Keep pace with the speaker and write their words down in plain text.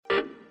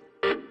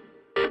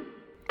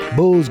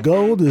Bulls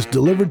Gold is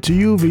delivered to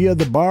you via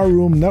the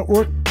Barroom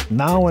Network,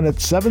 now in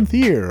its 7th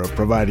year of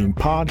providing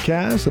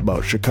podcasts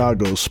about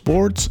Chicago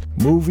sports,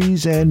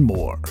 movies, and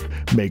more.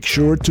 Make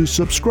sure to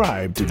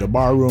subscribe to the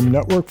Barroom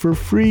Network for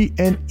free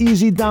and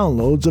easy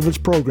downloads of its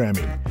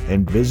programming,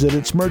 and visit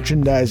its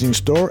merchandising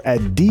store at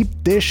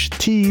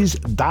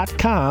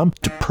deepdishtees.com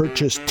to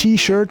purchase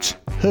t-shirts,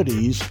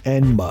 hoodies,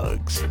 and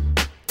mugs.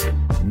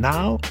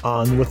 Now,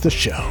 on with the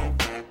show.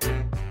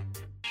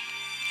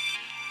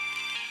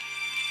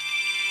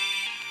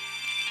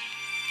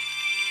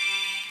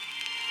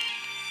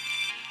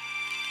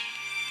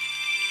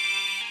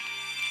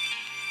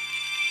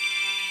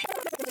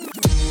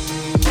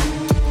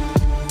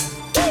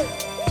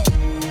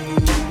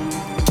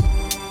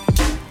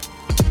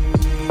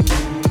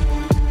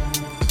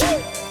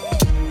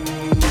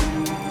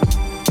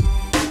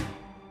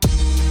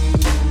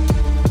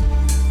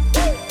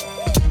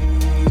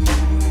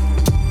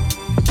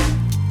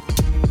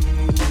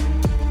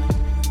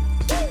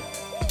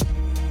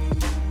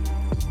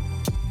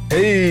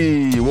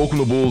 Hey, welcome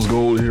to Bulls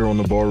Gold here on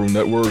the Barroom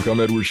Network.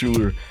 I'm Edward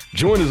Schuler,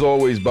 joined as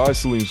always by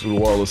Salim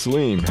Sulawala.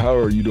 Salim, how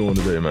are you doing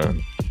today,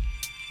 man?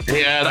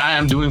 Hey, Ed, I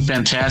am doing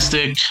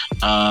fantastic.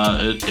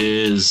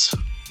 Weather's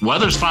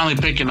finally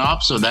picking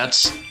up, so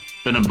that's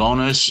been a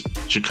bonus.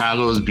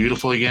 Chicago is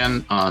beautiful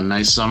again.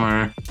 Nice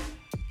summer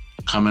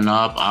coming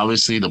up.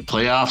 Obviously, the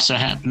playoffs are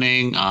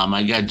happening.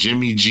 I got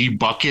Jimmy G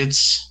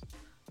Buckets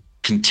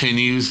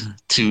continues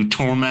to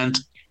torment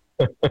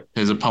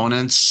his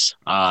opponents.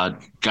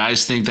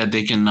 Guys think that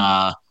they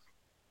can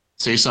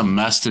say some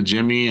mess to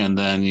Jimmy, and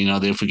then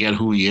they forget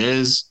who he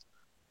is.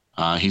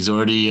 He's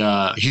already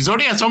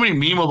had so many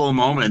memeable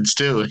moments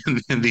too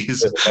in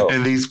these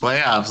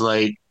playoffs.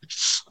 Like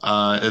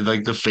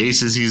the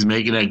faces he's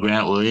making at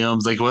Grant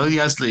Williams. Like, well,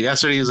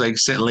 yesterday he was like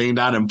laying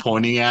down and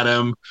pointing at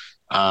him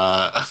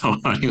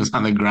when he was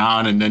on the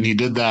ground, and then he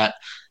did that.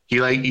 He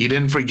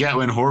didn't forget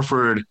when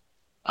Horford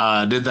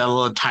did that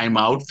little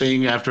timeout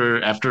thing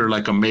after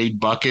like a made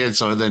bucket.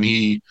 So then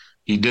he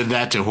did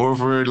that to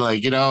Horford.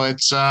 Like,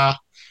 it's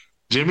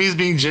Jimmy's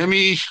being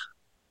Jimmy,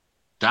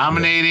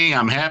 dominating.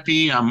 I'm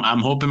happy. I'm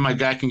hoping my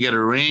guy can get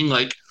a ring.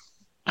 Like,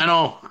 I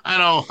know.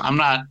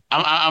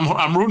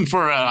 I'm rooting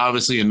for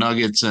obviously a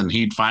Nuggets and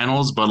Heat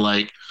finals, but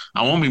like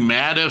I won't be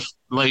mad if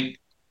like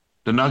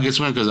the Nuggets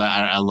win because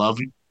I love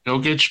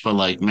Jokic. But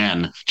like,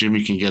 man, if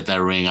Jimmy can get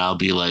that ring, I'll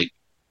be like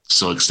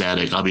so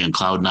ecstatic. I'll be on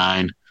cloud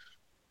 9.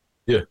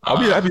 Yeah, I'll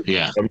be happy.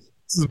 Yeah, I mean,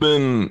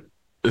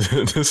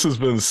 this has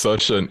been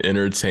such an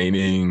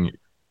entertaining,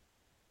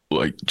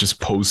 like, just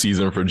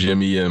postseason for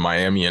Jimmy and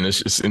Miami, and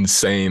it's just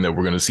insane that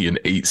we're going to see an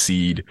 8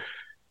 seed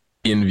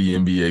in the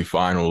NBA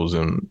Finals,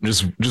 and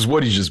just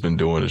what he's just been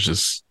doing is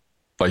just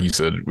like you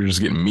said. We're just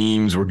getting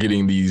memes. We're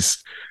getting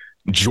these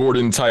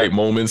Jordan type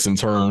moments in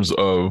terms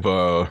of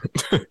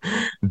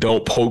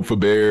don't poke for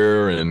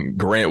bear and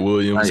Grant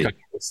Williams. Right.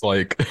 It's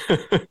like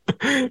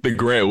the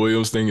Grant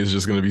Williams thing is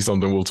just going to be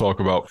something we'll talk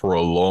about for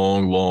a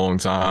long, long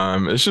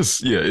time. It's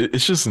just,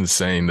 it's just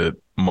insane that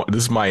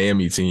this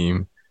Miami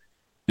team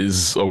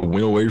is a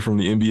win away from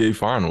the NBA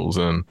Finals,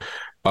 and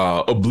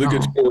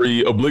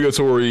obligatory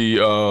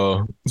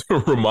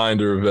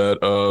reminder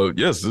that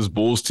yes, this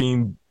Bulls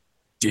team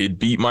did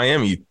beat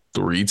Miami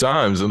 3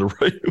 times in the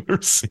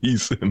regular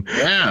season.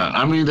 Yeah,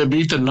 I mean they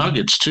beat the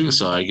Nuggets too,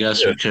 so I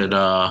guess we could.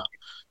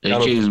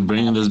 AK's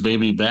bringing this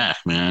baby back,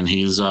 man.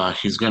 He's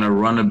gonna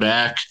run it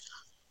back.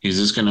 He's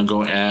just gonna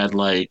go add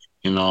who's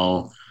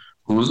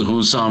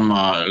some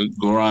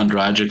Goran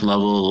Dragic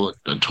level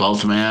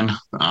 12th man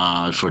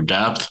for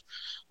depth.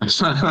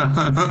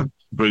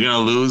 We're gonna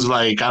lose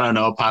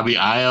probably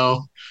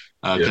Io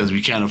because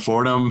we can't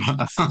afford him.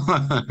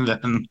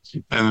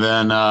 and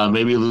then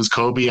maybe lose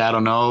Kobe. I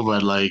don't know,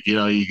 but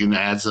you can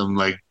add some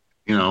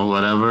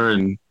whatever,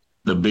 and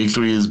the big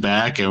 3 is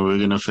back, and we're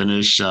gonna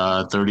finish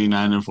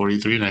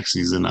 39-43 next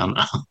season. I'm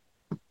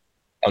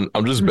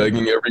just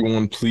begging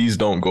everyone, please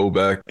don't go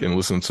back and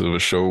listen to a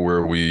show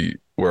where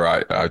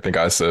I think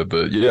I said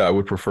that I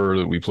would prefer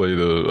that we play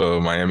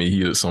the Miami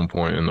Heat at some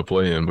point in the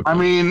play-in. I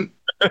mean,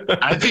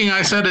 I think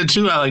I said it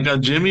too.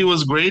 Jimmy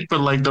was great,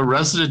 but the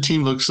rest of the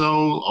team looked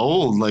so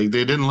old. Like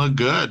they didn't look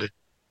good.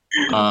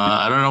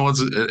 I don't know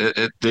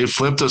they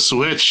flipped a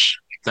switch.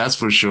 That's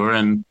for sure.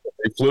 And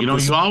you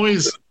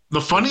always. The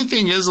funny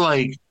thing is,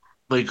 I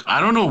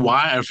don't know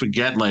why I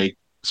forget,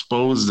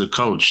 Spo's the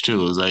coach,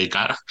 too. It's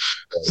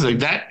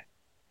that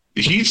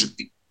he's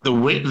the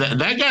way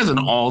that guy's an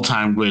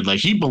all-time great. Like,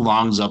 he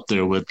belongs up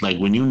there with,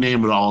 when you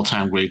name it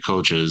all-time great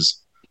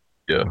coaches.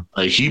 Yeah.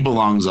 He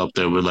belongs up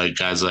there with,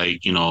 guys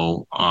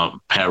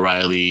Pat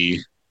Riley,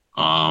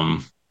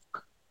 Pop,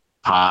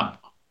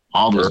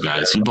 all those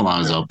guys. He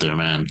belongs up there,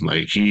 man.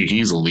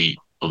 He's elite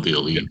of the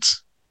elites.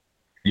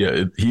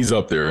 Yeah, he's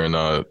up there,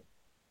 and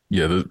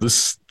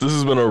this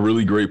has been a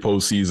really great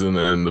postseason,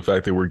 and the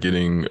fact that we're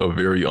getting a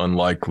very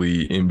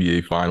unlikely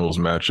NBA Finals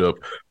matchup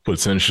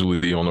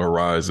potentially on the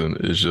horizon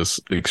is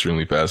just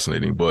extremely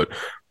fascinating. But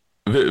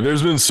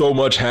there's been so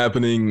much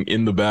happening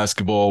in the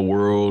basketball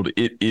world.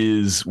 I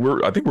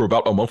think we're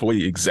about a month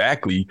away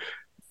exactly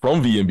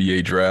from the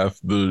NBA draft,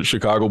 the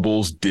Chicago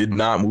Bulls did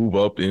not move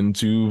up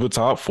into the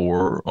top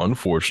 4,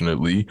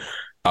 unfortunately.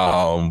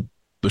 The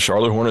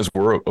Charlotte Hornets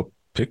were a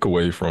pick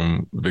away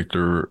from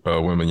Victor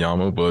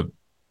Wembanyama, but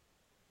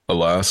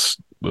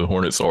alas, the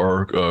Hornets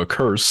are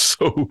cursed.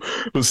 So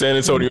the San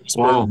Antonio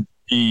Spurs,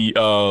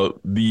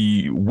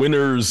 the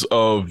winners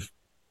of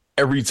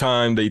every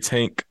time they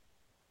tank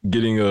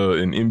getting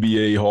an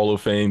NBA Hall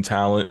of Fame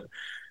talent,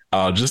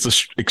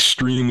 just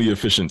extremely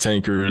efficient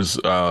tankers,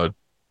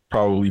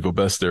 probably the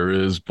best there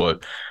is.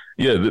 But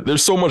yeah,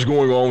 there's so much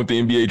going on with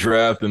the NBA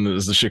draft, and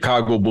as the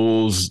Chicago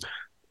Bulls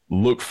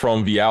look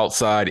from the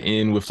outside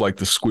in with like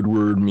the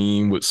Squidward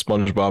meme with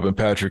SpongeBob and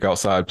Patrick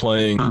outside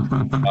playing,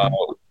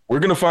 we're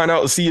going to find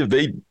out to see if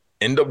they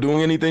end up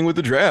doing anything with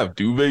the draft.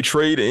 Do they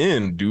trade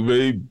in? Do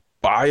they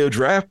buy a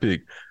draft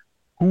pick?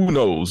 Who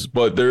knows?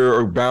 But there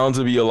are bound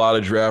to be a lot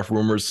of draft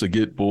rumors to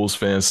get Bulls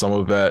fans some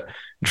of that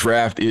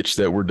draft itch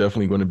that we're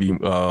definitely going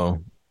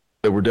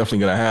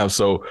to have.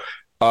 So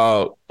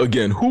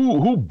again,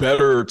 who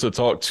better to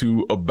talk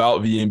to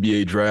about the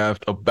NBA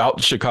draft, about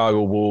the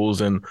Chicago Bulls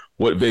and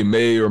what they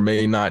may or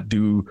may not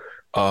do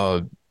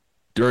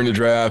during the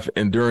draft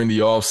and during the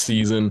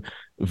offseason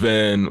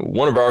than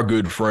one of our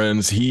good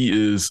friends.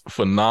 He is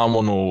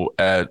phenomenal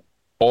at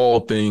all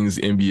things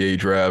NBA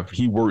draft.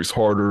 He works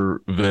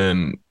harder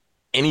than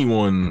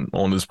anyone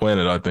on this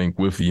planet, I think,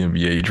 with the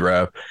NBA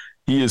draft.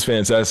 He is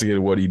fantastic at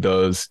what he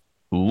does.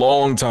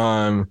 Long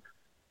time.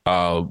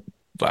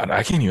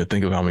 I can't even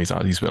think of how many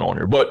times he's been on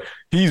here, but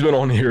he's been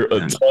on here a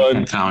ton.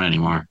 Can't count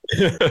anymore.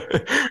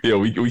 Yeah,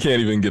 we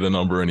can't even get a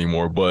number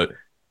anymore, but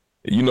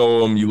you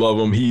know him, you love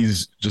him.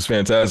 He's just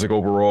fantastic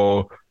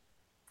overall.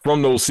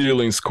 From those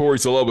ceilings, Corey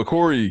Tulaba.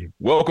 Corey,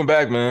 welcome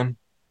back, man.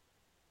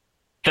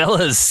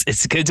 Fellas,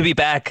 it's good to be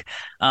back.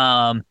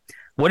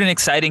 What an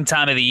exciting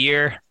time of the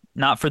year.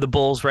 Not for the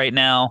Bulls right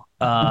now,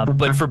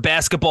 but for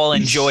basketball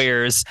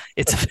enjoyers,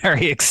 it's a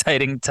very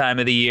exciting time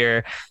of the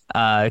year.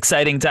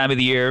 Exciting time of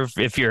the year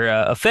if you're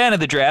a fan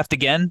of the draft.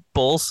 Again,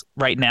 Bulls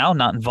right now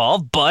not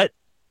involved, but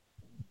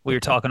we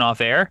were talking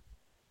off air.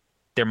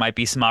 There might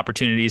be some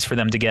opportunities for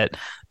them to get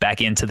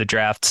back into the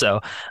draft. So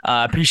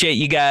appreciate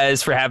you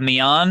guys for having me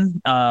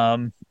on.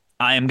 I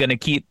am going to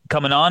keep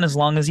coming on as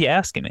long as you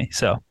asking me.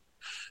 So.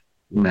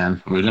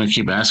 Man, we're going to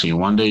keep asking you.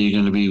 One day you're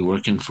going to be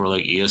working for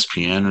like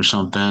ESPN or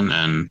something,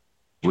 and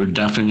we're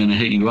definitely going to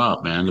hit you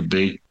up, man. They're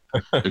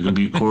going to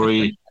be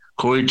Corey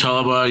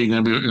Tulaba.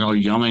 You're going to be,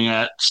 yelling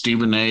at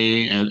Stephen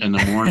A. in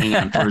the morning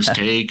on First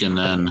Take, and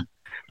then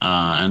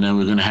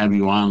we're going to have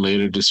you on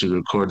later just to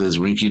record this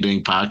Rinky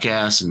Dink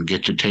podcast and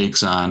get your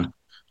takes on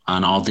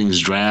all things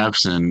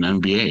drafts and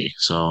NBA.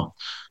 So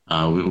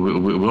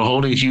we're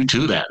holding you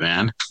to that,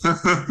 man.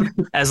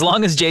 As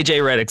long as JJ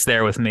Redick's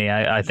there with me,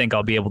 I think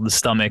I'll be able to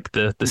stomach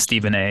the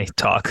Stephen A.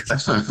 talk.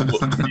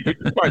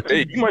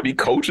 You might be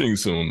coaching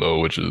soon, though,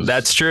 which is...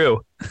 That's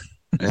true.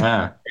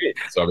 Yeah.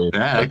 So, I mean,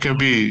 it could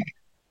be.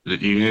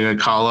 You're going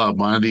to call up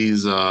one of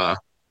these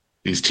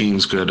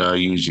teams could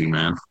use you,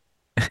 man.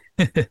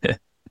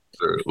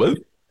 Sure.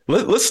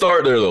 Let's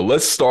start there, though.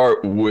 Let's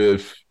start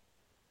with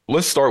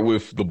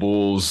the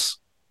Bulls'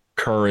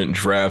 current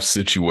draft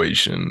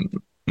situation.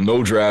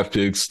 No draft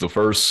picks. The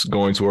first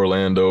going to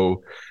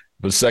Orlando.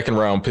 The second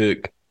round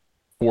pick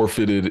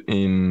forfeited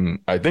in,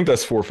 I think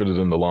that's forfeited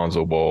in the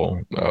Lonzo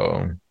Ball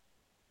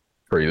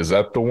trade. Is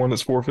that the one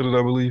that's forfeited,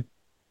 I believe?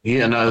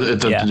 Yeah, no,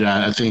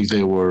 I think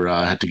they were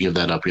had to give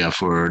that up,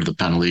 for the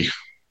penalty.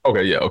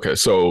 Okay, yeah, okay.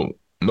 So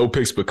no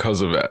picks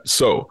because of that.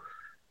 So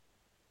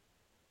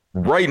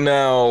right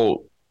now,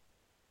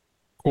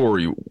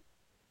 Corey,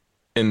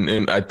 and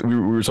we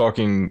were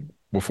talking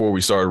before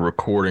we started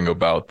recording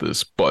about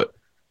this, but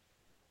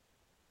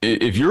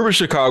if you're the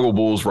Chicago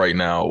Bulls right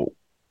now,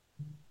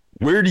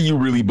 where do you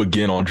really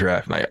begin on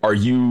draft night? Are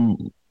you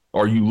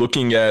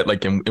looking at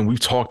like, and we've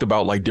talked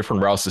about like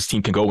different routes this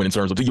team can go in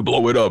terms of, do you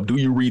blow it up? Do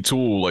you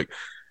retool? Like,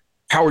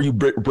 how are you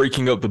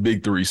breaking up the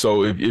big three?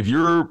 So if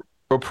you're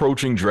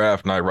approaching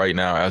draft night right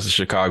now as the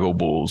Chicago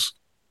Bulls,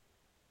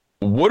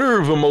 what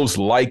are the most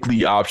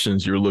likely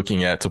options you're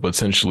looking at to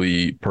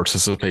potentially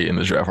participate in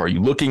the draft? Are you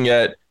looking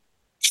at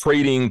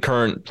trading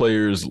current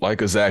players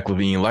like a Zach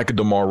LaVine, like a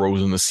DeMar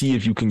Rosen, to see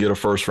if you can get a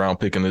first-round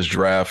pick in this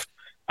draft?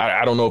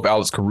 I don't know if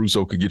Alex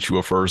Caruso could get you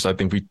a first. I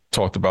think we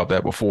talked about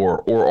that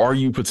before. Or are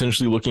you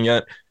potentially looking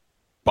at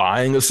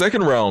buying a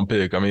second-round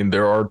pick? I mean,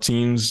 there are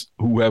teams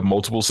who have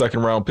multiple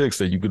second-round picks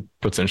that you could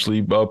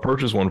potentially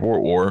purchase one for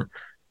or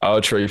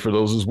trade for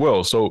those as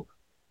well. So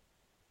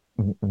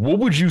what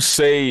would you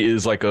say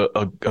is like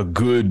a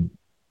good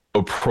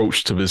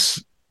approach to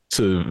this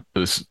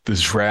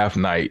draft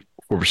night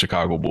for the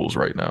Chicago Bulls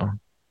right now?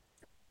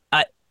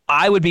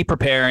 I would be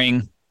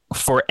preparing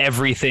for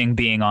everything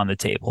being on the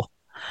table.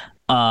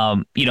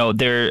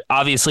 They're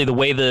obviously the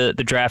way the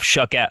draft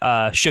shook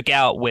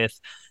out with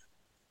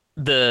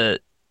the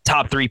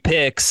top 3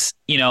 picks,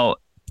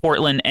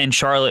 Portland and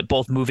Charlotte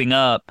both moving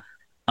up.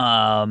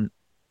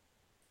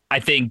 I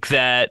think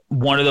that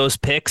one of those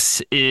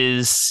picks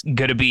is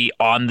going to be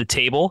on the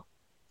table,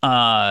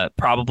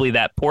 probably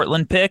that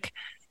Portland pick.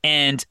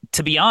 And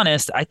to be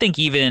honest, I think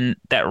even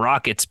that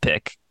Rockets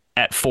pick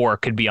at 4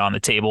 could be on the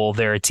table.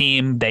 They're a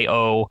team. They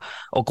owe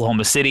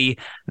Oklahoma City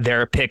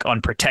their pick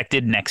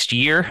unprotected next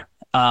year.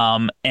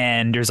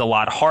 And there's a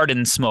lot of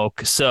Harden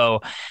smoke.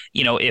 So,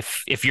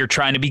 if you're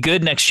trying to be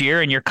good next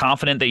year and you're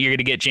confident that you're going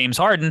to get James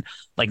Harden,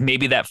 like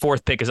maybe that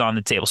 4th pick is on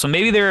the table. So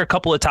maybe there are a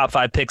couple of top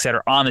 5 picks that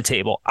are on the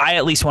table. I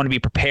at least want to be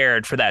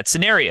prepared for that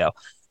scenario.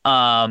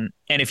 And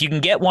if you can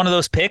get one of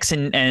those picks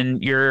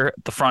and you're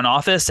the front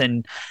office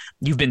and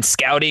you've been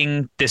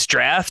scouting this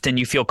draft and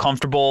you feel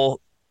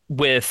comfortable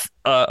with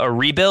a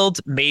rebuild,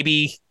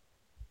 maybe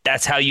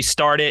that's how you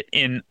start it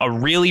in a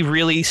really,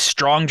 really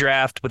strong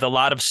draft with a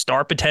lot of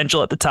star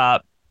potential at the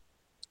top.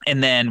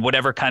 And then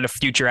whatever kind of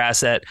future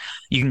asset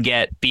you can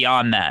get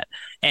beyond that.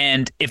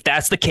 And if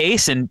that's the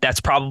case, and that's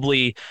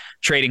probably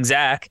trading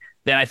Zach,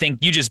 then I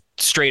think you just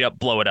straight up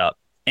blow it up.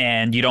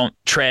 And you don't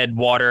tread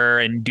water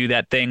and do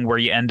that thing where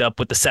you end up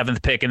with the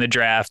 7th pick in the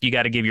draft. You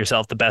got to give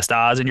yourself the best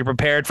odds, and you're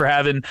prepared for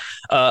having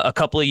a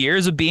couple of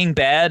years of being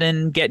bad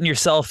and getting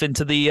yourself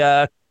into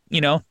the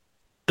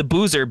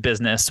boozer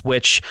business,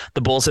 which the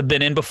Bulls have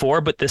been in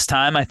before. But this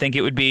time, I think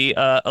it would be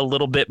a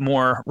little bit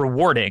more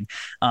rewarding.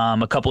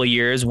 A couple of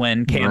years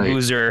when Cam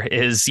Boozer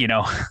is,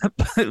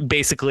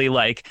 basically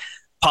like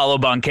Paulo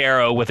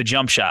Banchero with a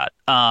jump shot.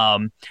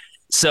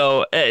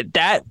 So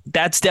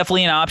that's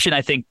definitely an option.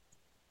 I think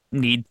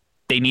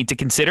they need to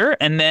consider.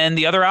 And then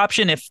the other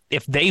option,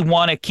 if they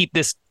want to keep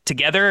this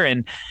together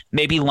and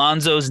maybe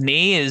Lonzo's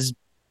knee is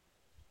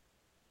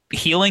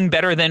healing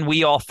better than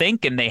we all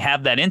think, and they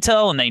have that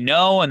intel and they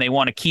know, and they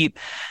want to keep,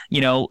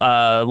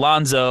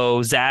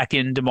 Lonzo, Zach,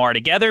 and DeMar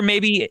together,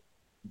 maybe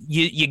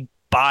you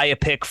buy a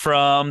pick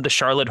from the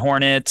Charlotte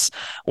Hornets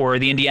or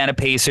the Indiana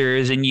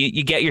Pacers, and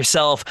you get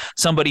yourself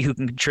somebody who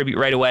can contribute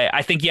right away.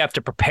 I think you have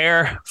to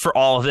prepare for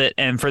all of it,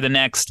 and for the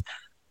next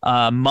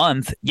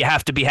month, you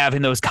have to be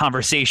having those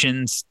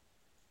conversations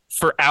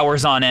for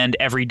hours on end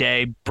every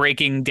day,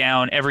 breaking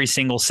down every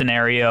single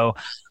scenario,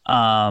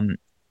 and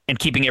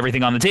keeping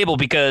everything on the table.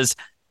 Because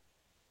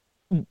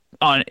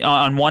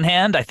on one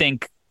hand, I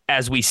think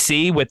as we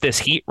see with this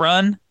Heat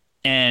run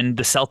and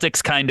the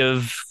Celtics kind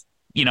of,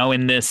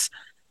 in this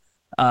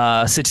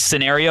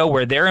scenario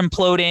where they're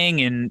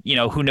imploding, and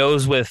who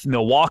knows with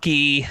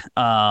Milwaukee,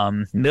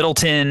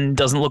 Middleton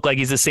doesn't look like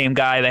he's the same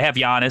guy. They have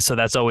Giannis, so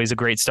that's always a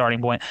great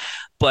starting point.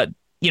 But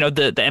the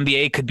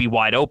NBA could be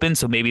wide open,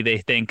 so maybe they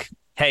think,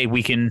 hey,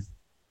 we can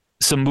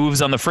some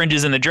moves on the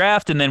fringes in the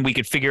draft, and then we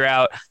could figure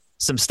out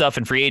some stuff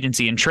in free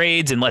agency and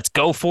trades, and let's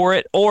go for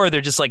it. Or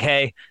they're just like,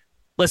 hey,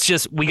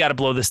 we got to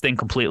blow this thing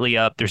completely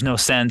up. There's no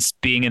sense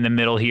being in the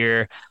middle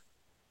here.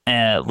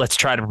 Let's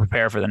try to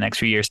prepare for the next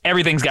few years.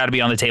 Everything's got to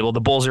be on the table.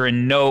 The Bulls are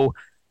in no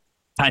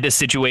kind of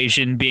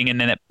situation being in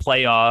that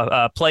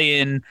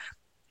play-in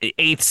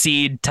 8th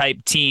seed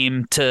type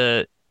team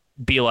to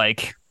be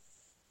like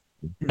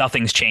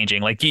nothing's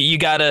changing. Like you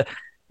gotta.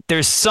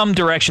 There's some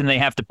direction they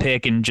have to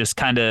pick and just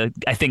kind of,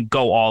 I think,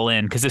 go all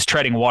in, because this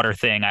treading water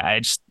thing,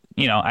 I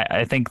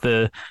think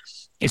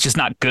it's just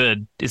not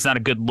good. It's not a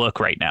good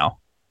look right now.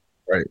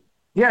 Right.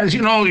 Yeah,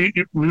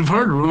 we've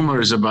heard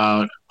rumors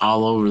about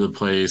all over the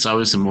place.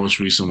 Obviously, the most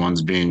recent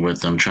ones being with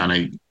them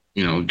trying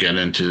to, get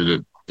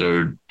into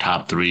their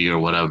top 3 or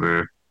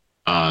whatever.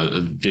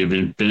 They've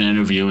been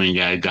interviewing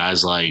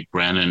guys like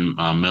Brandon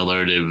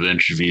Miller. They've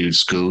interviewed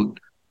Scoot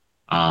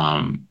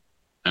and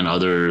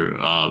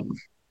other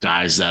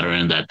guys that are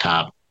in that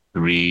top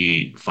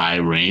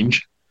 3-5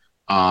 range.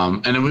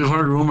 And then we've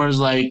heard rumors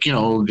like,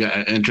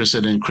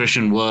 interested in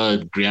Christian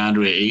Wood,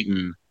 DeAndre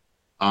Ayton.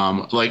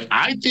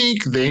 I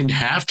think they'd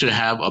have to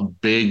have a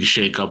big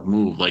shakeup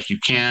move. Like you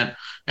can't,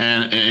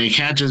 and it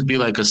can't just be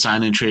like a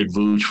sign and trade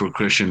Vooch for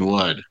Christian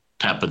Wood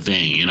type of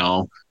thing,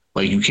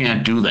 Like you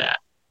can't do that.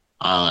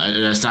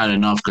 That's not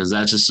enough, because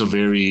that's just a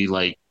very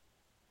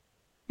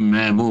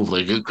man move.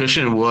 Like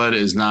Christian Wood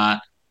is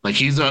not like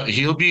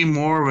he'll be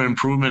more of an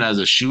improvement as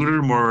a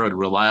shooter, more a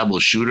reliable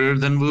shooter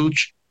than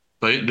Vooch,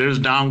 but there's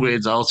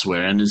downgrades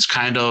elsewhere, and it's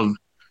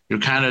you're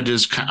kind of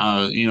just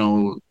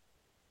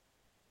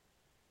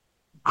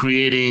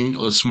creating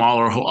a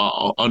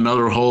smaller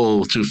another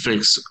hole to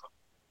fix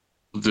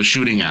the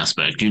shooting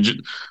aspect.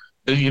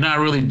 You're not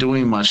really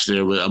doing much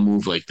there with a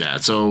move like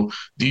that. So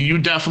you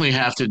definitely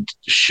have to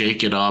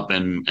shake it up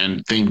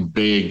and think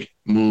big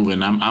move.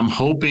 And I'm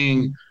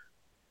hoping,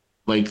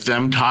 like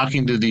them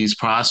talking to these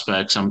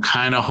prospects, I'm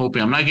kind of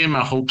hoping, I'm not getting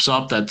my hopes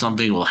up that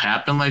something will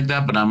happen like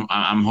that, but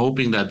I'm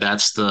hoping that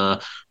that's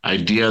the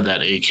idea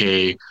that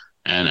AK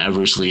and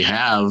Eversley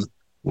have,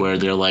 where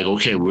they're like,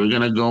 okay, we're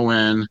going to go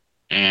in,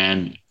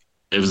 and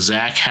if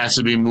Zach has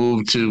to be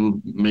moved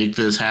to make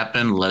this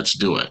happen, let's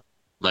do it.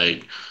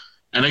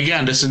 And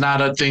again, this is not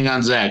a thing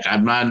on Zach.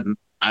 I'm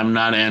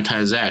not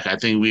anti-Zach. I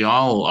think we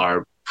all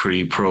are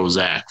pretty pro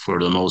Zach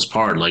for the most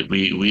part. Like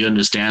we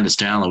understand his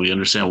talent. We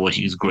understand what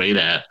he's great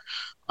at.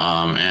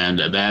 And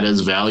that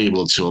is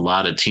valuable to a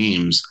lot of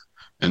teams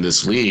in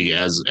this league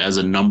as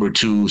a number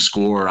 2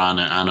 scorer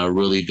on a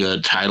really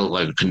good title,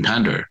 like a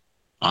contender,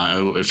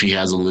 if he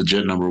has a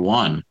legit number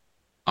 1.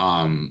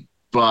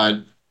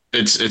 But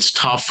it's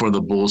tough for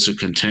the Bulls to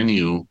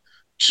continue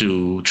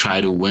to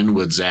try to win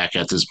with Zach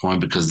at this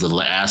point because the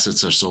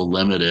assets are so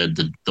limited.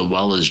 The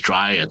well is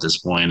dry at this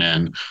point,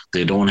 and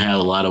they don't have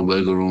a lot of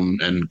wiggle room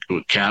and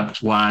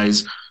cap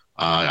wise.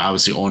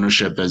 Obviously,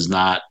 ownership is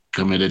not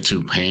committed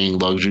to paying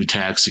luxury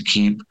tax to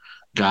keep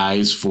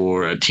guys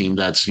for a team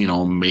that's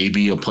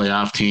maybe a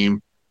playoff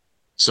team.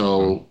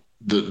 So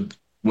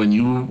when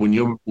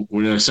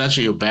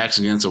essentially your back's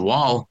against the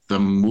wall, the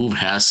move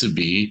has to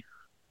be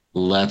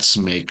let's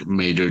make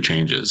major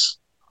changes.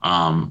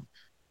 That's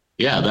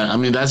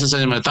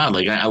essentially my thought.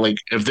 Like I like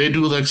if they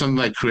do like something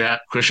like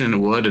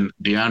Christian Wood and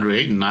DeAndre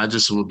Ayton, I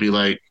just would be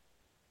like,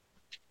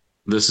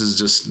 this is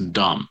just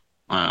dumb.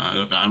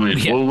 What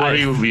are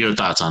your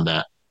thoughts on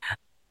that?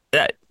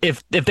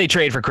 If they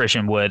trade for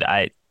Christian Wood,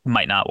 I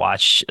might not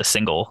watch a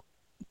single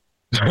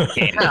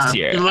game this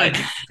year.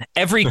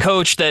 Every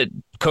coach that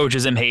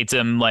coaches him hates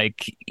him.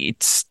 Like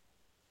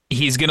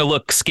he's gonna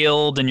look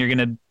skilled, and you're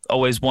gonna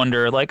always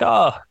wonder, like,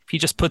 oh, if he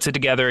just puts it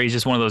together, he's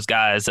just one of those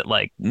guys that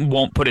like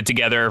won't put it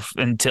together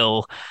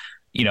until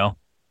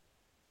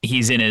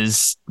he's in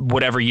his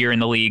whatever year in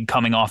the league,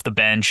 coming off the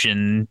bench,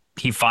 and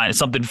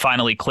something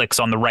finally clicks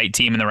on the right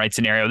team in the right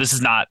scenario. This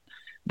is not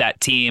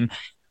that team.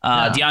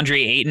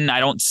 DeAndre Ayton, I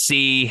don't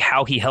see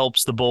how he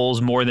helps the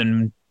Bulls more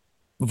than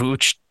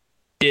Vooch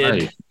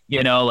did.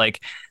 Right.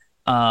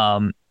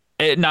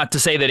 Not to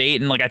say that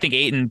Ayton, like I think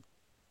Ayton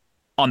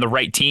on the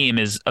right team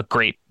is a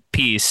great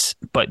piece,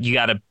 but he's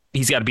got to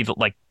be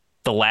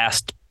the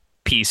last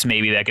piece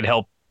maybe that could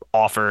help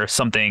offer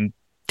something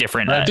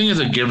different. I think it's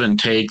a give and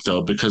take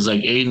though, because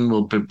like Ayton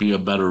will be a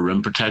better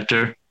rim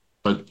protector,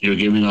 but you're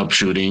giving up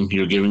shooting,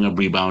 you're giving up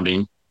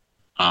rebounding.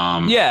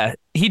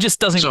 He just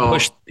doesn't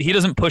push. He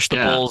doesn't push the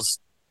Bulls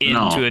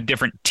into a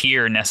different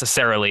tier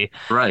necessarily.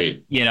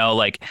 Right.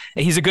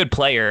 He's a good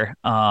player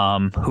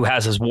who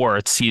has his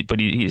warts, but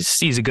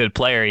he's a good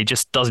player. He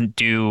just doesn't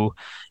do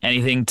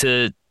anything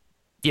to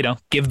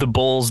give the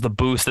Bulls the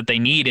boost that they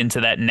need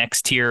into that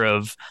next tier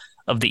of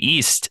the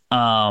East.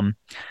 I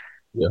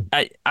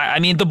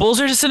mean, the Bulls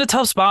are just in a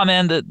tough spot,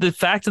 man. The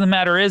fact of the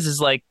matter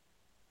is like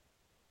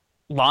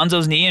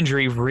Lonzo's knee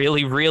injury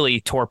really, really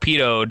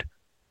torpedoed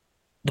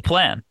the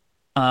plan.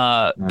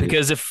 Right.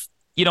 Because if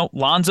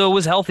Lonzo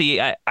was healthy,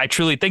 I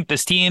truly think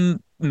this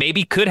team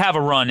maybe could have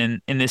a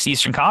run in this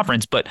Eastern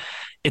Conference, but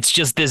it's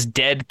just this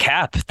dead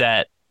cap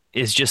that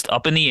is just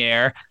up in the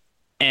air.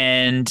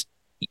 And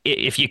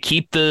if you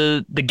keep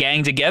the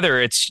gang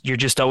together, you're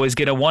just always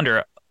going to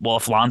wonder, well,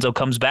 if Lonzo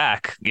comes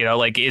back,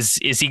 is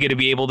he going to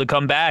be able to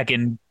come back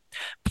and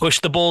push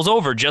the Bulls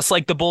over, just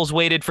like the Bulls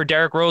waited for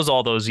Derrick Rose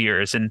all those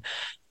years? And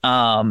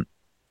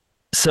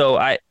so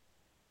I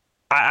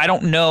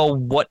don't know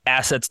what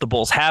assets the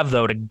Bulls have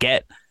though to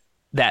get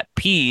that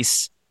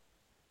piece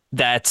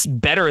that's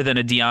better than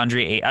a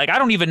DeAndre Ayton. Like I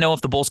don't even know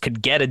if the Bulls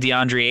could get a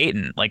DeAndre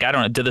Ayton. Like I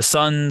don't know. Do the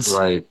Suns?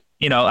 Right.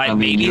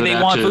 Maybe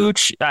they want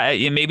Vooch.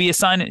 Maybe a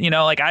sign.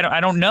 I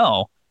don't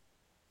know.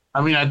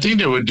 I mean, I think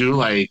they would do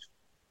like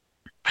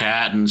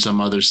Pat and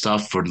some other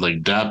stuff for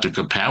like depth,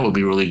 because Pat would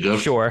be really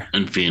good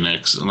in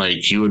Phoenix. Like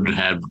he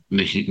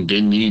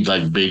didn't need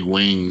like big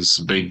wings,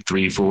 big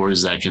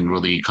 3-4s that can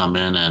really come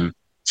in and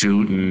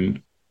shoot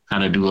and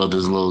kind of do all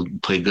this little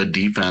play good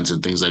defense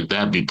and things like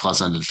that, be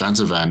plus on the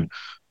defensive end.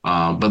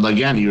 But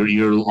again,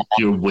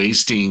 you're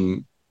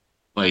wasting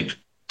like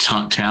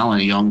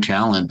talent, young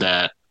talent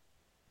that,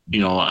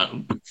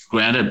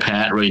 granted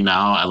Pat right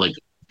now,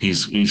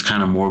 he's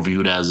kind of more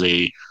viewed as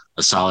a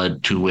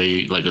solid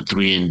two-way, like a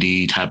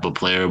 3-and-D type of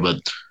player, but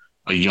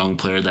a young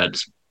player that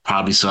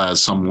probably still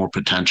has some more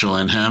potential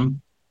in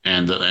him.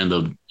 And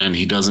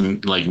he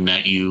doesn't like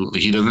net you.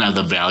 He doesn't have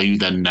the value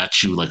that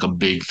nets you like a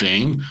big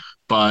thing.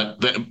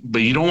 But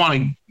you don't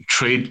want to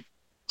trade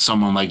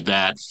someone like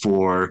that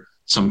for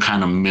some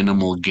kind of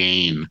minimal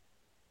gain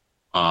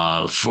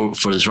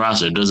for this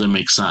roster. It doesn't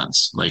make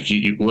sense. Like,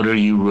 what are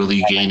you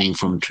really gaining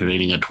from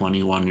trading a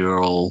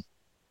 21-year-old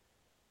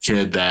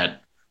kid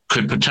that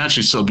could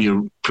potentially still be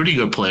a pretty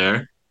good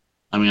player?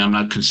 I mean, I'm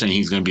not saying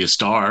he's going to be a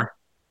star,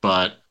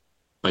 but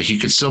like he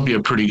could still be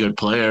a pretty good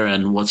player.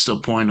 And what's the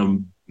point of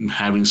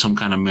having some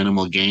kind of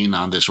minimal gain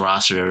on this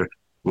roster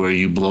where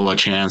you blow a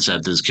chance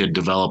at this kid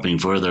developing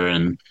further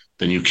and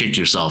then you kick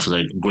yourself?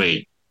 Like,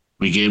 great,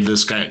 we gave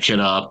this kid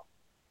up,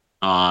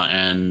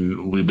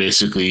 and we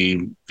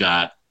basically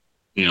got,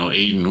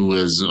 Ayton, who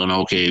is an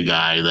okay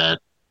guy that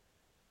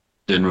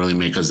didn't really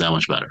make us that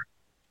much better.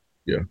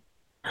 Yeah.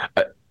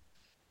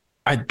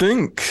 I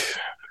think,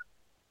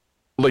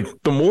 like,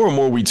 the more and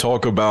more we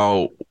talk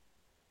about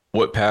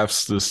what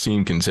paths this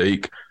team can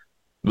take,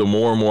 the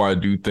more and more I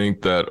do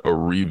think that a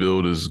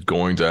rebuild is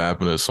going to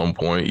happen at some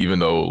point, even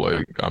though,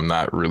 like, I'm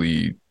not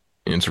really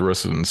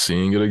interested in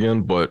seeing it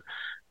again. But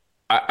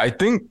I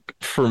think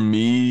for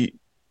me,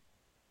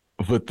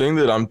 the thing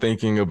that I'm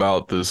thinking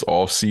about this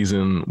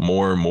offseason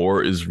more and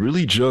more is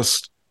really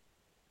just,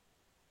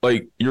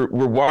 like,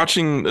 we're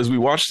watching, as we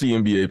watch the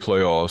NBA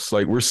playoffs,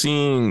 like, we're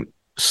seeing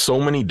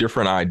so many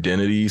different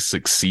identities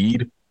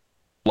succeed.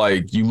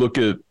 Like, you look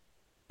at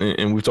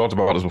and we've talked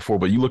about this before,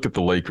 but you look at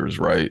the Lakers,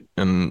 right?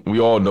 And we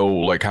all know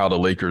like how the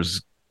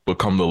Lakers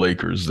become the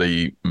Lakers.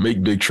 They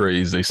make big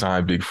trades, they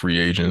sign big free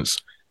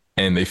agents,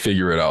 and they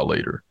figure it out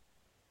later.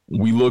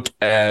 We look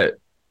at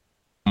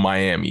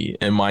Miami,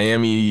 and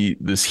Miami,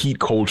 this heat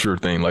culture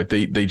thing, like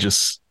they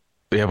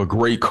have a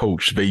great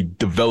coach. They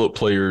develop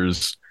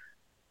players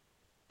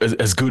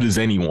as good as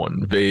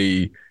anyone.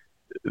 They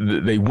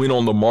win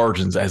on the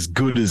margins as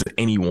good as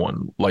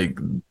anyone. Like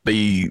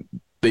they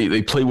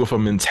play with a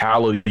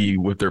mentality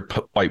with their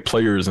like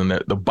players, and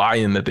that the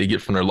buy-in that they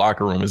get from their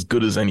locker room as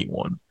good as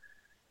anyone.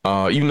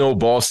 Even though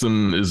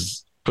Boston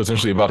is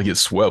potentially about to get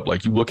swept,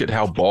 like you look at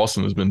how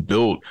Boston has been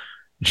built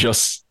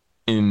just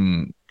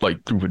in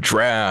like through a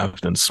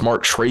draft and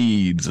smart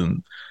trades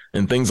and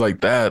things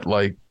like that.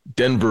 Like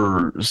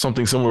Denver,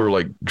 something similar,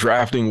 like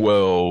drafting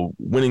well,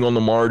 winning on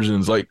the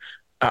margins. Like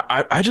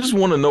I just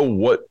want to know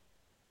what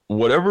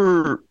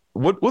are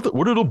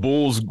the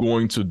Bulls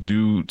going to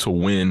do to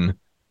win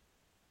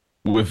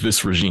with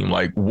this regime?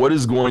 Like, what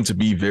is going to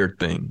be their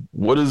thing?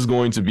 What is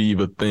going to be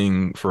the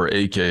thing for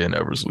AK and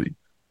Eversley?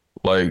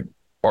 Like,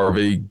 are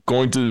they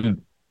going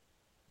to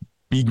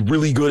be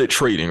really good at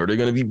trading? Are they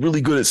going to be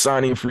really good at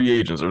signing free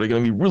agents? Are they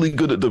going to be really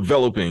good at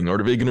developing? Or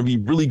are they going to be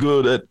really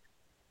good at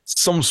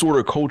some sort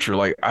of culture?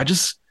 Like,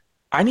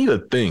 I need a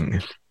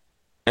thing.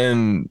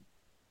 And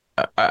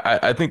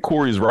I think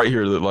Corey's right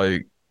here that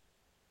like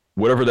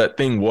whatever that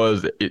thing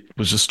was, it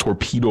was just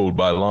torpedoed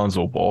by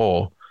Lonzo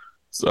Ball's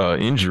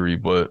injury.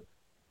 But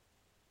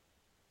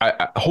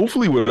I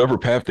hopefully whatever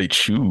path they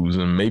choose,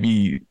 and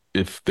maybe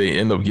if they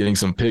end up getting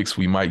some picks,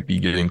 we might be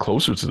getting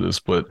closer to this.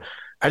 But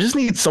I just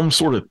need some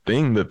sort of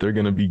thing that they're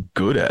going to be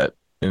good at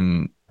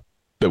and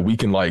that we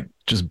can like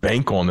just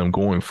bank on them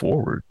going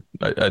forward.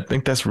 I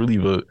think that's really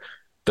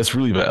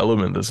the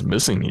element that's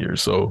missing here.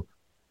 So,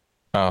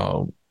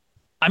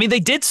 I mean, they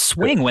did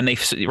swing when they,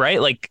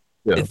 right? Like,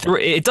 yeah.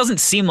 It doesn't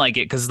seem like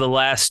it because the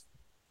last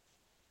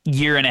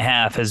year and a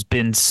half has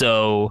been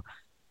so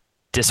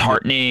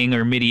disheartening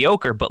or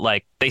mediocre, but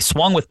like they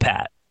swung with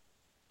Pat.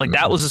 Like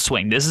that was a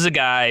swing. This is a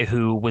guy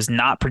who was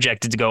not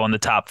projected to go in the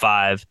top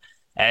 5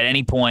 at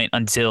any point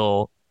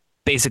until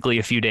basically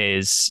a few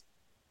days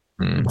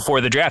before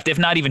the draft, if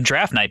not even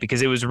draft night,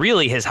 because it was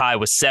really his high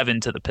was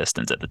 7 to the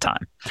Pistons at the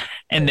time.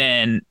 And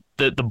then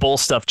the Bull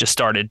stuff just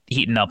started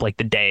heating up like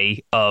the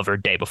day of or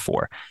day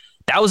before.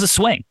 That was a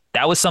swing.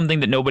 That was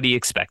something that nobody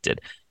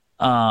expected.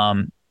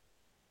 The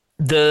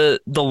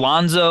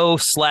Lonzo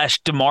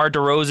 / DeMar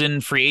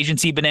DeRozan free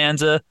agency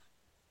bonanza,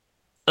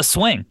 a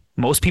swing.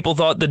 Most people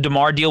thought the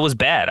DeMar deal was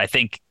bad. I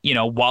think,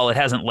 while it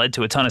hasn't led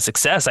to a ton of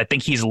success, I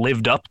think he's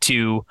lived up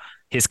to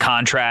his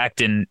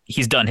contract and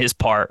he's done his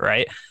part,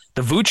 right?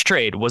 The Vooch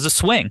trade was a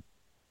swing.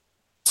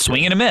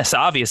 Swing and a miss,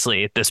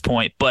 obviously, at this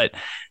point. But,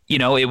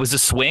 it was a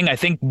swing. I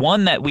think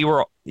one that we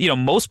were,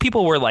 most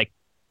people were like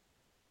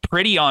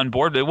pretty on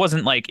board. It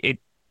wasn't like it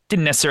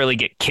didn't necessarily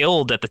get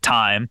killed at the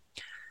time.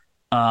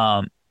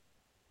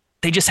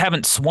 They just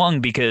haven't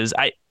swung because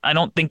I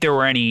don't think there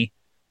were any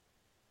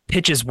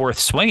pitches worth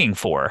swinging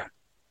for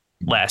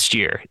last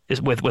year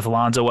with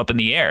Lonzo up in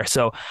the air.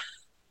 So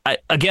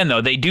again,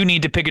 though, they do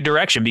need to pick a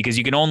direction because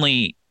you can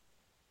only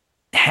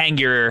hang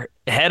your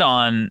head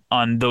on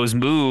those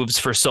moves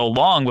for so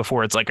long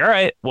before it's like, all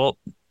right, well,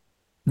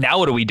 now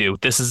what do we do?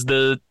 This is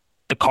the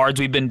cards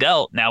we've been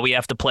dealt. Now we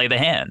have to play the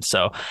hand.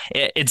 So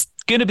it's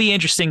going to be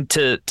interesting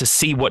to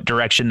see what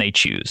direction they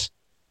choose.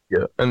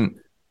 Yeah. And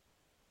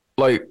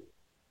like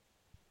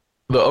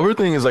the other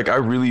thing is like, I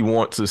really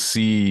want to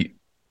see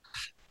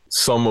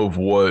some of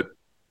what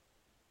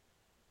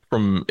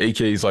from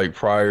AK's like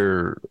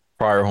prior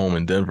home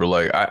in Denver.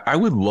 Like I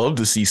would love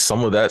to see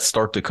some of that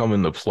start to come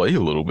into play a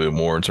little bit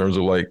more in terms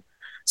of like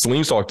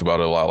Salim's talked about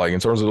it a lot, like in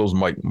terms of those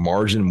like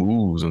margin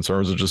moves, in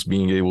terms of just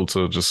being able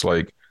to just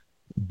like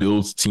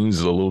build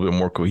teams a little bit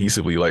more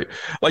cohesively.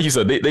 Like you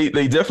said,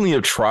 they definitely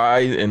have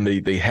tried and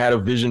they had a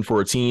vision for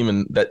a team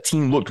and that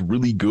team looked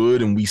really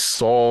good. And we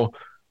saw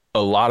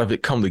a lot of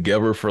it come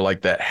together for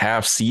like that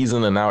half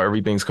season and now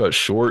everything's cut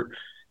short.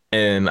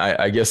 And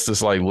I guess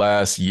this like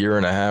last year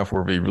and a half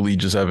where they really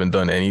just haven't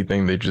done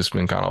anything. They've just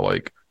been kind of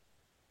like,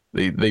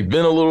 they've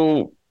been a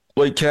little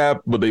like cap,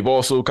 but they've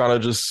also kind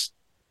of just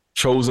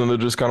chosen to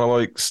just kind of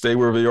like stay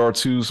where they are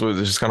too. So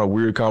it's just kind of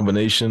weird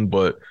combination,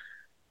 but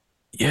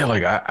yeah,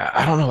 like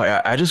I don't know.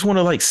 Like I just want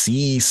to like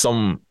see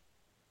something,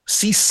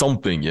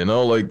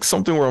 like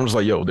something where I'm just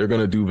like, yo, they're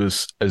going to do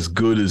this as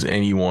good as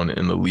anyone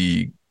in the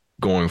league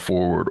going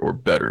forward or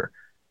better.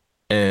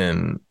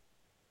 And,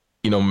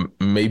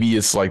 maybe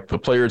it's like the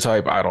player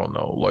type. I don't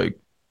know. Like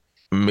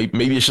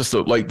maybe it's just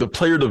like the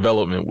player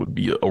development would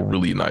be a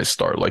really nice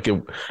start. Like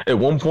at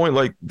one point,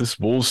 like this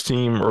Bulls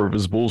team or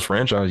this Bulls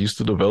franchise used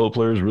to develop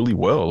players really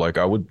well. Like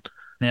I would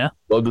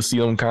love to see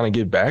them kind of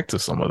get back to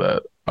some of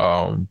that.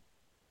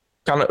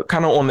 Kind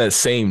of on that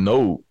same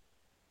note,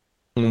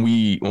 when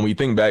we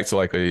think back to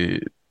like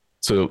to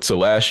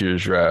last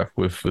year's draft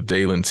with the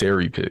Dalen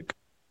Terry pick,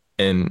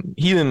 and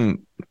he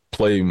didn't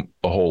play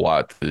a whole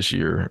lot this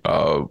year,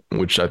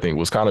 which I think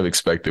was kind of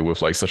expected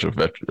with like such a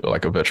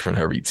veteran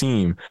heavy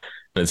team.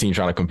 and a team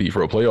trying to compete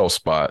for a playoff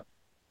spot.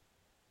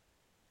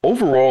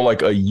 Overall,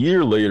 like a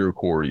year later,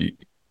 Corey,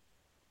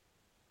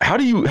 how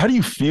do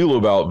you feel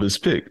about this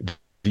pick?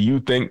 Do you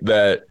think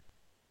that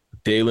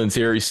Dalen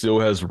Terry still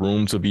has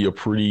room to be a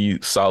pretty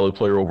solid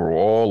player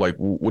overall? Like,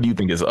 what do you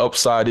think his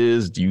upside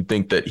is? Do you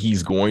think that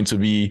he's going to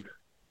be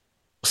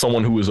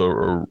someone who is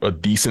a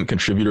decent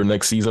contributor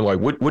next season? Like,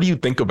 what do you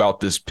think about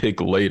this pick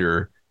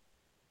later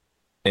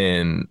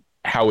and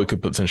how it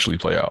could potentially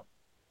play out?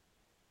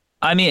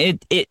 I mean,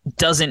 it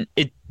doesn't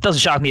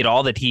shock me at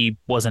all that he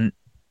wasn't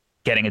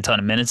getting a ton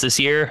of minutes this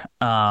year.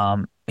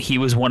 He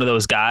was one of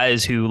those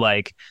guys who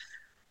like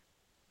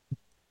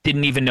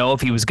didn't even know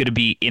if he was going to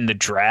be in the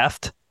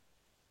draft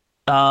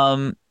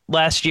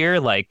last year.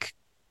 Like,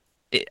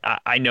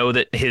 I know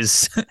that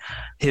his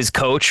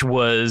coach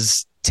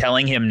was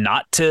telling him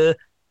not to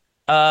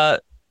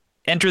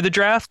enter the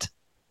draft.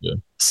 Yeah.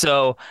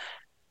 So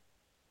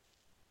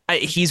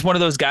he's one of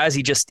those guys.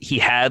 He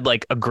had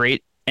like a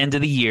great end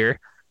of the year.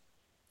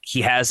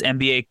 He has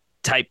NBA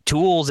type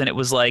tools, and it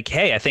was like,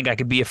 hey, I think I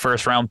could be a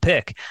first round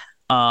pick.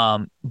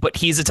 But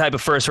he's the type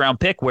of first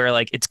round pick where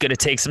like it's going to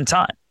take some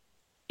time.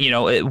 You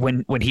know,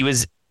 when he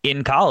was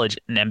in college,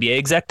 an NBA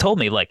exec told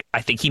me like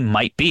I think he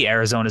might be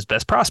Arizona's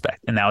best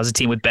prospect, and that was a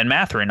team with Ben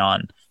Mathurin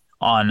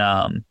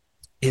on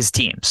his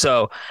team.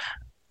 So,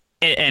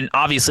 and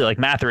obviously like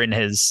Mathurin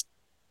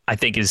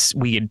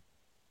we could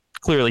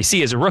clearly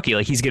see as a rookie,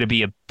 like he's going to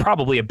be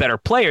probably a better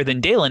player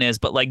than Dalen is,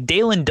 but like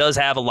Dalen does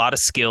have a lot of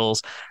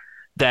skills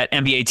that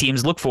NBA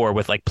teams look for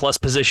with like plus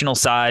positional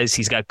size.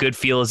 He's got good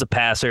feel as a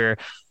passer.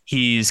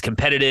 He's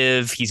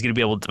competitive. He's going to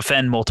be able to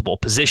defend multiple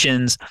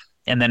positions.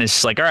 And then it's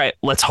just like, all right,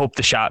 let's hope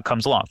the shot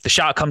comes along. If the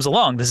shot comes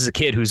along, this is a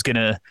kid who's going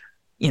to,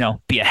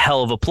 be a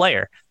hell of a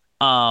player.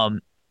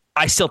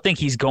 I still think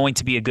he's going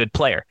to be a good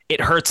player.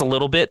 It hurts a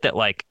little bit that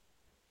like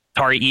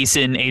Tari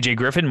Eason, AJ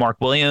Griffin, Mark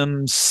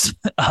Williams,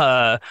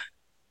 Jalen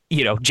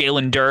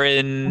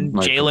Duren,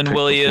 Jalen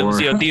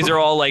Williams, these are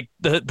all like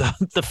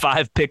the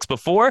 5 picks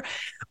before.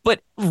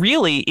 But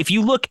really, if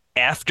you look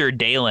after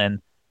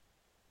Dalen,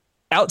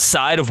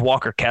 outside of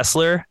Walker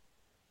Kessler,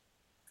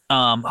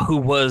 who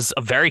was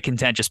a very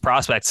contentious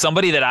prospect,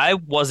 somebody that I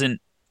wasn't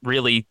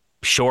really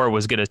sure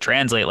was going to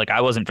translate. Like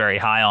I wasn't very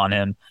high on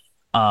him.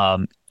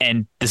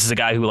 And this is a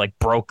guy who like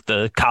broke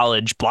the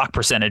college block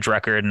percentage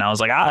record. And I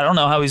was like, I don't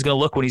know how he's going to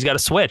look when he's got to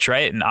switch.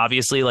 Right. And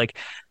obviously like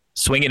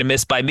swing and a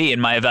miss by me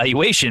in my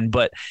evaluation,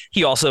 but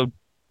he also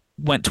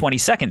went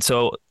 22nd.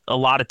 So a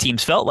lot of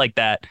teams felt like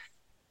that.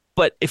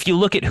 But if you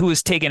look at who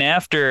is taken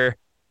after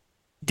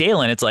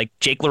Dalen, it's like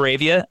Jake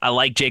LaRavia. I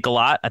like Jake a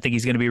lot. I think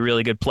he's going to be a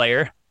really good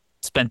player.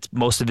 Spent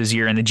most of his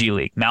year in the G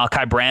League.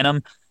 Malachi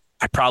Branham,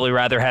 I'd probably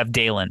rather have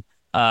Dalen.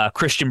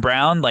 Christian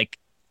Brown, like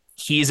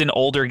he's an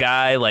older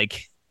guy.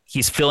 Like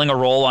he's filling a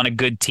role on a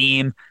good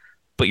team,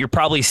 but you're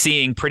probably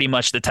seeing pretty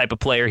much the type of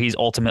player he's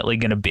ultimately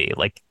going to be.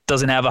 Like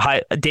doesn't have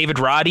David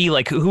Roddy.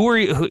 Like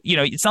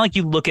it's not like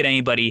you look at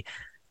anybody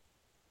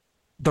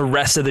the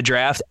rest of the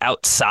draft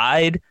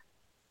outside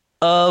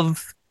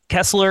of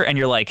Kessler and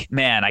you're like,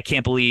 man, I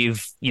can't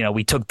believe,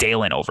 we took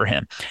Dalen over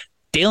him.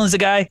 Dalen's a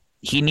guy,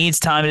 he needs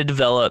time to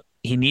develop.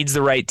 He needs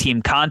the right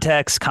team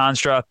context,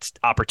 construct,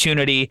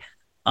 opportunity.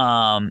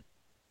 I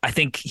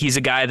think he's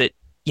a guy that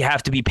you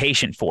have to be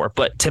patient for.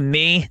 But to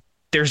me,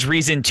 there's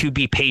reason to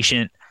be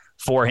patient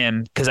for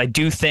him because I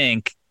do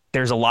think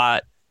there's a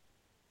lot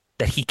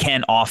that he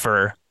can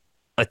offer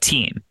a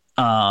team.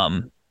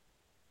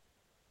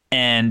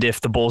 And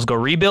if the Bulls go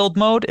rebuild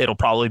mode, it'll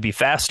probably be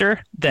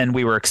faster than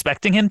we were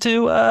expecting him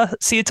to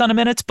see a ton of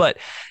minutes. But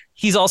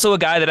he's also a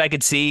guy that I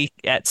could see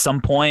at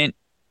some point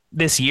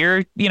this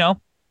year,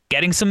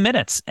 getting some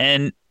minutes.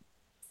 And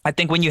I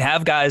think when you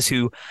have guys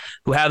who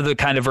have the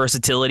kind of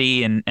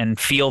versatility and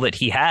feel that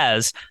he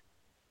has,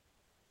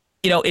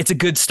 it's a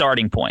good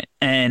starting point.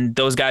 And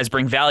those guys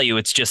bring value.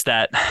 It's just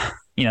that,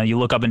 you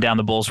look up and down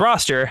the Bulls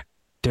roster,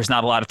 there's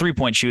not a lot of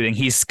 3-point shooting.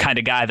 He's the kind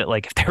of guy that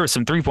like if there was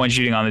some 3-point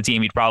shooting on the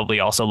team, he'd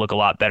probably also look a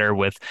lot better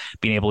with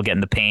being able to get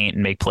in the paint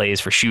and make plays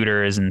for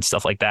shooters and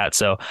stuff like that.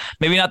 So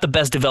maybe not the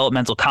best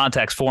developmental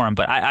context for him,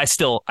 but I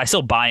still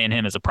buy in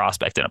him as a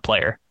prospect and a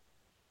player.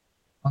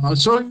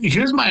 So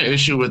here's my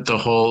issue with the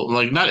whole,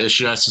 like, not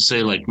issue, I have to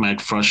say, like, my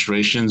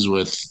frustrations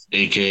with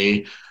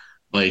AK.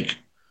 Like,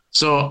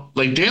 so,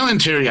 like, Dalen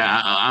Terry,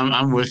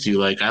 I'm with you.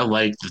 Like, I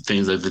like the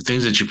things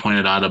that you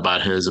pointed out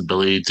about his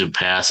ability to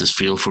pass, his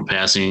feel for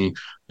passing,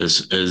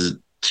 his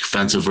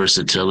defensive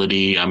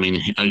versatility. I mean,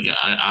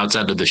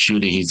 outside of the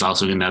shooting, he's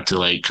also going to have to,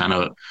 like, kind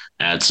of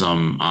add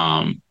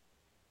some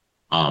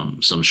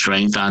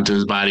strength onto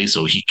his body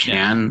so he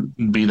can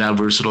be that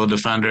versatile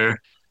defender.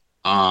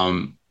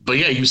 But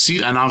yeah, you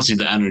see, and obviously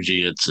the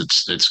energy,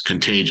 it's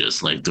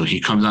contagious. Like he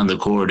comes on the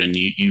court and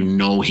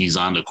he's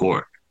on the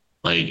court.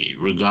 Like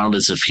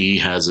regardless if he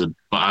has a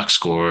box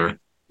score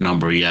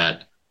number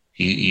yet,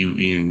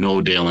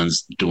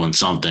 Dalen's doing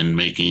something,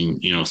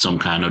 making, some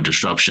kind of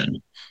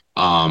disruption.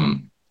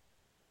 The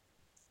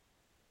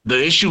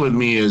issue with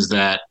me is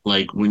that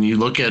like when you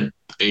look at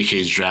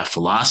AK's draft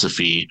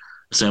philosophy,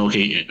 saying,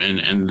 okay,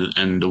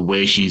 and the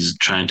way he's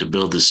trying to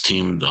build this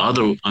team,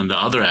 on the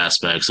other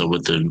aspects of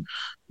with the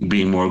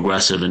being more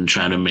aggressive and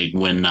trying to make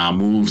win now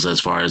moves as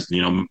far as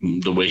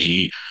the way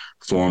he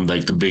formed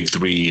like the big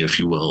three, if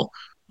you will,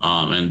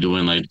 and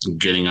doing like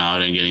getting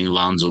out and getting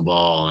Lonzo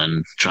Ball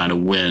and trying to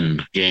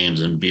win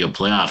games and be a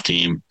playoff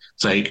team.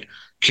 It's like,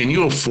 can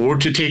you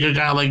afford to take a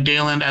guy like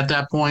Dalen at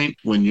that point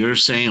when you're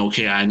saying,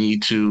 okay,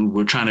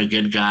 we're trying to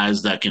get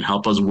guys that can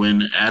help us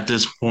win at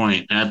this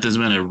point, at this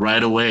minute,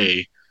 right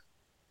away.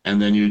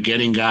 And then you're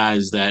getting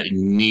guys that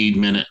need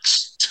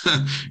minutes.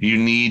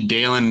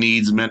 Dalen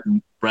needs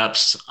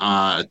reps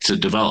to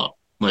develop.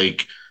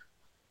 Like,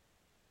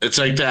 it's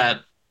like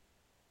that.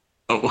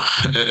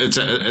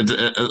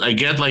 I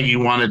get like you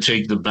want to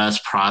take the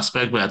best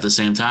prospect, but at the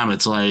same time,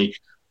 it's like,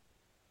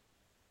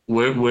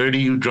 where do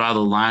you draw the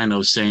line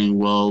of saying,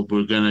 well,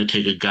 we're going to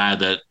take a guy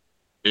that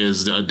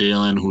is a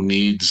Dalen who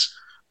needs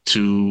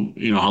to,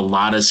 a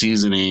lot of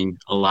seasoning,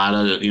 a lot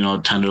of,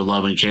 tender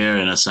love and care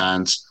in a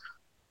sense,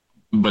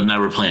 but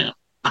never play him.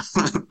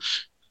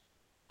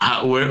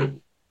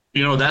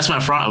 That's my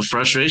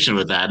frustration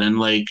with that. And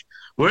like,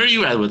 where are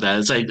you at with that?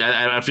 It's like,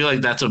 I feel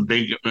like that's a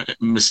big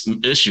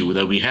issue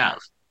that we have.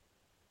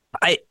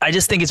 I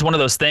just think it's one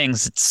of those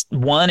things.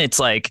 It's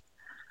like,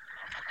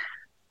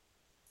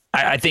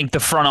 I think the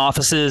front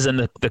offices and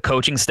the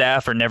coaching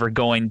staff are never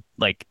going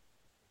like,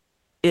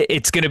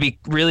 it's going to be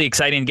really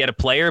exciting to get a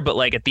player, but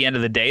like at the end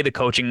of the day, the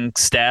coaching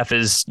staff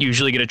is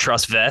usually going to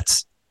trust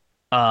vets.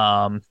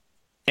 And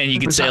you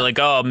could say like,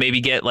 oh,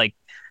 maybe get like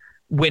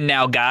win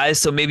now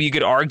guys. So maybe you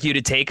could argue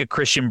to take a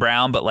Christian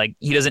Brown, but like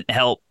he doesn't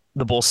help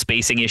the Bulls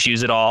spacing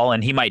issues at all.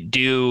 And he might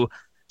do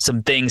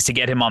some things to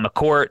get him on the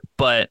court,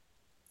 but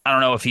I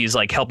don't know if he's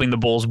like helping the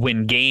Bulls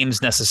win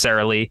games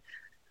necessarily.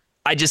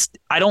 I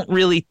don't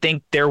really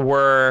think there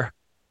were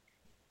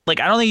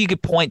like, I don't think you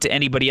could point to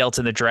anybody else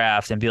in the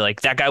draft and be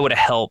like, that guy would have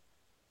helped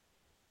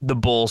the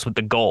Bulls with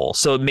the goal.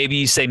 So maybe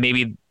you say,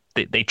 maybe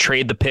they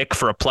trade the pick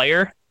for a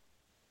player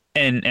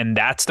and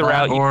that's the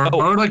route.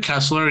 Or like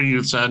Kessler,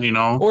 you said,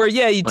 or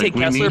yeah, you take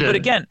Kessler, but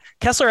again,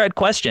 Kessler had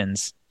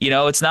questions,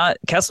 it's not,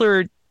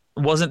 Kessler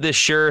wasn't this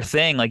sure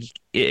thing. Like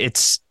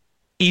it's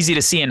easy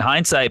to see in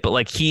hindsight, but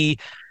like he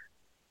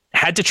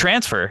had to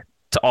transfer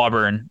to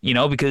Auburn,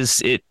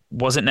 because it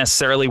wasn't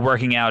necessarily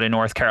working out in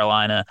North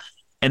Carolina.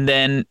 And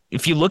then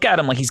if you look at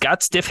him, like he's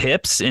got stiff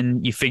hips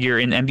and you figure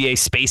in NBA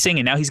spacing,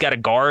 and now he's got to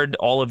guard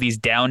all of these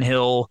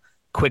downhill,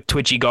 quick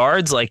twitchy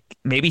guards. Like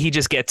maybe he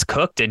just gets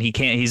cooked and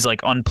he's like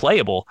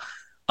unplayable.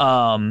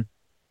 So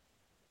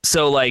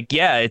like,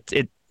 yeah,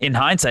 it in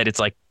hindsight, it's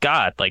like,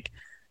 God, like,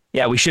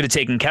 yeah, we should have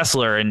taken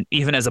Kessler, and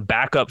even as a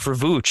backup for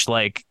Vooch,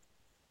 like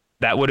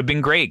that would have been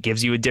great.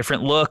 Gives you a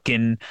different look,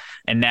 and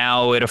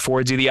now it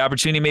affords you the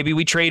opportunity. Maybe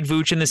we trade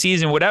Vooch in the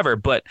season, whatever.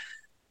 But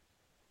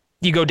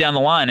you go down the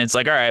line, it's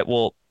like, all right,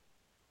 well,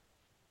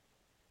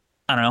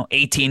 I don't know,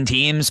 18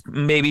 teams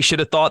maybe should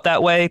have thought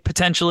that way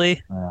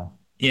potentially.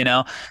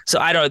 Yeah. So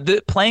I don't know.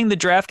 Playing the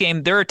draft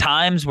game, there are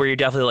times where you're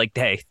definitely like,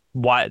 hey,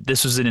 why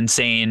this was an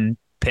insane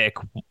pick.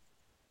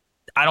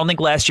 I don't think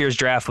last year's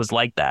draft was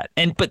like that.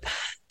 And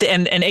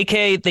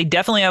AK, they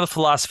definitely have a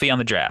philosophy on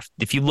the draft.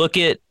 If you look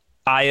at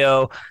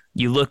Io,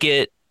 you look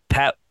at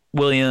Pat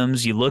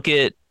Williams, you look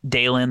at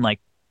Dalen, like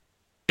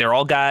they're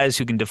all guys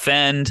who can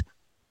defend,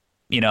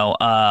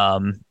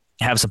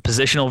 have some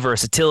positional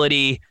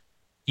versatility,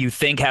 you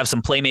think have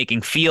some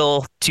playmaking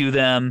feel to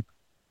them.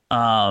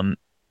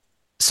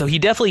 So he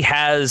definitely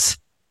has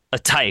a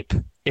type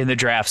in the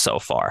draft so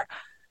far,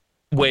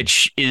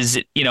 which is,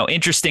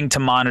 interesting to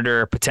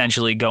monitor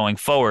potentially going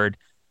forward.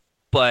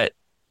 But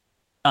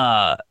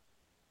so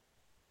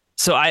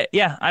I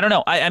don't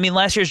know. I mean,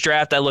 last year's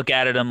draft, I look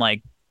at it, I'm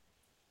like,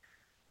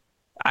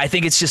 I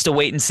think it's just a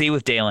wait and see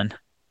with Dalen.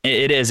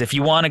 It is. If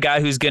you want a guy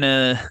who's going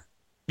to,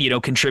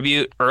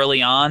 contribute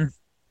early on,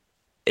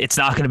 it's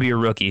not going to be a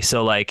rookie.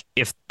 So like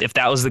if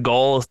that was the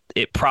goal,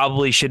 it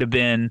probably should have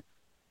been,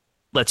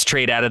 let's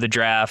trade out of the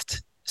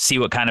draft, see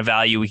what kind of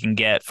value we can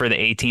get for the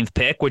 18th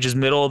pick, which is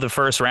middle of the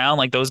first round.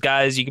 Like those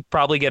guys, you could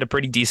probably get a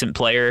pretty decent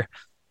player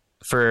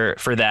for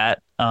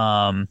that.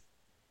 I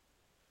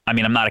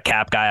mean, I'm not a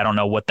cap guy. I don't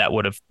know what that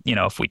would have,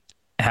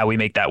 how we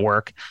make that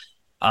work.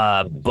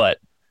 But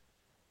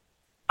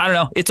I don't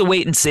know. It's a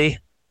wait and see.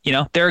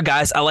 There are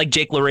guys, I like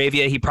Jake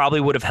LaRavia. He probably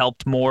would have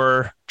helped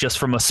more just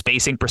from a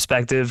spacing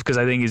perspective because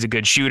I think he's a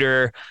good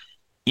shooter.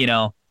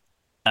 I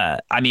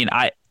mean,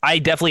 I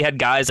definitely had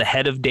guys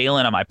ahead of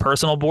Dalen on my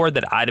personal board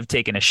that I'd have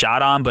taken a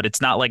shot on, but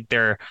it's not like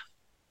they're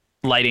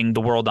lighting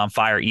the world on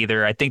fire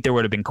either. I think there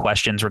would have been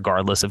questions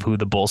regardless of who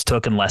the Bulls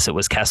took, unless it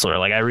was Kessler.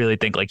 Like, I really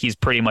think like he's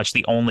pretty much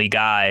the only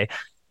guy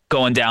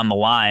going down the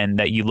line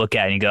that you look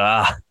at and you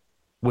go,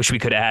 wish we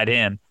could have had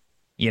him.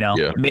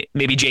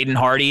 Maybe Jaden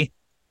Hardy,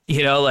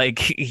 like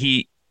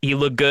he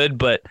looked good,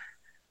 but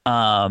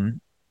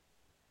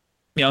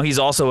he's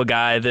also a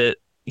guy that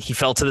he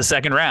fell to the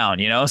second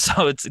round,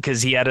 so it's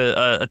because he had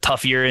a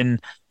tough year in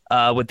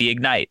with the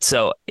Ignite.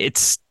 So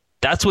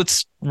that's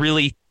what's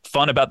really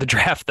fun about the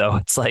draft, though.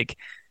 It's like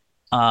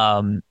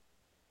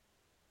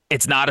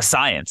it's not a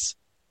science.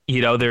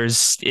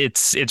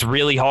 It's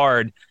really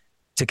hard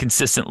to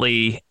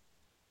consistently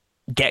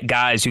get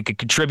guys who could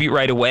contribute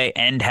right away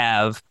and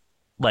have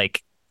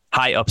like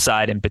high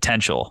upside and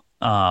potential.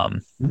 You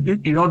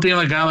don't think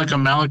like a guy like a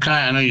Malachi?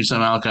 I know you said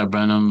Malachi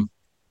Branham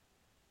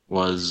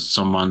was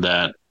someone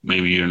that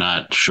maybe you're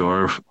not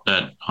sure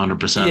that 100%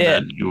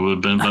 that you would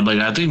have been, but like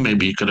I think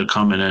maybe he could have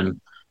come in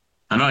and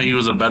I know he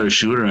was a better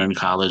shooter in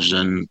college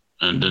than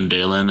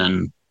Dalen,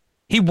 and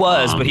he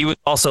was, but he was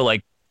also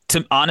like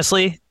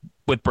honestly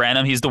with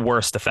Branham, he's the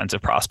worst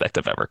defensive prospect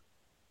I've ever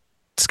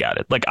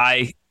scouted. Like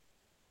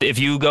if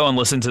you go and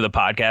listen to the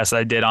podcast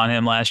I did on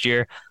him last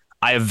year,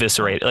 I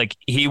eviscerated. Like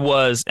he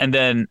was, and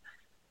then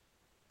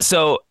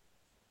so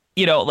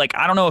like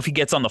I don't know if he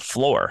gets on the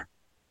floor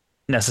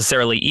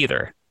necessarily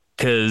either,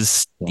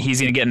 because he's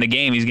going to get in the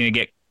game, he's going to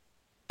get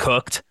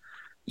cooked,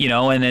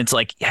 and it's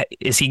like,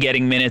 is he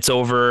getting minutes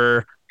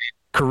over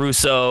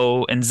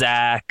Caruso and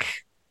Zach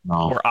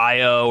or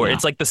Io? Or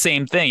it's like the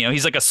same thing.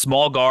 He's like a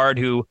small guard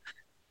who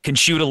can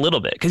shoot a little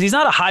bit because he's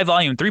not a high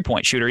volume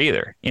 3-point shooter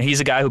either.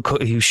 He's a guy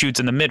who shoots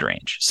in the mid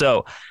range.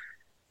 So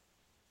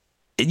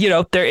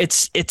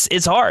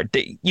it's hard.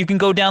 You can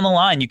go down the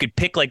line. You could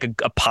pick like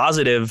a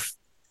positive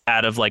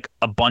out of like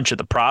a bunch of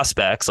the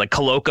prospects. Like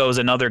Koloko is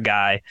another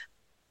guy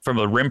from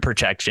a rim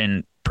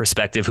protection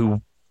perspective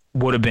who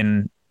would have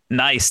been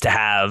nice to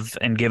have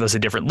and give us a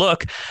different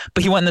look,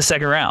 but he went in the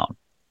second round,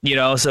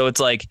 so it's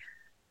like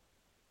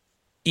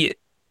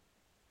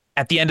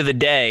at the end of the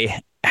day,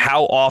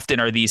 how often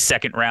are these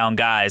second round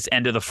guys,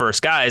 end of the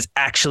first guys,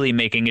 actually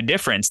making a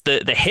difference?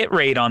 The hit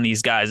rate on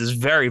these guys is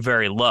very,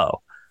 very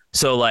low.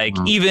 So like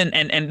even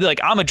and like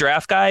I'm a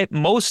draft guy,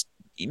 most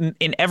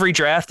in every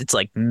draft, it's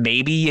like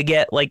maybe you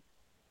get like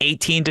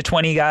 18 to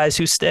 20 guys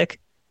who stick,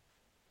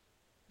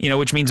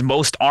 which means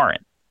most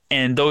aren't.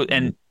 And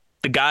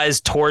the guys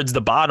towards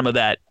the bottom of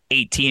that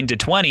 18 to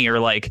 20 are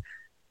like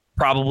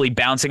probably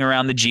bouncing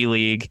around the G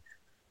League,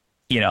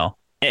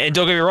 and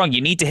don't get me wrong,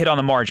 you need to hit on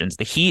the margins.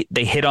 The Heat,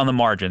 they hit on the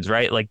margins,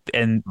 right? Like,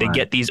 and they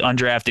get these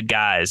undrafted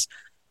guys.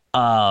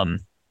 I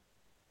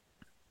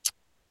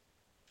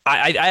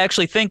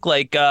actually think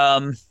like,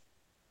 and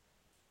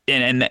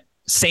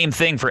same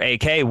thing for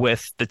AK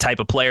with the type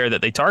of player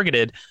that they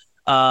targeted.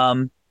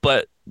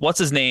 But what's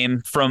his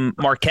name from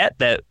Marquette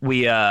that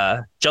we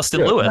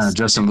Justin Lewis.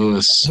 Justin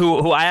Lewis.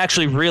 Who I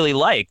actually really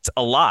liked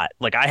a lot.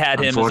 Like I had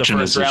him as a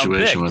first round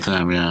pick. With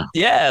him, yeah.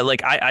 Yeah,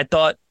 like I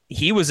thought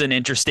he was an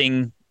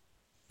interesting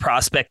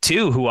prospect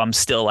too, who I'm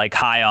still like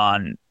high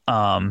on,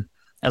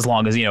 as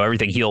long as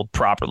everything healed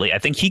properly. I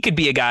think he could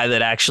be a guy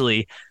that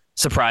actually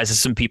surprises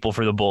some people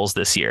for the Bulls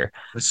this year.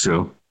 That's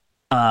true.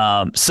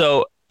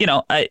 So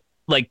I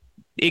like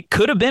it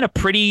could have been a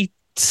pretty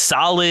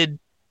solid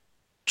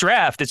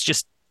draft. It's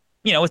just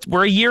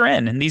we're a year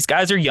in, and these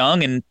guys are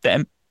young, and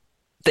the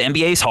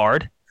NBA is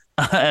hard.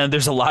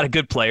 There's a lot of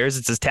good players.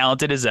 It's as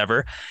talented as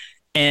ever,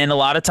 and a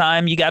lot of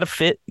time you got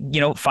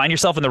to find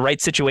yourself in the right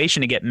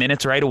situation to get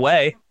minutes right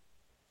away,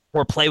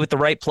 or play with the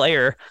right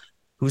player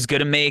who's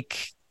going to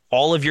make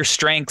all of your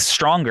strengths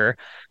stronger.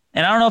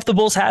 And I don't know if the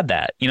Bulls had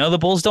that. The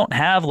Bulls don't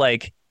have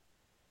like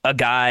a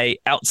guy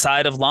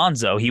outside of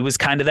Lonzo. He was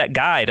kind of that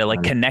guy to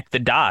like connect the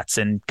dots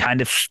and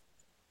kind of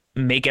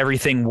make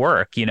everything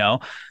work.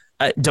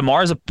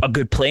 DeMar's a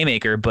good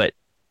playmaker, but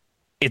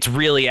it's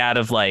really out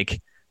of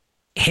like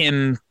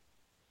him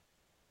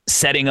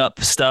setting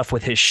up stuff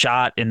with his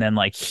shot, and then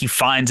like he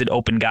finds an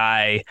open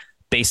guy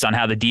based on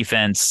how the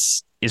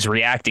defense is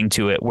reacting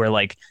to it, where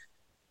like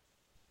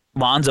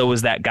Lonzo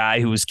was that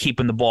guy who was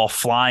keeping the ball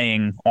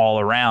flying all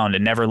around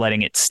and never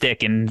letting it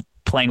stick and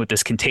playing with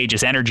this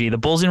contagious energy. The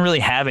Bulls didn't really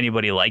have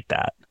anybody like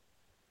that.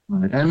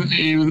 And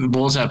even the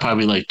Bulls have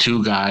probably like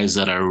two guys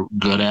that are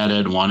good at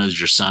it. One is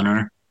your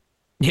center.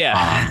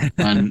 Yeah.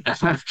 And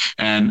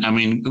I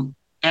mean,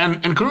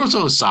 and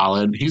Caruso is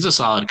solid. He's a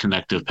solid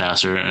connective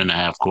passer in the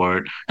half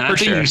court. And I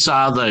think you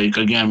saw, like,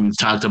 again, we've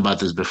talked about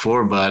this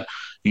before, but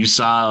you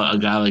saw a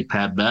guy like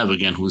Pat Bev,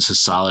 again, who's a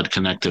solid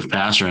connective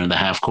passer in the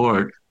half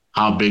court,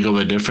 how big of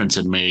a difference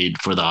it made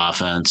for the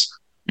offense.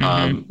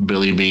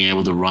 Billy being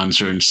able to run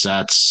certain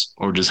sets,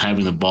 or just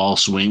having the ball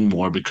swing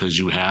more because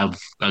you have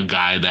a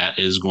guy that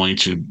is going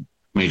to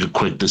make a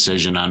quick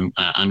decision on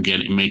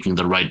making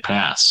the right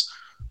pass,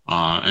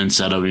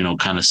 instead of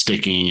kind of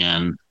sticking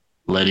and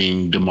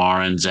letting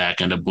DeMar and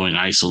Zach end up going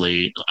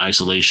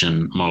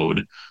isolation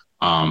mode.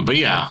 But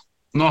yeah,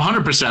 no,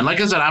 100%. Like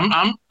I said,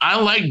 I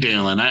like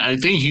Dalen. I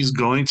think he's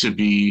going to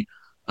be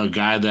a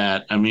guy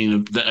that, I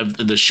mean,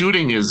 the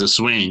shooting is the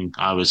swing,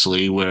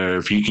 obviously, where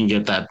if he can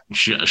get that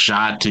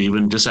shot to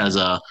even just as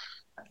a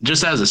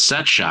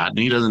set shot, and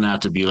he doesn't have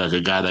to be like a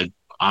guy that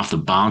off the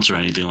bounce or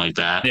anything like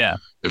that. Yeah.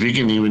 If he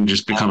can even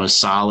just become a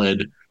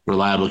solid,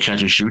 reliable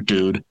catch and shoot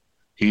dude,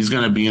 he's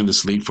going to be in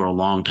this league for a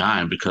long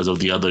time because of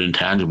the other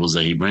intangibles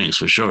that he brings,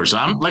 for sure. So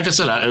like I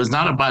said, it was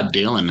not about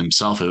Dalen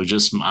himself. It was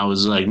just, I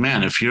was like,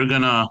 man, if you're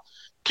going to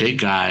take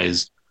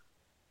guys,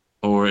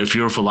 or if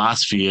your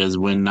philosophy is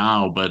win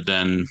now, but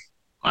then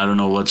I don't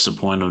know what's the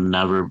point of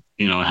never,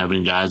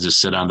 having guys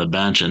just sit on the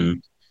bench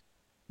and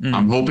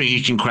I'm hoping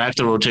he can crack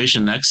the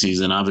rotation next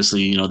season.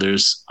 Obviously,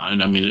 it's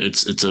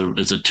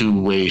a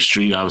two-way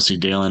street. Obviously,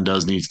 Dalen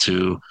does need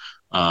to.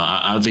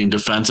 I think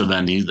defensive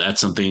end,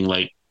 that's something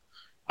like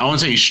I won't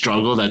say he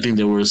struggled. I think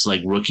there was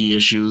like rookie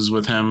issues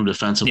with him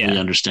defensively,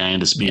 understanding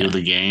the speed of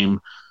the game.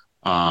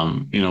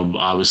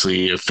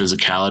 Obviously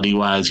physicality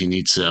wise, he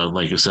needs to,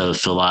 like I said,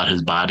 fill out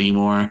his body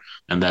more.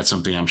 And that's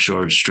something I'm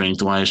sure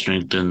strength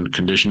and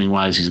conditioning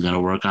wise, he's going to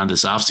work on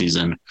this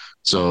offseason.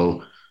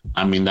 So,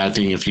 I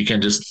think if he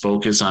can just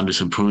focus on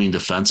just improving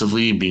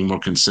defensively, being more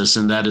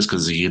consistent, that is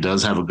because he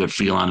does have a good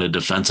feel on the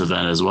defensive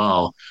end as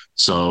well.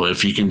 So if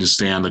he can just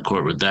stay on the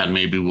court with that,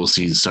 maybe we'll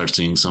start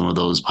seeing some of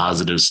those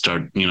positives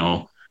start,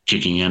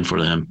 kicking in for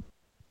him.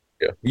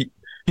 Yeah,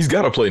 he's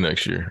got to play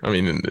next year.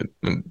 And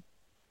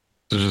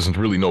there's just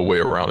really no way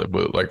around it.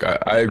 But like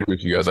I agree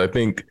with you guys. I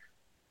think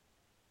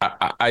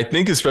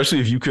especially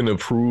if you can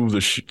improve the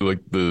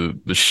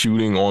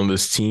shooting on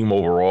this team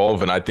overall,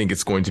 then I think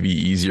it's going to be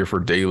easier for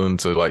Dalen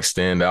to like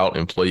stand out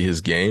and play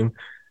his game.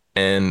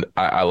 And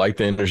I like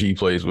the energy he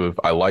plays with.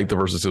 I like the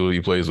versatility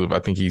he plays with. I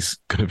think he's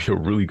going to be a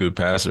really good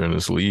passer in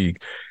this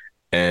league.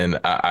 And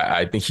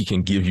I think he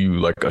can give you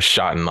like a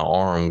shot in the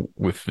arm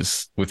with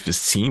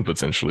his team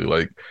potentially.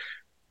 Like,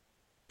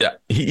 yeah,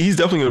 he's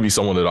definitely going to be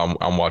someone that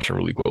I'm watching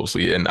really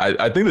closely. And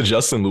I think the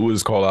Justin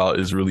Lewis call out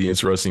is really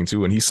interesting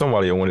too. And he's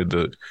somebody I wanted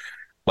to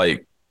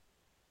like.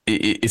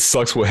 It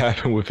sucks what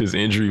happened with his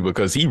injury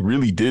because he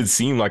really did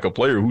seem like a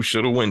player who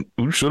should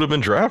have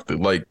been drafted.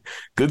 Like,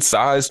 good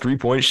size,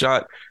 3-point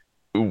shot,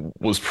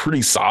 was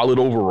pretty solid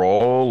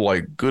overall.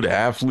 Like, good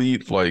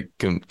athlete. Like,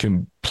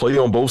 can play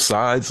on both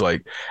sides.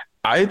 Like,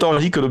 I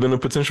thought he could have been a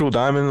potential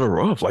diamond in the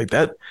rough. Like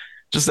that.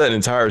 Just that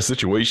entire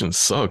situation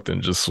sucked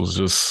and was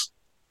just.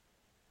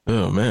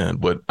 Oh man,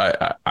 but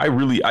I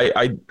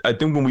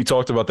think when we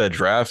talked about that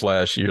draft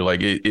last year,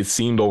 like it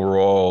seemed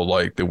overall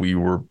like that we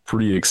were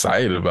pretty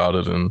excited about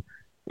it, and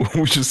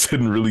we just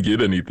didn't really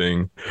get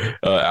anything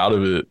out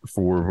of it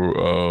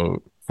for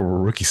a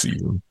rookie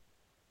season.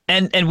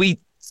 And we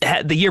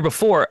had the year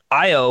before,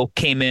 Io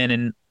came in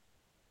and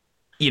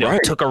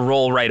took a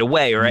role right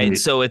away, right? Mm-hmm.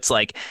 So it's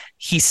like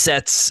he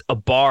sets a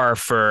bar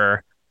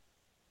for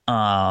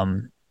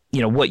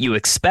what you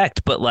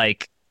expect, but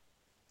like.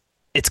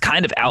 It's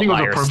kind of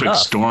outlier stuff. It was a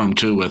perfect storm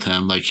too with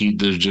him. Like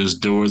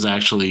there was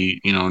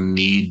actually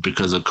need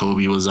because of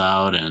Kobe was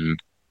out and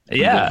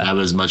didn't have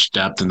as much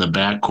depth in the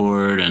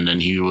backcourt, and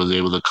then he was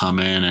able to come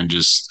in and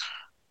just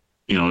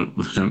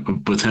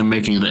with him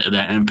making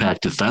that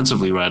impact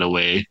defensively right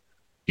away,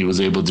 he was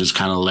able to just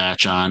kind of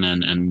latch on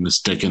and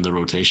stick in the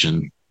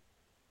rotation.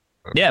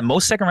 Yeah,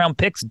 most second round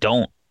picks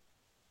don't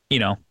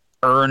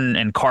earn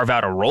and carve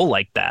out a role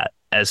like that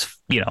as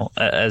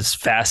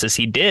fast as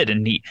he did,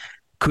 and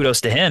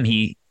kudos to him.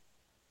 He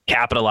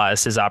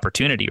capitalized his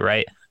opportunity,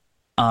 right?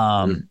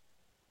 And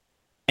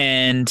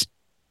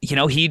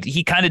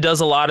he kind of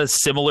does a lot of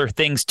similar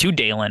things to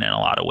Dalen in a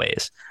lot of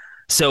ways.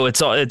 So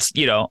it's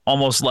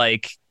almost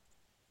like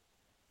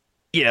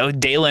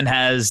Dalen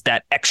has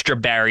that extra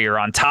barrier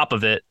on top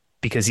of it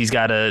because he's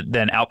got to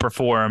then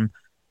outperform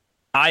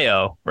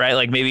Io, right?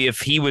 Like maybe if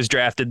he was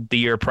drafted the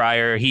year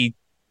prior, he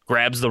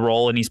grabs the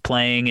role and he's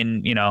playing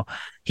and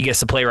he gets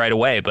to play right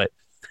away, but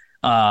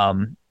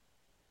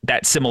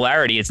that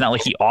similarity, it's not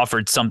like he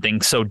offered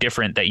something so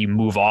different that you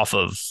move off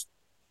of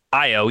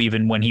Io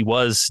even when he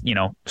was,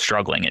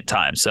 struggling at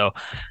times. So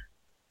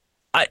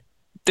I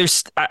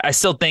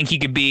still think he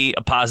could be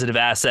a positive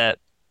asset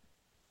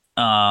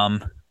for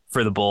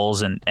the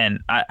Bulls. And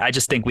I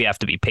just think we have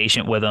to be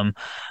patient with him.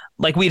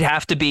 Like we'd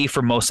have to be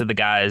for most of the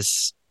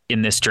guys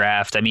in this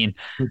draft. I mean,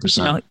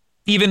 100%.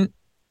 Even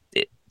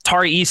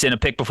Tari Eason, a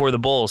pick before the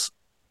Bulls,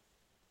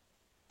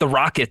 the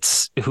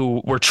Rockets,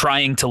 who were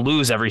trying to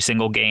lose every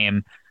single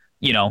game,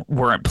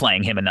 weren't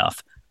playing him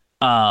enough.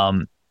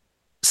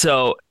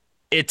 So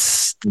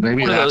it's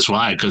maybe that's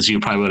why, because you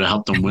probably would have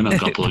helped them win a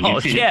couple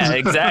of games. Yeah,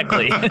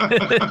 exactly. Let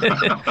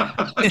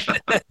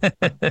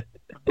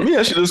me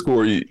ask you this,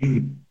 Corey,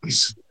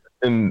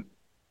 and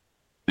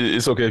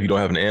it's okay if you don't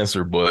have an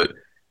answer, but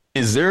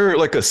is there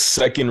like a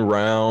second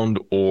round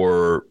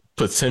or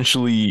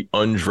potentially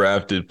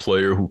undrafted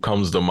player who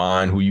comes to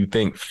mind who you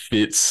think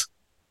fits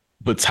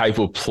the type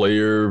of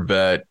player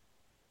that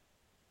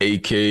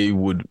AK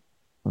would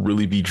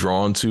really be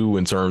drawn to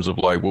in terms of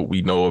like what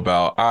we know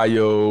about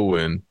Io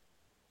and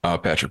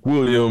Patrick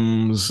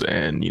Williams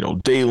and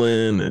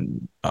Dalen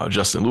and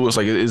Justin Lewis?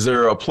 Like, is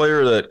there a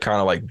player that kind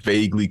of like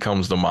vaguely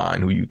comes to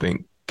mind who you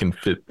think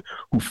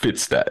who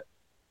fits that?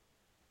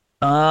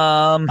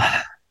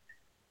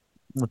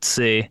 Let's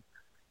see.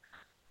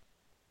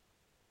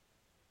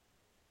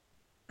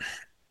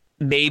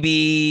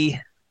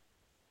 Maybe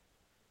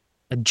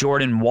a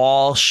Jordan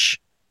Walsh,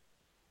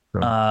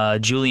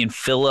 Julian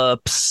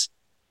Phillips.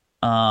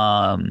 They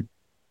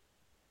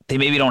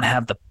maybe don't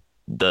have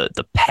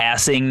the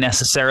passing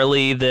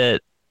necessarily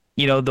that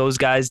those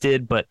guys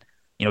did, but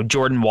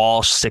Jordan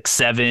Walsh,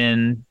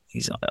 6'7",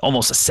 he's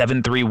almost a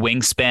 7'3"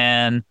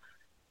 wingspan.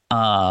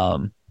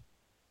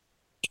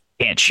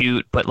 can't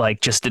shoot, but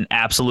like just an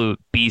absolute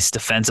beast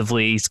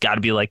defensively. He's got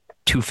to be like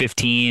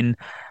 215.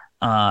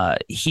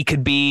 He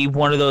could be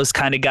one of those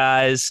kind of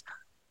guys.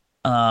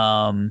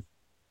 I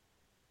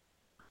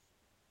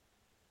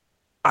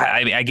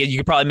get you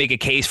could probably make a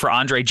case for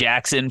Andre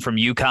Jackson from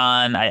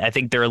UConn. I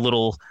think they're a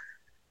little.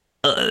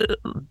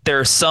 There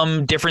are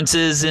some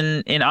differences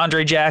in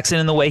Andre Jackson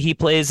and the way he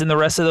plays and the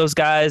rest of those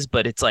guys,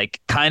 but it's like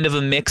kind of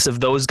a mix of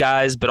those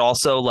guys, but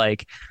also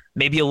like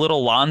maybe a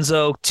little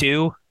Lonzo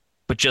too,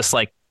 but just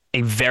like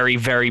a very,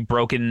 very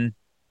broken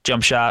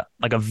jump shot,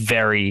 like a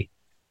very,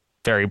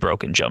 very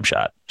broken jump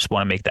shot. Just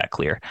want to make that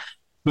clear.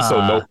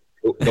 So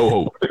no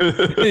hope.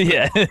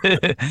 Yeah.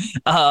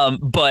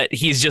 But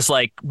he's just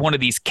like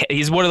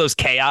he's one of those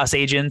chaos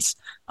agents.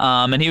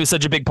 And he was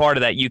such a big part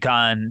of that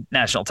UConn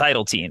national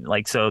title team.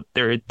 Like, so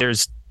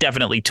there's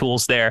definitely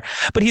tools there,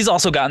 but he's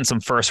also gotten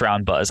some first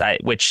round buzz, I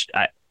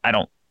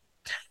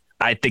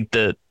think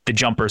the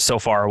jumper's so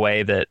far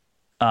away that,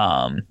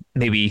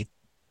 maybe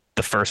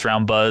the first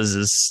round buzz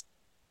is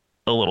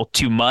a little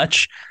too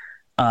much.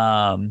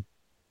 But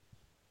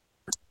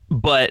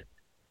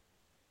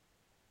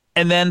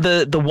and then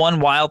the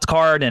one wild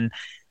card, and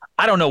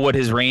I don't know what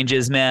his range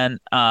is, man.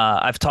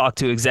 I've talked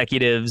to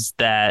executives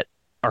that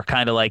are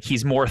kind of like,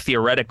 he's more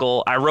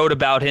theoretical. I wrote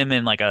about him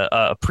in like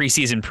a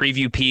preseason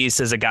preview piece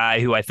as a guy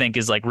who I think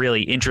is like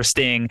really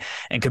interesting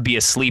and could be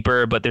a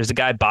sleeper. But there's a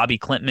guy, Bobby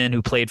Klintman,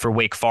 who played for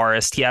Wake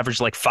Forest. He averaged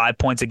like 5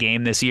 points a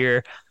game this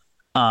year.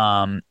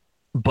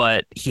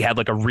 But he had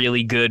like a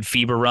really good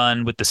FIBA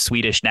run with the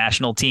Swedish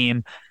national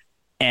team.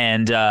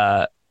 And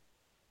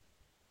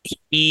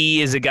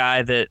he is a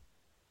guy that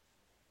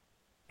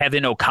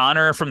Kevin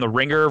O'Connor from The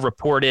Ringer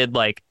reported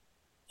like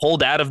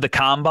pulled out of the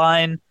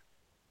combine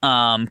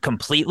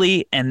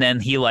completely, and then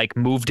he like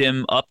moved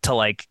him up to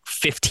like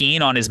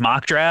 15 on his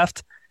mock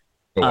draft.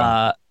 Oh,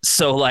 wow.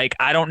 So like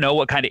I don't know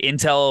what kind of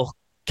intel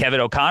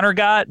Kevin O'Connor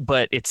got,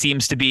 but it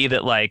seems to be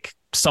that like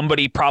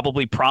somebody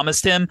probably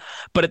promised him.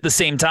 But at the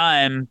same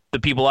time, the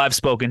people I've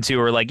spoken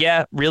to are like,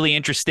 yeah, really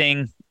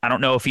interesting. I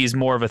don't know if he's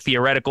more of a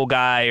theoretical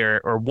guy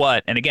or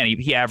what. And again,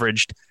 he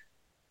averaged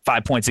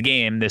 5 points a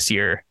game this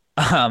year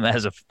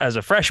as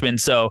a freshman.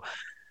 So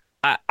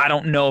I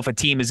don't know if a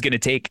team is going to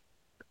take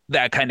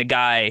that kind of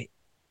guy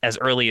as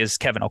early as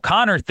Kevin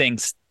O'Connor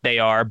thinks they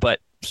are, but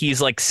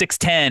he's like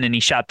 6'10" and he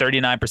shot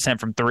 39%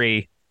 from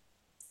three.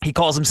 He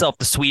calls himself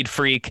the Swede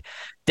freak.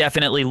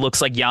 Definitely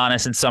looks like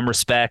Giannis in some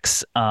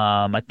respects.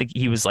 I think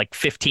he was like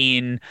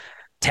 15,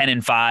 10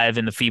 and 5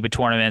 in the FIBA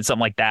tournament,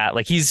 something like that.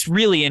 Like, he's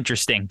really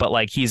interesting, but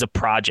like he's a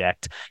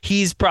project.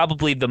 He's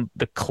probably the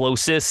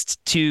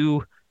closest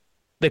to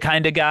the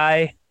kind of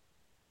guy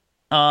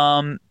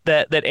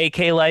that AK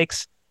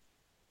likes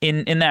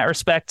in that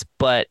respect.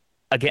 But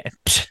again,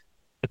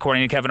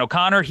 according to Kevin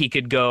O'Connor, he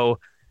could go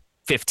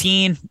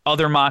 15.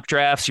 Other mock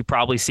drafts, you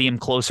probably see him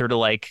closer to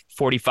like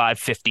 45,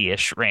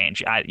 50-ish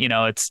range.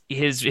 It's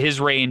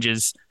his range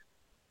is,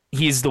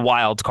 he's the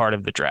wild card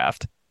of the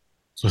draft.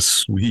 It's a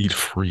Swede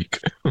freak.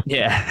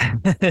 Yeah.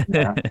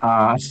 Yeah.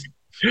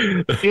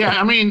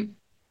 I mean,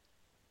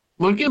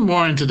 we'll get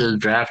more into the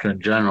draft in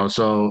general.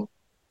 So,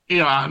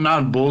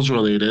 not Bulls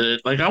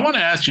related. Like, I want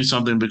to ask you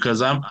something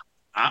because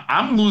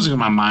I'm losing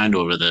my mind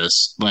over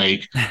this.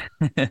 Like,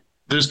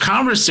 there's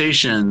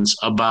conversations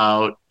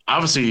about,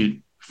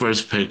 obviously,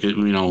 first pick,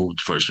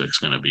 first pick's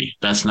going to be.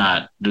 That's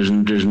not, there's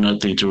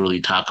nothing to really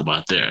talk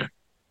about there.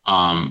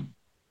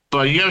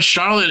 But you have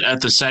Charlotte at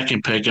the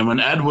second pick. And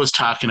when Ed was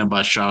talking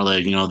about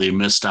Charlotte, they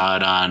missed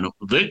out on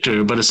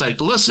Victor. But it's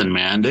like, listen,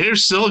 man, they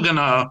still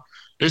have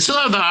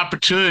the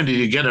opportunity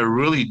to get a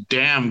really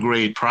damn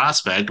great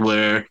prospect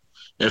where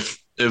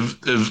if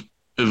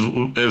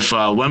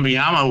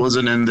Wembanyama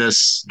wasn't in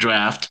this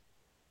draft,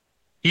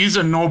 he's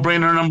a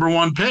no-brainer number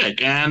one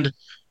pick. And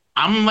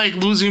I'm like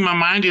losing my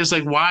mind. It's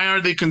like, why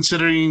are they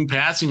considering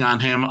passing on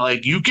him?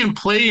 Like, you can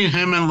play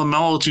him and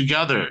LaMelo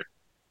together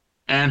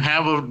and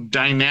have a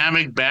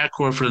dynamic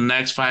backcourt for the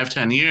next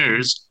 5-10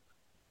 years.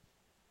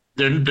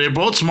 They're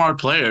both smart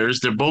players.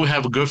 They both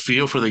have a good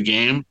feel for the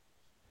game.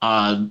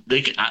 I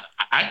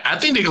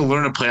think they can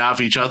learn to play off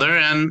each other.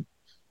 And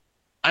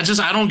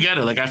I don't get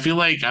it. Like, I feel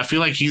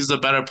like he's the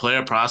better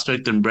player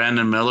prospect than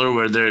Brandon Miller,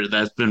 where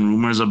that's been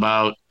rumors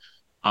about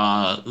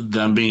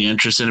them being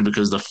interested in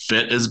because the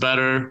fit is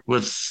better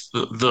with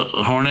the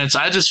Hornets.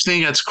 I just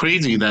think that's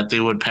crazy that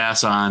they would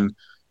pass on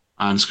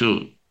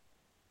Scoot.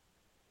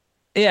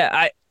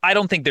 Yeah, I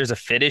don't think there's a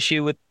fit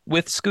issue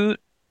with Scoot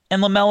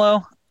and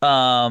LaMelo.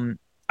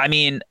 I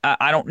mean,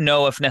 I don't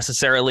know if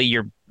necessarily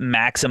you're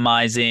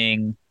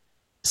maximizing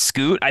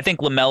Scoot. I think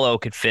LaMelo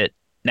could fit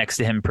next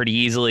to him pretty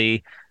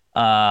easily.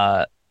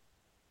 I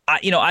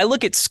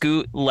look at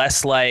Scoot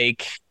less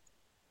like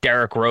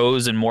Derrick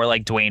Rose and more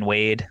like Dwayne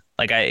Wade.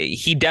 Like,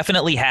 he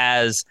definitely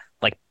has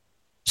like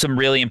some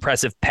really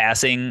impressive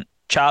passing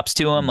chops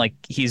to him. Like,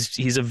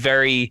 he's a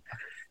very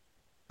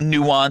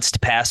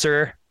nuanced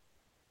passer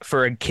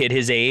for a kid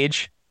his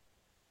age.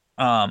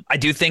 I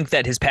do think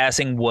that his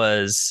passing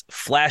was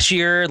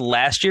flashier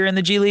last year in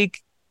the G League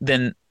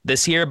than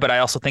this year, but I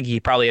also think he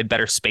probably had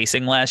better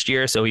spacing last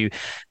year. So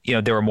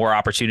there were more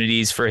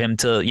opportunities for him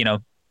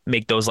to,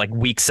 make those like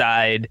weak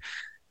side,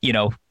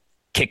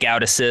 kick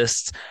out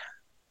assists.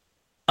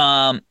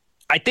 I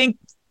think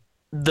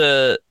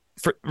the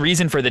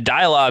reason for the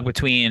dialogue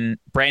between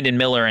Brandon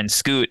Miller and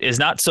Scoot is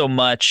not so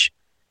much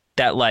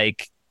that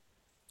like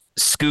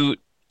Scoot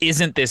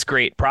isn't this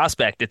great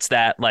prospect. It's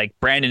that like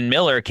Brandon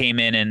Miller came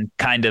in and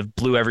kind of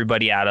blew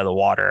everybody out of the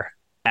water,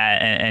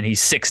 and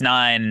he's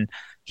 6'9".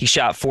 He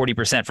shot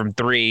 40% from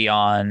three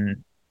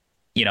on,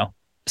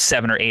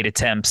 7 or 8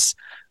 attempts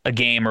a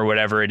game or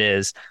whatever it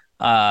is,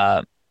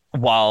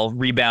 while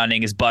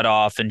rebounding his butt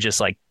off and just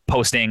like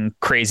posting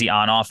crazy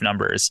on-off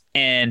numbers.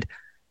 And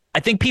I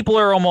think people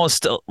are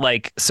almost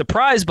like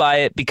surprised by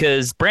it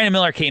because Brandon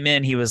Miller came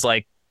in, he was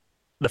like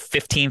the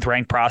 15th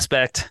ranked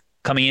prospect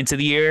coming into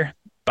the year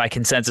by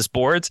consensus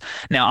boards.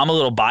 Now I'm a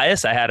little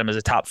biased. I had him as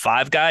a top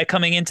 5 guy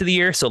coming into the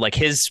year. So like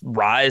his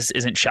rise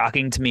isn't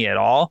shocking to me at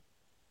all.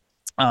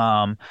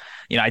 I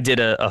did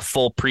a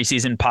full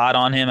preseason pod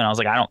on him and I was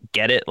like, I don't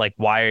get it. Like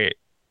why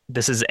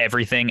this is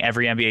everything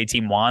every NBA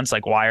team wants.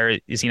 Like why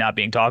is he not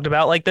being talked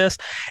about like this?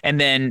 And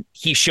then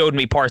he showed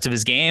me parts of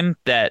his game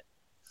that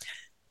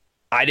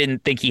I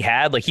didn't think he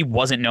had. Like he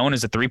wasn't known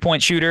as a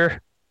 3-point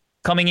shooter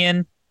coming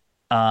in.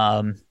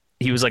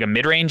 He was like a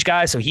mid-range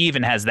guy. So he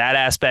even has that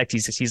aspect.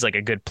 He's like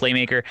a good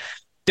playmaker.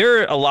 There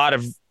are a lot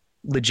of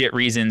legit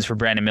reasons for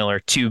Brandon Miller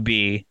to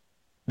be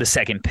the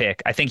second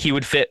pick. I think he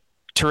would fit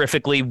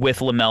terrifically with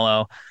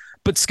LaMelo,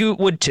 but Scoot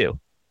would too.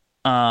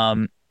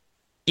 And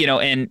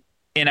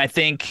I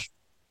think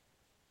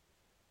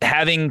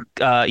having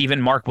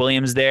even Mark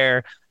Williams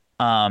there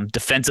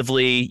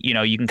defensively,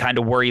 you can kind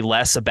of worry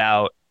less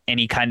about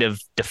any kind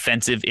of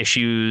defensive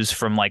issues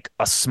from like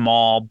a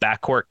small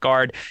backcourt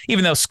guard,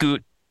 even though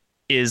Scoot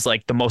is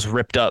like the most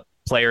ripped up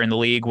player in the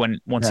league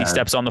once he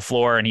steps on the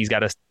floor and he's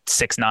got a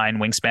 6'9"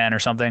 wingspan or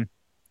something.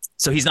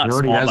 So he's not. He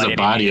already has a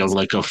body of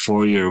like a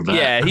 4-year vet.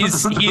 Yeah,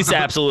 he's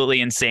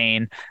absolutely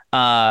insane.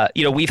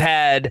 We've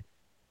had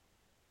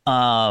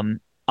on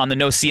the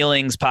No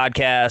Ceilings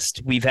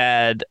podcast, we've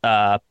had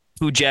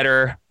Pooh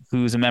Jeter,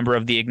 who's a member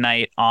of the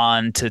Ignite,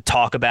 on to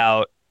talk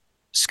about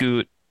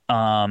Scoot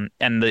and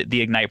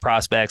the Ignite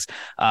prospects.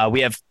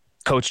 We have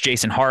Coach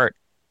Jason Hart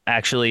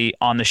actually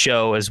on the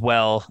show as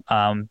well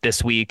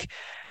this week,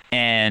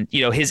 and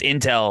his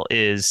intel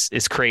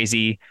is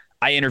crazy.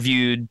 I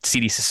interviewed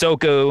CD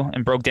Sissoko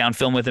and broke down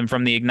film with him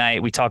from the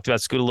Ignite. We talked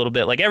about Scoot a little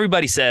bit. Like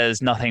everybody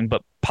says nothing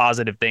but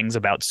positive things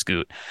about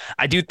Scoot.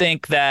 I do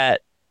think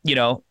that,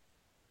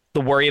 the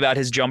worry about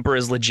his jumper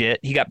is legit.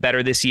 He got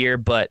better this year,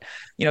 but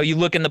you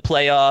look in the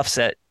playoffs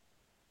at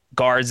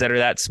guards that are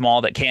that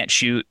small that can't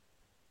shoot,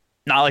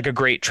 not like a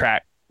great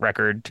track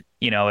record,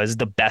 as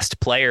the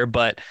best player,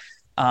 but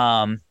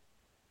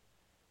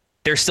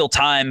there's still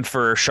time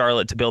for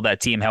Charlotte to build that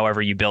team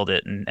however you build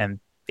it. And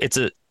it's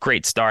a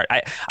great start.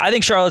 I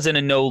think Charlotte's in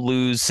a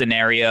no-lose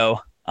scenario.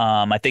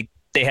 I think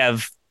they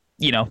have,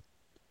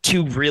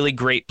 2 really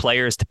great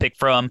players to pick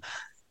from.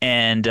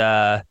 And,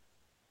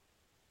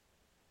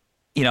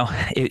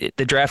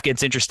 the draft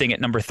gets interesting at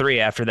number 3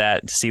 after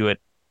that to see what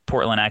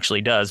Portland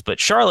actually does. But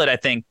Charlotte, I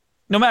think,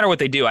 no matter what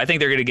they do, I think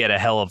they're going to get a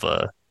hell of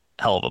a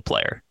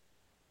player.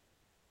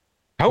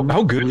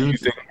 How good do you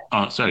think?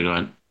 Oh, sorry, go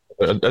ahead.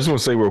 I just want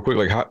to say real quick,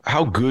 like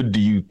how good do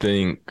you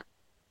think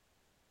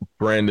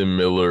Brandon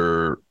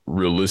Miller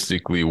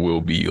realistically will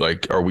be?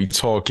 Like, are we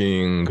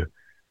talking?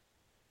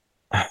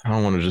 I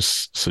don't want to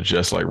just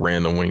suggest like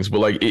random wings, but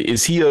like,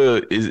 is he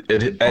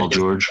Paul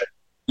George?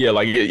 Yeah,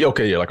 like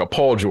okay, yeah, like a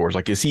Paul George.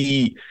 Like, is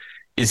he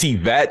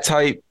that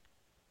type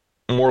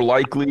more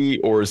likely,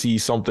 or is he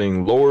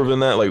something lower than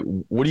that? Like,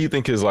 what do you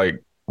think his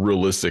like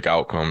realistic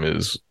outcome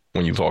is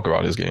when you talk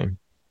about his game?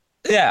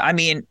 Yeah, I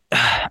mean,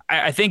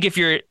 I think if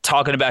you're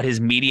talking about his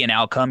median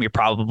outcome, you're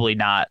probably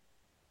not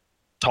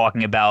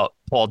talking about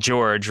Paul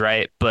George,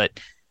 right? But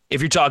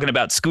if you're talking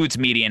about Scoot's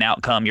median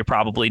outcome, you're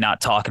probably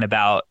not talking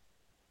about,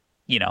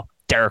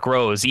 Derrick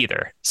Rose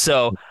either.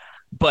 So,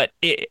 but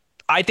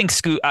I think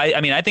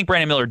I think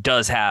Brandon Miller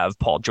does have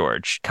Paul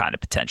George kind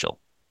of potential.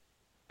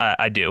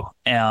 I do.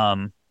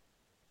 I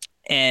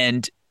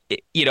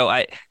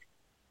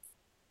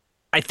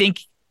think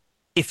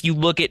if you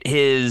look at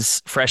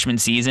his freshman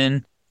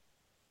season,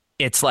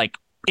 it's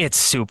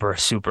super,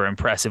 super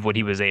impressive what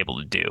he was able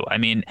to do. I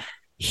mean,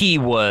 he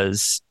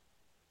just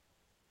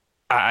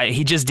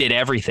did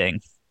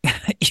everything.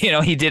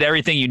 He did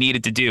everything you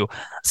needed to do.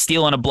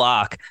 Stealing a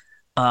block,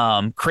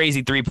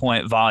 crazy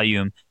 3-point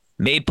volume,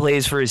 made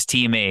plays for his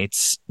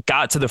teammates,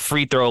 got to the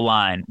free throw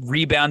line,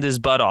 rebounded his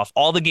butt off.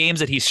 All the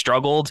games that he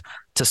struggled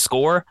to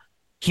score,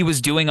 he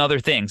was doing other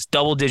things,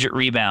 double-digit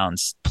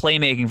rebounds,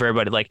 playmaking for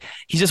everybody. Like,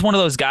 he's just one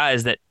of those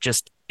guys that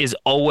just is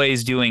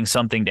always doing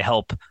something to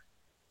help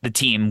the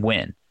team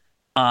win.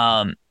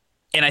 And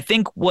I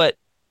think what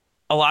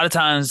a lot of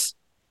times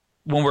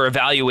when we're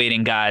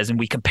evaluating guys and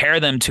we compare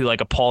them to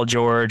like a Paul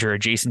George or a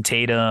Jason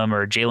Tatum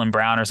or Jaylen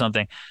Brown or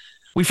something,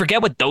 we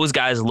forget what those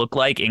guys look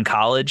like in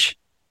college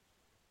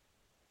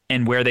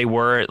and where they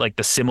were at like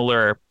the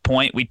similar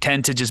point. We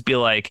tend to just be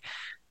like,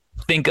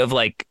 think of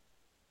like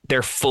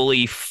their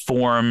fully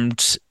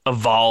formed,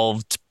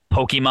 evolved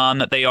Pokemon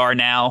that they are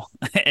now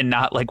and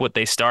not like what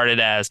they started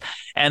as.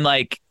 And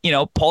like,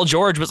 Paul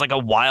George was like a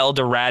wild,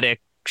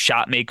 erratic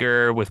shot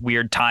maker with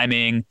weird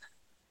timing.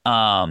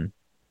 Jaylen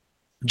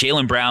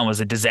Brown was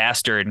a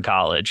disaster in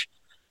college.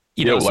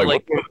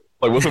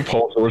 Wasn't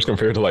Paul George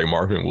compared to like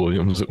Marvin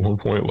Williams at one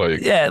point?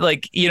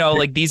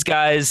 Like these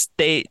guys,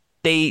 they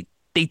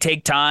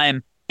take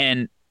time,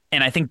 and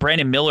I think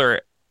Brandon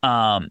Miller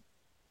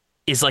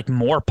is like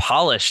more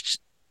polished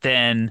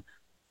than,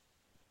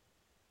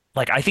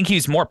 like, I think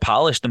he's more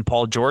polished than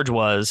Paul George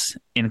was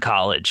in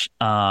college.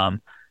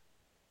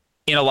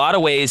 In a lot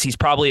of ways, he's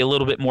probably a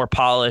little bit more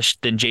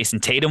polished than Jason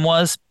Tatum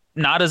was.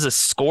 Not as a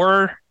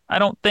scorer, I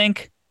don't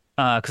think,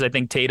 because I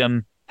think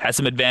Tatum has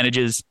some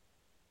advantages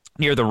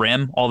near the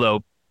rim,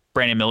 although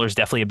Brandon Miller's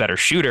definitely a better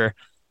shooter.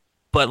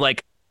 But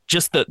like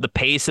just the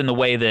pace and the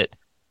way that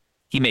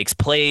he makes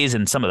plays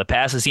and some of the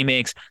passes he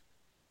makes.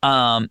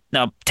 Now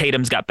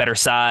Tatum's got better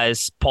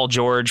size. Paul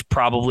George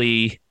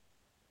probably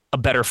a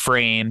better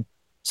frame,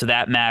 so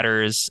that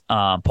matters.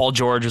 Paul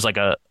George was like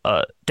a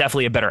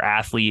definitely a better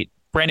athlete.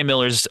 Brandon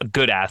Miller's a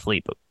good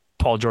athlete, but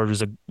Paul George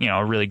was a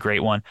really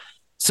great one.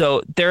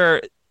 So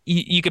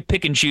you could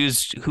pick and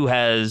choose who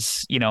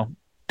has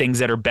things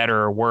that are better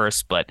or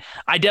worse, but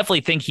I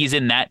definitely think he's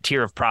in that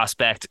tier of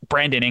prospect.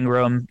 Brandon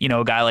Ingram,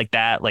 a guy like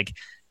that, like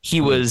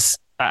he was.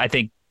 I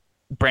think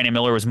Brandon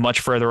Miller was much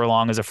further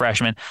along as a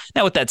freshman.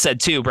 Now, with that said,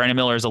 too, Brandon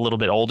Miller is a little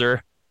bit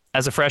older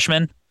as a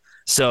freshman,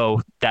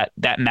 so that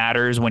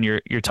matters when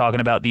you're talking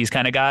about these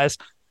kind of guys.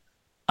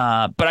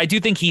 But I do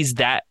think he's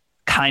that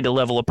kind of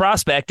level of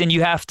prospect, and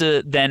you have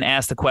to then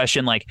ask the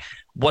question, like,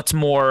 what's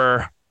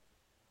more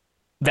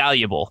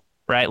valuable,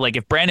 right? Like,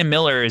 if Brandon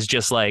Miller is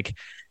just like,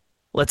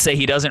 let's say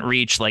he doesn't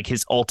reach like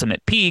his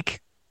ultimate peak,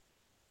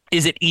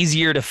 is it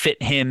easier to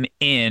fit him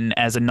in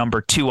as a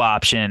number 2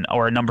 option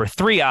or a number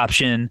 3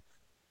 option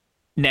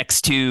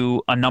next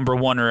to a number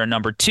 1 or a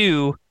number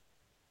 2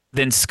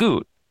 than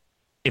Scoot?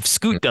 If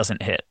Scoot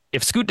doesn't hit,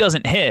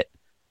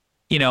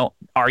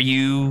 are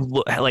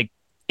you like,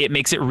 it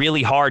makes it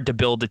really hard to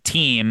build a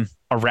team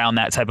around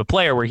that type of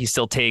player where he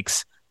still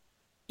takes,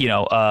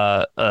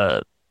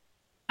 a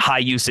high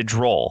usage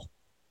role,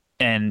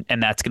 and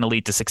that's going to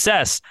lead to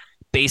success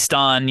based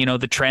on,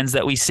 the trends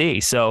that we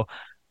see. So,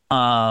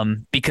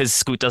 because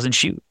Scoot doesn't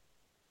shoot.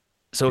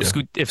 So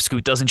if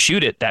Scoot doesn't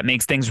shoot it, that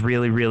makes things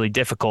really, really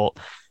difficult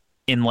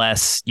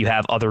unless you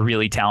have other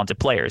really talented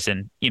players.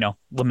 And,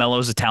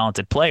 LaMelo's a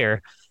talented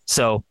player.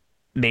 So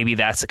maybe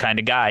that's the kind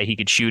of guy. He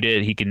could shoot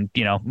it. He can,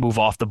 move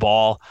off the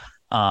ball.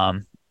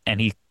 And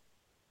he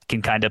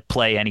can kind of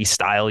play any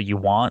style you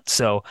want.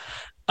 So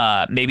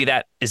maybe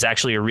that is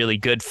actually a really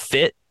good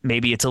fit.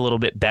 Maybe it's a little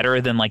bit better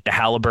than like the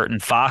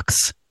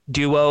Halliburton-Fox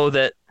duo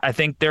that I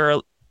think there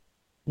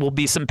will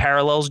be some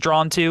parallels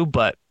drawn to.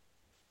 But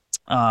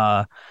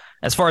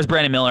as far as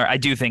Brandon Miller, I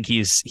do think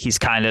he's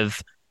kind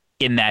of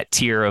in that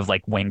tier of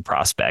like wing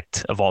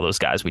prospect of all those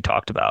guys we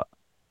talked about.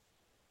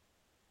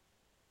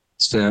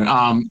 It's fair.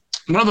 I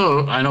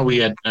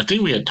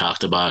think we had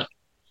talked about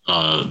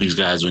these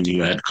guys when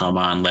you had come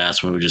on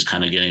last, when we were just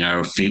kind of getting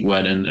our feet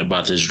wet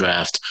about this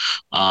draft.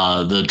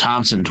 The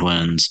Thompson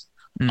twins.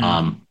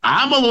 I'm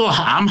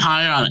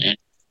higher on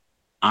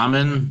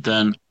Amin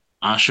than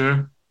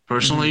Asher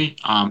personally.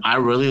 I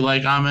really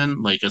like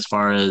Amin, like as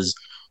far as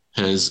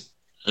his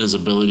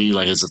ability,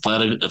 like his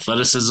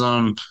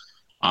athleticism.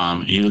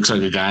 He looks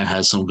like a guy who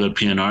has some good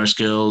PNR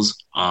skills.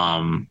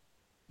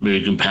 Maybe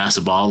he can pass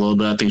the ball a little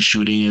bit. I think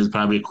shooting is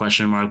probably a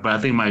question mark, but I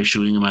think my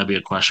shooting might be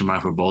a question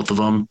mark for both of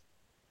them.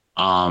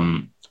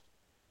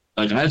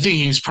 Like I think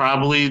he's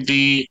probably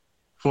the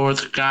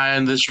 4th guy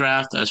in this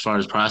draft as far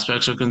as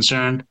prospects are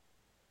concerned.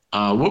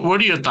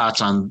 What are your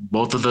thoughts on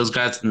both of those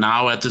guys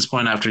now at this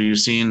point, after you've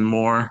seen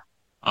more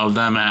of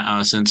them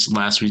since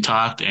last we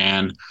talked,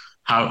 and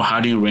how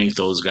do you rank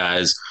those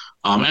guys?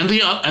 And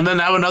then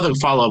I have another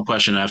follow-up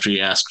question after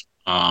you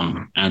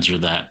answer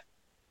that.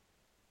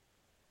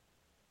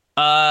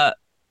 I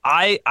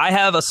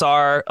have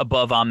Asar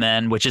above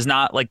Amen, which is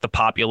not like the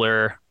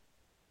popular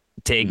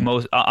take.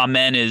 Most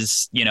Amen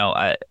is,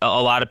 a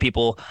lot of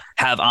people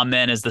have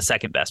Amen as the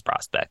 2nd best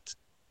prospect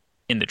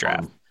in the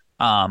draft,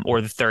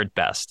 or the 3rd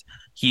best.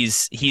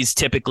 He's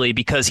typically,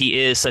 because he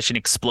is such an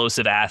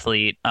explosive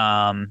athlete.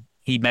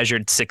 He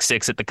measured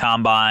 6'6" at the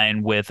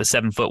combine with a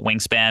 7-foot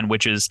wingspan,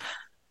 which is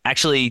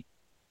actually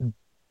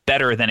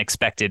better than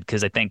expected,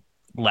 because I think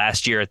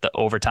last year at the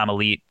Overtime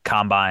Elite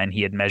combine,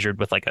 he had measured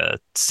with like a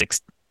 6'9"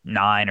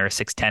 or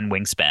 6'10"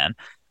 wingspan.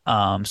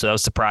 So that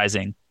was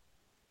surprising.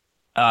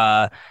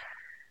 I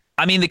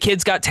mean, the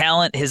kid's got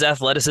talent. His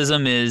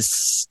athleticism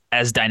is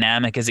as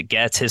dynamic as it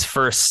gets. His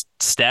first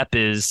step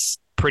is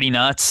pretty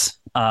nuts.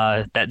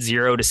 That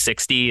 0 to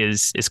 60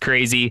 is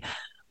crazy.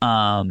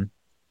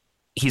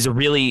 He's a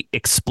really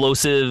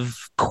explosive,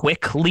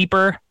 quick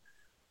leaper.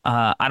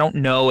 I don't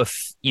know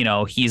if,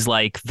 he's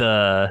like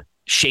the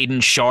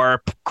Shaden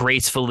Sharp,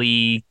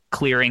 gracefully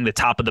clearing the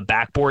top of the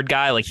backboard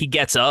guy. Like, he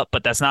gets up,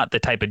 but that's not the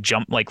type of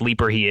jump like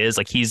leaper he is.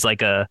 Like, he's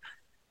like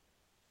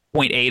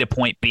point A to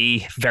point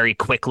B very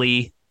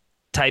quickly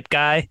type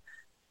guy.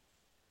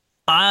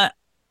 I'm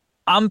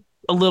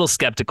a little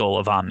skeptical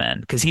of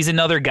Amen because he's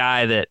another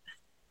guy that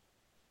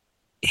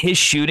his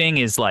shooting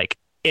is like,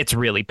 it's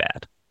really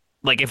bad.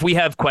 Like if we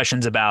have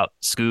questions about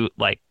Scoot,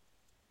 like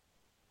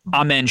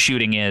Amen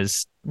shooting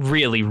is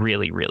really,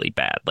 really, really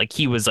bad. Like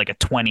he was like a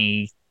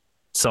 20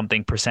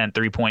 something percent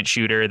 3-point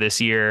shooter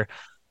this year.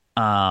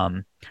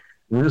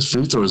 His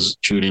free throws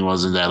shooting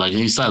wasn't that like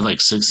he started like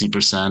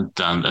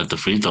 60% at the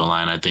free throw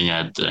line, I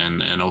think,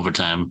 in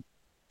overtime.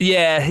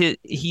 Yeah,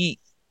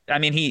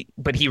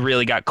 but he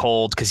really got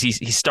cold because he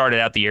started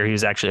out the year, he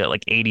was actually at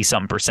like 80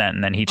 some percent,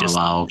 and then he just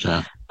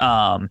Okay.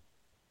 And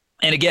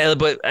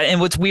again, and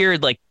what's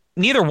weird, like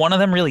neither one of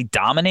them really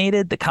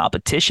dominated the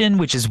competition,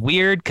 which is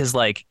weird because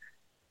like,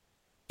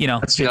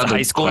 That's the it's a other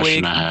high school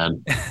question league. I had.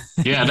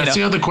 Yeah, that's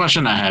the other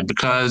question I had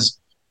because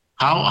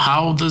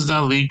how does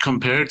that league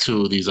compare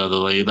to these other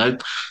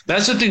leagues?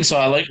 That's the thing. So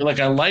I like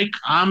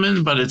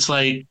Amon, but it's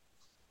like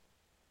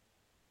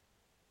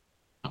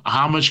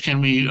how much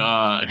can we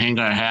hang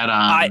our hat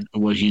on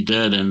what he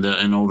did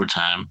in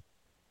overtime?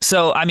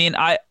 So I mean,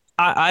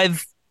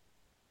 I've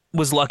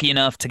was lucky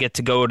enough to get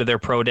to go to their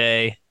pro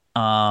day.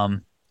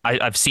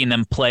 I've seen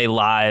them play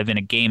live in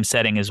a game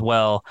setting as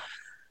well.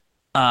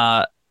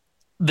 The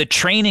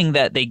training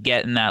that they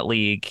get in that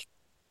league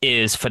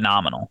is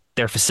phenomenal.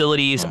 Their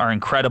facilities are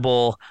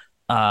incredible.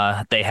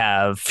 They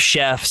have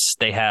chefs.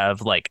 They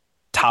have like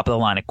top of the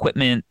line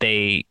equipment.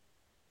 They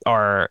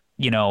are,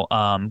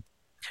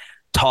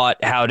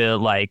 taught how to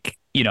like,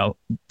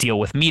 deal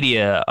with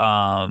media,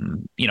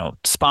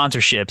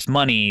 sponsorships,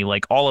 money,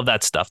 like all of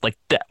that stuff. Like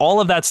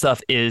all of that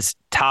stuff is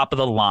top of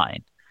the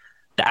line.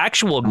 The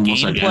actual almost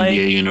gameplay, like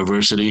NBA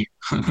University.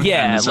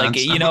 yeah, like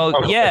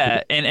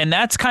yeah, and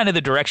that's kind of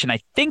the direction I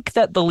think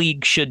that the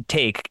league should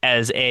take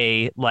as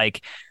a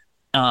like,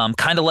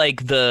 kind of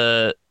like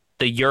the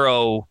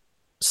Euro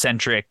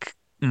centric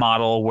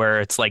model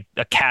where it's like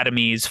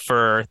academies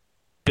for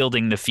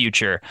building the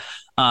future.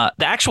 The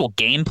actual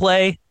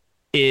gameplay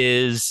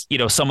is,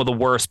 some of the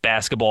worst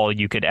basketball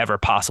you could ever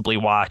possibly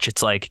watch.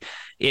 It's like,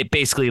 it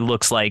basically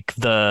looks like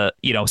the,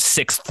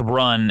 sixth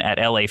run at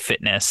LA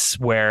Fitness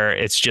where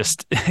it's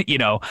just,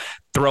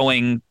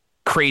 throwing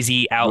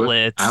crazy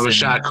outlets. I was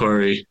shot,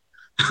 Corey.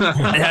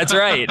 That's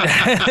right.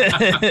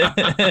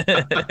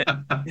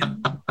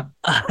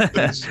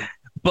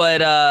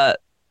 But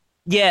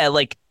yeah,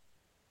 like,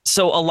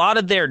 so a lot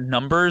of their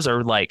numbers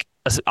are like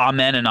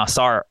Amen and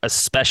Asar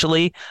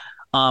especially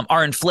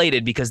are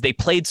inflated because they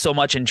played so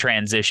much in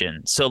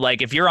transition. So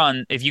like if you go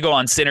on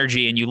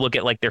Synergy and you look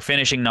at like their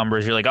finishing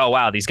numbers, you're like, oh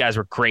wow, these guys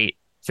were great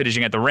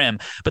finishing at the rim.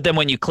 But then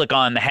when you click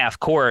on the half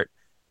court,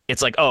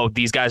 it's like, oh,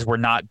 these guys were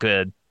not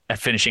good at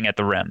finishing at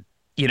the rim,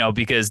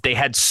 because they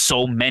had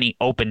so many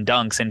open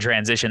dunks in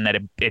transition that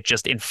it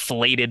just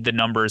inflated the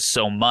numbers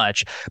so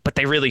much. But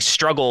they really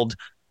struggled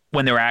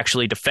when there were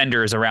actually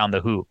defenders around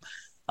the hoop.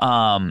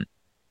 Amen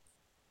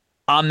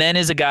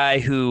is a guy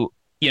who,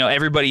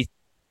 everybody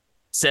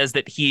says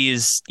that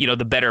he's,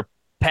 the better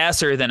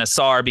passer than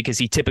Asar because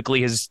he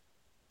typically has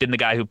been the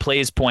guy who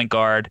plays point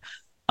guard.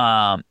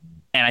 And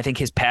I think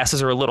his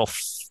passes are a little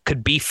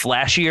could be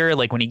flashier.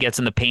 Like when he gets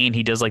in the paint,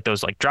 he does like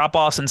those like drop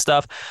offs and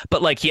stuff.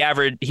 But like he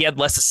had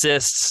less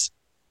assists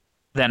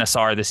than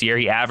Asar this year.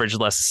 He averaged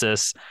less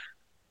assists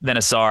than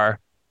Asar.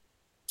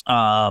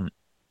 And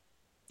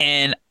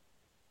I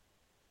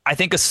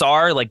think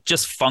Asar, like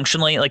just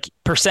functionally, like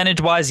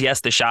percentage wise,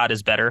 yes, the shot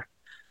is better.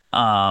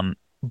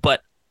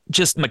 But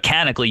just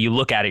mechanically, you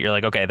look at it, you're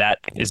like, okay, that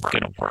is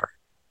going to work.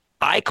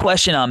 I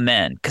question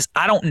Amen because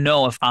I don't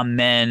know if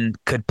Amen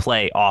could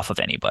play off of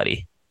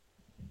anybody.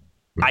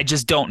 I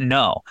just don't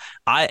know.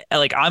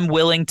 I'm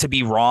willing to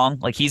be wrong.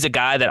 Like he's a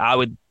guy that I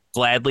would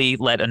gladly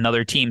let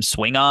another team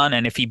swing on,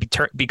 and if he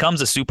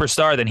becomes a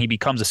superstar, then he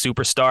becomes a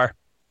superstar.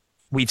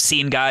 We've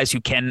seen guys who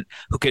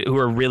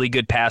are really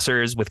good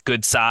passers with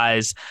good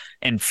size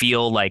and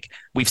feel like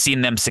we've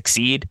seen them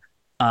succeed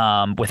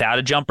without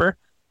a jumper.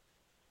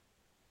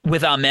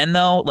 With Amen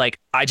though, like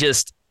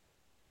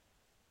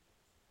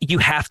you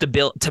have to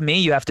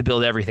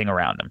build everything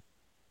around him.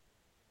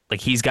 Like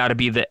he's got to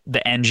be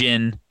the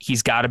engine.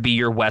 He's got to be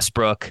your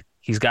Westbrook.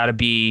 He's got to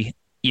be,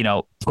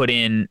 put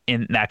in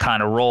that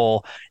kind of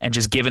role and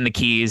just given the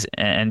keys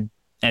and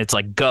it's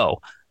like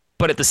go.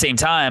 But at the same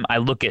time, I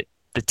look at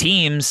the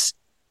teams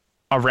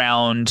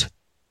around,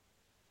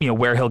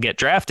 where he'll get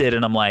drafted,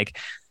 and I'm like,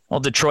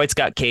 well, Detroit's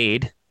got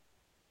Cade.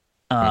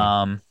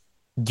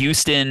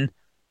 Houston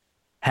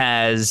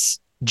has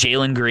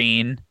Jalen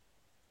Green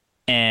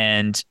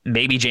and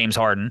maybe James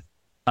Harden.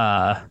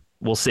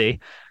 We'll see.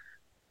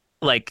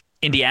 Like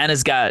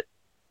Indiana's got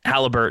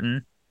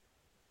Halliburton.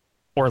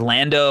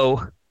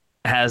 Orlando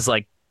has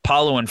like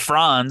Paulo and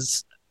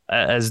Franz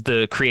as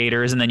the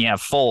creators, and then you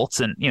have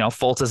Fultz, and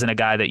Fultz isn't a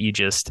guy that you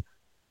just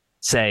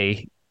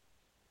say,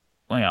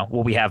 well,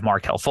 we have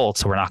Markelle Fultz,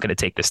 so we're not going to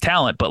take this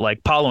talent. But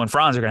like Paulo and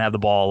Franz are going to have the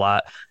ball a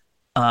lot.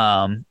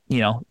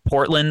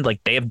 Portland,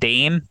 like they have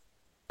Dame.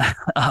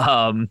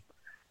 Like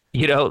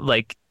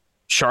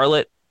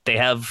Charlotte, they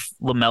have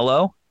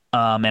LaMelo.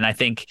 And I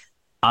think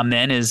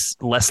Amen is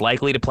less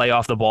likely to play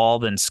off the ball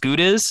than Scoot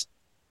is.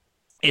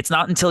 It's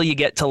not until you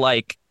get to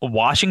like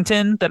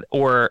Washington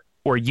or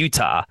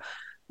Utah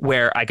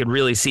where I could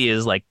really see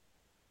is like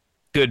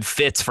good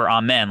fits for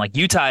Amen. Like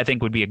Utah, I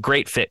think would be a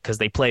great fit because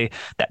they play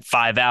that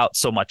 5 out,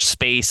 so much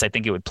space. I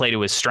think it would play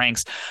to his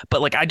strengths.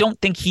 But like I don't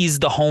think he's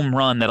the home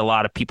run that a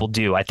lot of people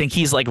do. I think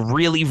he's like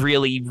really,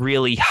 really,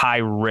 really high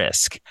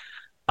risk.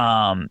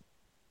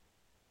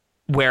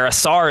 Where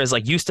Asar is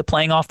like used to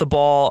playing off the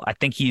ball. I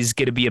think he's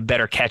going to be a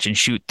better catch and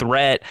shoot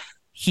threat.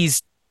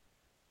 He's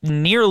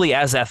nearly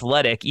as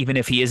athletic, even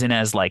if he isn't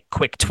as like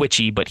quick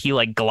twitchy, but he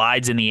like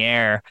glides in the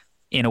air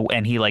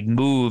and he like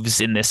moves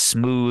in this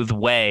smooth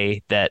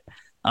way that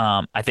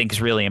I think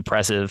is really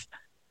impressive.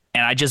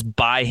 And I just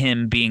buy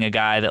him being a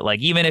guy that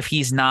like, even if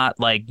he's not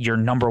like your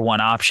number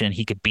 1 option,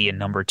 he could be a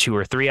number 2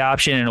 or 3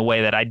 option in a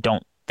way that I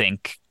don't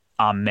think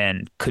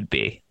Amen could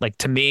be. Like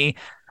to me,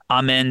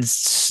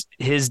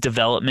 his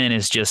development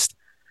is just,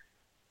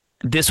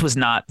 this was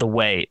not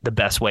the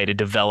best way to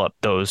develop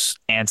those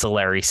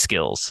ancillary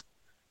skills.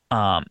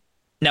 Now,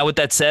 with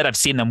that said, I've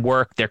seen them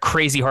work. They're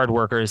crazy hard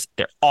workers.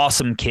 They're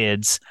awesome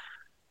kids,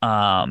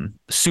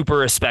 super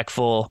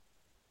respectful.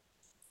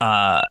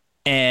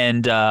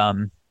 And I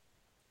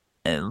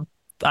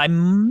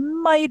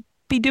might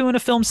be doing a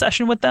film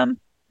session with them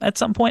at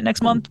some point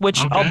next month,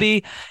 which I'll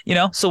be,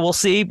 so we'll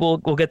see. We'll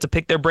get to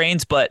pick their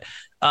brains, but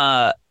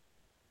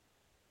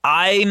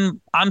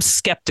I'm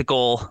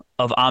skeptical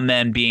of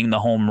Amen being the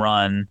home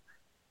run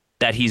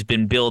that he's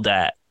been billed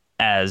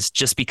as,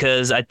 just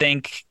because I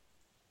think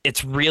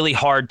it's really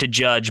hard to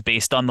judge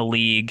based on the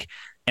league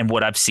and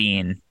what I've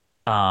seen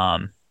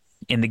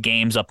in the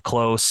games up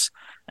close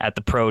at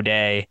the pro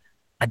day.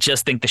 I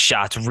just think the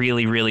shot's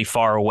really, really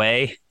far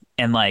away,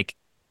 and like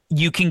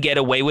you can get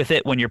away with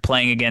it when you're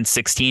playing against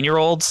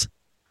 16-year-olds,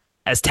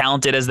 as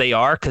talented as they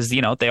are, because they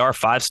are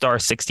 5-star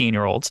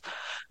 16-year-olds,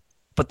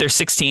 but they're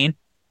 16.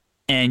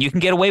 And you can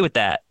get away with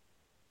that.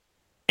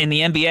 In the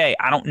NBA,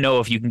 I don't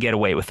know if you can get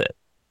away with it.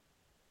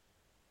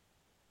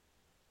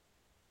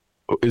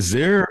 Is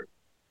there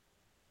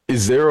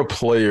a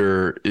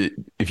player,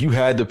 if you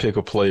had to pick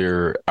a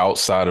player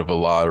outside of a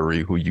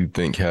lottery who you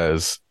think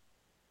has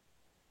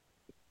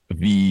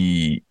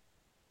the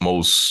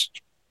most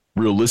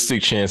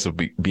realistic chance of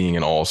being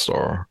an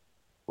all-star,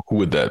 who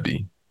would that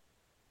be?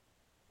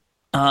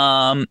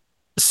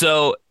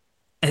 So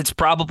it's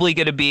probably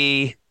going to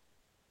be,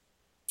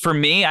 for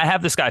me, I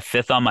have this guy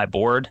 5th on my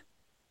board.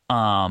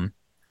 And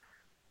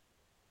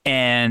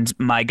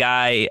my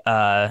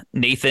guy,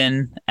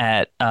 Nathan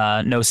at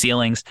No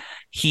Ceilings,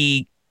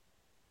 he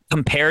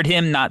compared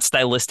him, not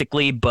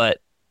stylistically, but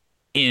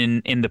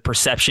in the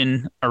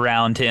perception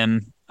around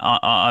him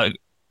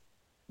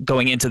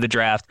going into the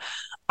draft.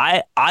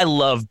 I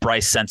love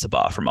Bryce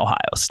Sensabaugh from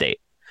Ohio State.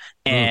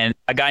 And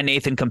a guy,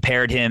 Nathan,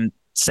 compared him,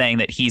 saying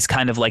that he's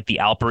kind of like the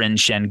Alperen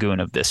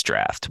Şengün of this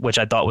draft, which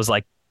I thought was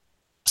like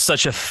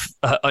such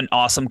an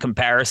awesome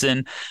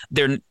comparison.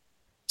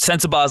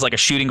 Sensabaugh is like a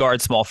shooting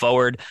guard, small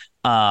forward.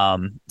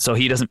 So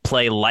he doesn't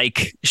play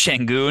like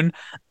Şengün,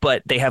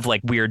 but they have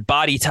like weird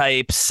body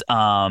types.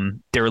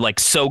 They're like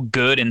so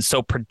good and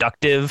so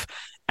productive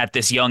at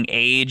this young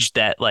age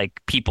that like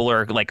people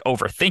are like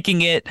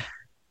overthinking it.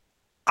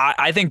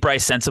 I think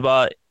Bryce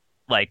Sensabaugh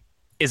like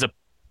is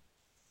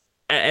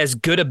as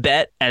good a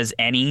bet as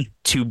any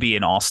to be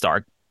an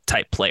all-star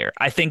type player.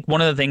 I think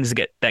one of the things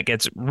that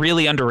gets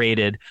really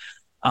underrated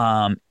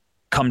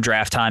come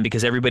draft time,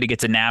 because everybody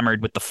gets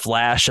enamored with the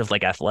flash of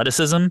like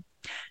athleticism,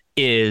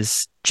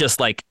 is just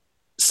like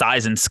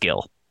size and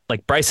skill.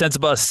 Like Bryce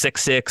Sensabaugh is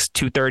 6'6",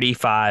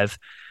 235,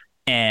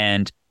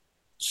 and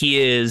he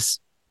is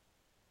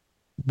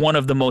one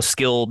of the most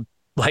skilled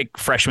like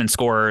freshman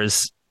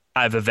scorers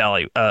I've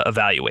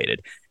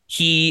evaluated.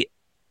 He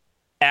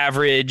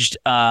averaged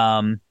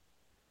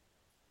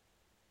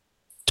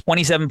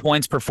 27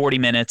 points per 40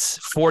 minutes,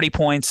 40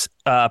 points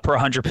per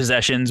 100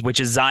 possessions,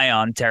 which is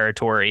Zion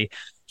territory.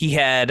 He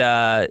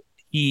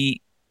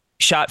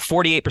shot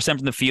 48%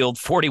 from the field,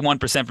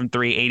 41% from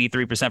 3,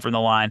 83% from the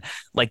line.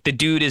 Like the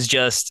dude is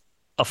just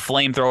a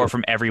flamethrower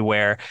from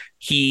everywhere.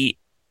 He,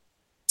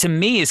 to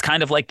me, is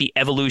kind of like the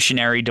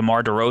evolutionary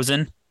DeMar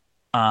DeRozan,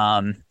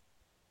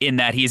 in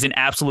that he's an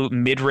absolute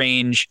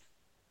mid-range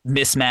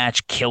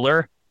mismatch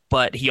killer,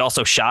 but he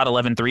also shot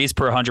 11 threes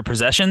per 100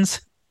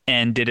 possessions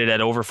and did it at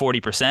over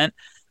 40%.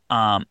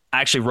 I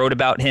actually wrote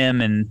about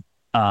him, and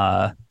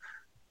the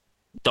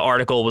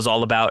article was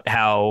all about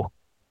how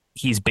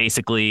he's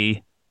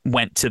basically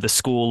went to the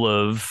school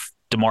of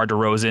DeMar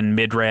DeRozan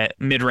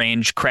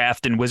mid-range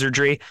craft and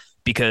wizardry,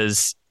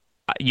 because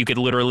you could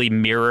literally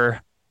mirror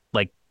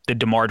like the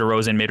DeMar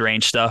DeRozan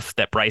mid-range stuff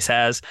that Bryce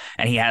has,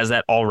 and he has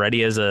that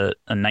already as a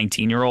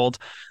 19-year-old.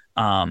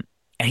 And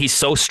he's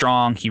so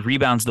strong. He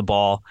rebounds the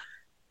ball.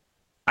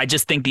 I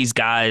just think these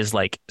guys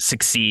like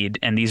succeed,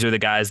 and these are the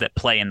guys that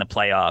play in the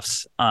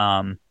playoffs.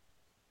 And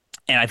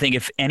I think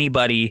if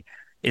anybody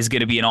is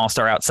going to be an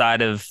all-star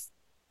outside of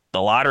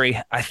the lottery,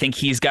 I think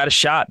he's got a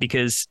shot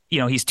because,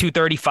 he's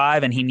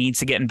 235 and he needs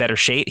to get in better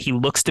shape. He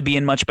looks to be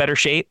in much better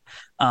shape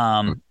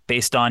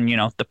based on,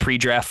 the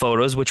pre-draft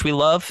photos, which we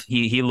love.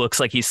 He looks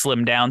like he's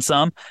slimmed down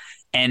some.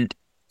 And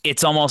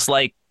it's almost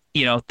like,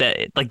 like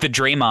the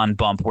Draymond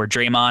bump where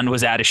Draymond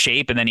was out of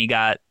shape and then he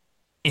got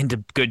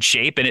into good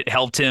shape and it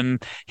helped him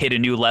hit a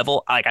new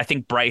level. I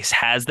think Bryce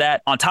has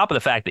that on top of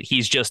the fact that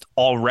he's just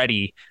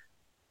already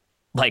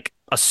like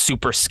a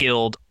super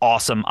skilled,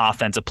 awesome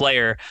offensive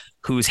player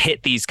who's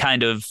hit these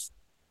kind of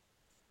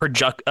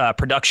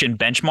production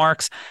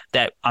benchmarks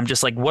that I'm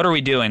just like, what are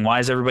we doing? Why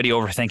is everybody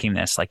overthinking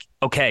this? Like,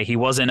 okay, he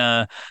wasn't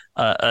a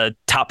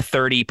top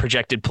 30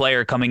 projected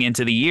player coming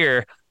into the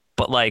year,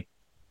 but like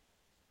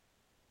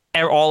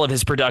all of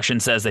his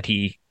production says that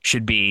he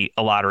should be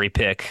a lottery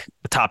pick,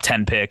 a top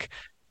 10 pick.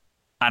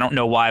 I don't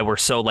know why we're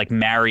so like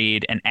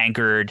married and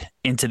anchored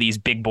into these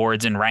big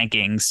boards and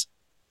rankings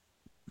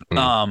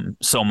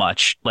so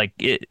much. Like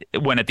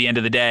when at the end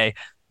of the day,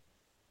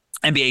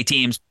 NBA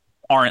teams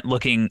aren't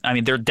looking. I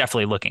mean, they're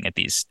definitely looking at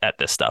this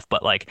stuff,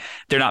 but like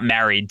they're not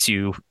married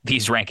to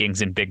these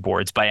rankings and big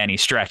boards by any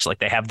stretch. Like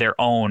they have their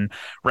own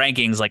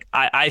rankings. Like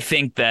I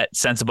think that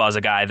Sensabaugh is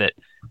a guy that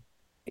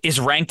is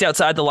ranked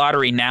outside the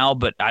lottery now,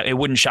 but it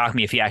wouldn't shock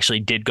me if he actually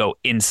did go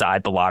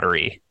inside the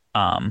lottery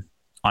on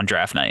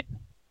draft night.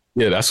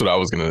 Yeah, that's what I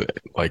was gonna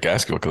like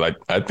ask you because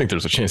I think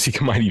there's a chance he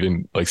might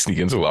even like sneak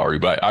into the lottery.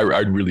 But I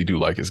really do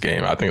like his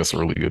game. I think that's a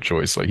really good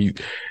choice. Like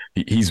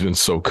he's been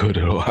so good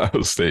at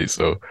Ohio State.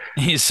 So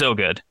he's so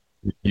good.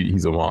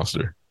 He's a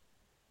monster.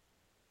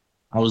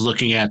 I was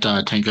looking at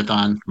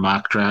Tankathon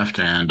mock draft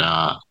and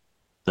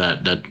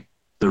that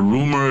the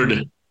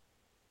rumored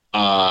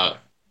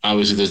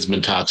obviously there's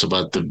been talks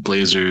about the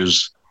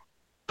Blazers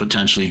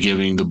potentially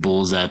giving the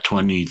Bulls that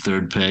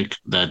 23rd pick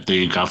that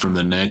they got from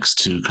the Knicks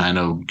to kind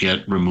of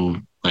get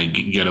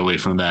away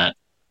from that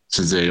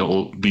since they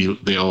owe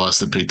us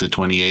the pick to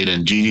 28,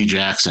 and G.D.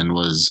 Jackson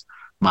was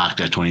mocked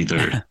at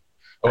 23rd.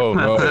 Oh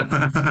no!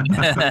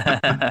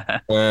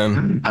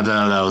 Man. I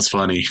thought that was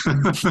funny.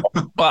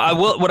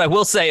 Well, what I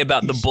will say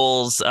about the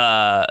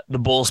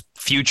Bulls'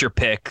 future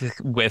pick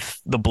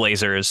with the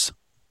Blazers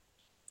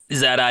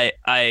is that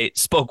I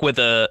spoke with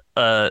a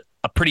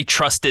pretty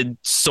trusted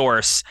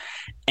source,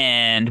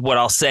 and what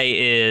I'll say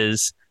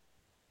is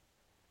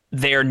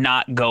they're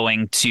not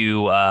going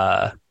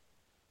to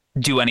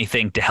do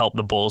anything to help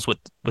the Bulls with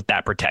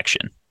that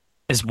protection.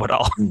 Is what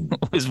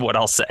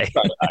I'll say.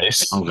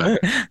 Nice. Okay.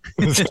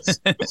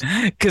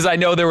 Because I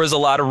know there was a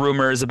lot of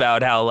rumors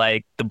about how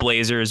like the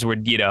Blazers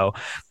would,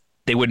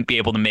 they wouldn't be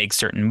able to make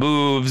certain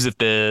moves if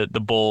the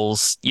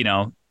Bulls,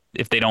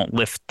 if they don't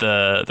lift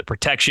the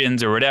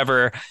protections or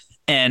whatever.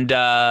 And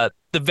the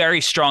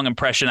very strong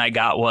impression I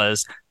got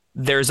was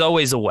there's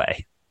always a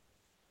way.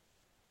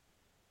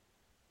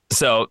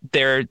 So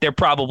they're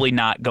probably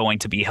not going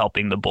to be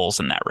helping the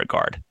Bulls in that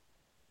regard.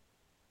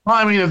 Well,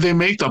 I mean, if they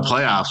make the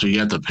playoffs, we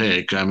get the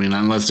pick. I mean,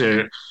 unless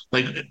they're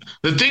like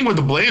the thing with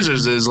the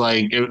Blazers is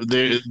like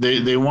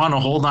they want to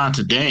hold on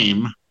to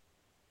Dame.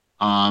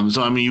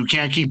 So I mean, you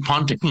can't keep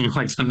punting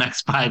like the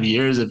next 5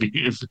 years if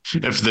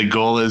the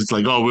goal is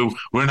like, oh,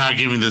 we're not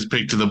giving this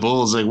pick to the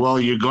Bulls. Like, well,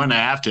 you're going to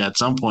have to at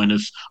some point.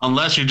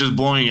 Unless you're just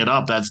blowing it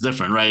up, that's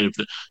different, right?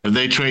 If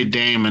they trade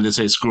Dame and they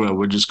say, screw it,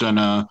 we're just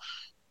gonna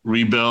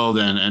rebuild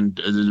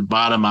and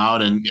bottom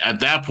out, and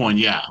at that point,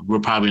 yeah, we're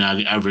probably not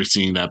ever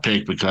seeing that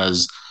pick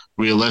because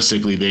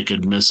realistically they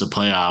could miss the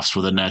playoffs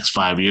for the next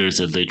 5 years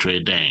if they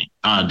trade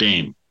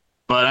Dame.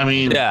 But I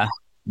mean, yeah,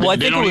 well,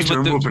 they don't need to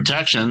remove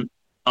protection.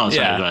 Oh,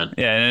 sorry, yeah, go ahead.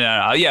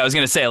 Yeah, no. Yeah, I was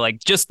gonna say like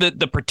just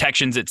the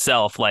protections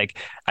itself. Like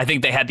I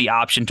think they had the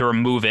option to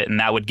remove it,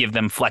 and that would give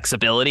them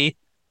flexibility.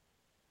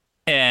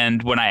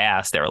 And when I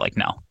asked, they were like,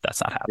 "No,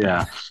 that's not happening."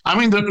 Yeah, I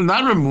mean, they're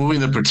not removing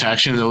the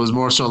protection. It was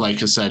more so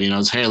like I said,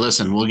 it's, hey,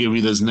 listen, we'll give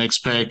you this next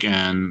pick,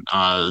 and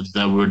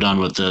then we're done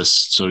with this.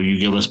 So you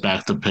give us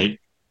back the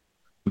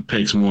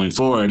picks moving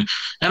forward.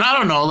 And I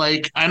don't know,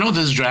 like I know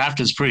this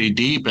draft is pretty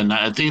deep, and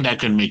I think that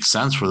could make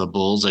sense for the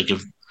Bulls. Like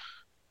if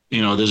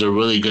there's a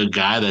really good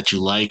guy that you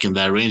like in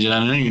that range, and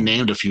I know you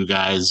named a few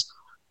guys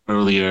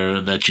earlier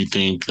that you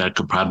think that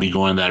could probably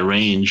go in that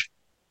range.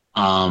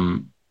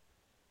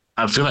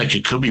 I feel like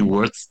it could be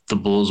worth the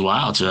Bulls'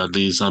 while to at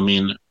least. I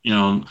mean,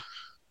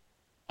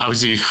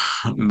 obviously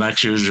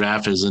next year's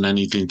draft isn't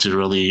anything to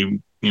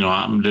really,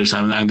 I'm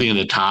thinking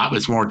the top.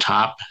 It's more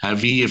top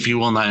heavy, if you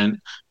will, and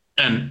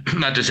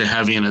not just a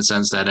heavy in a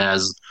sense that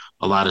has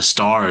a lot of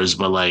stars,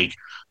 but like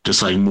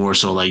just like more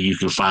so like you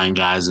can find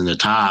guys in the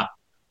top,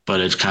 but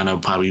it kind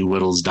of probably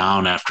whittles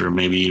down after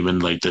maybe even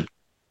like the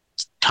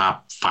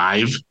top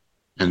 5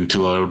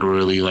 into a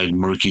really like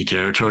murky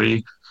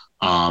territory,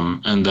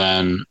 and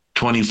then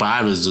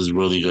 25 is this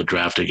really good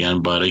draft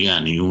again, but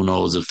again, who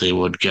knows if they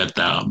would get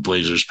that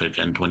Blazers pick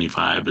in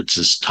 25. It's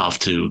just tough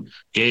to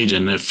gauge.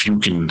 And if you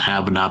can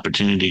have an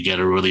opportunity to get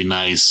a really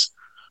nice,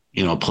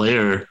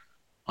 player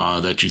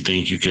that you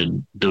think you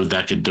could do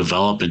that could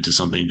develop into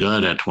something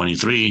good at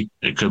 23,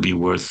 it could be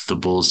worth the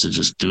Bulls to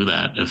just do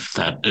that if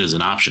that is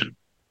an option.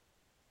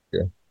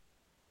 Yeah.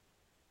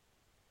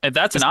 If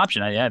that's an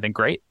option, I think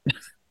great.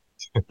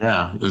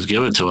 Yeah, just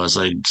give it to us.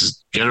 Like,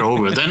 just get it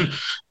over with. Then,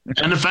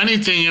 and if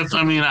anything,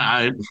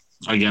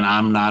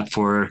 I'm not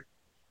for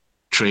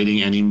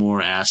trading any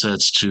more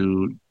assets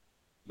to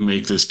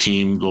make this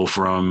team go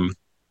from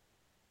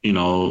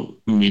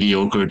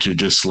mediocre to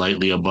just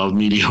slightly above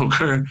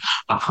mediocre.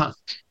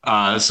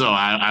 So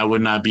I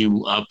would not be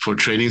up for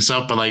trading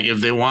stuff. But like, if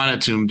they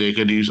wanted to, they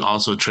could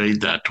also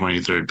trade that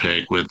 23rd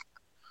pick with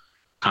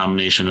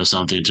combination of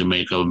something to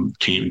make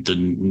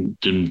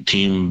the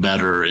team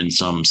better in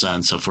some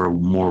sense for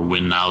more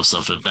win now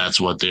stuff, if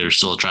that's what they're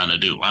still trying to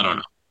do. I don't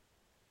know.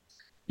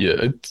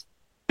 Yeah,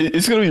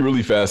 it's going to be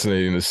really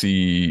fascinating to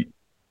see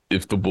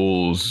if the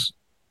Bulls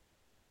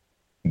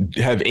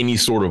have any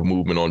sort of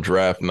movement on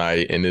draft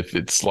night, and if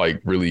it's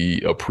like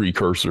really a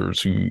precursor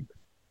to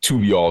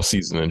the off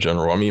season in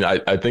general. I mean,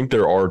 I think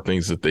there are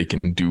things that they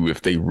can do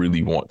if they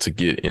really want to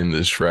get in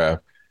this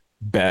draft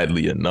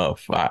badly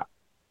enough.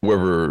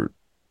 Whether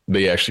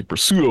they actually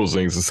pursue those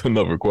things is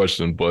another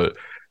question, but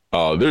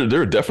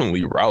there are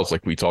definitely routes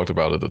like we talked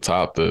about at the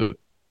top that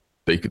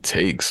they could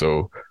take.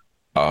 So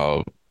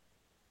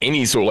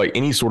any sort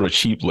of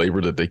cheap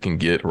labor that they can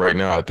get right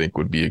now, I think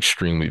would be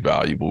extremely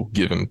valuable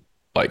given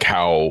like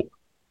how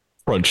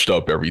crunched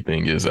up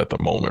everything is at the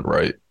moment,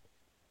 right?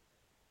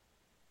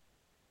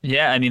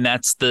 Yeah, I mean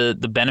that's the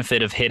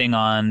benefit of hitting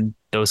on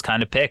those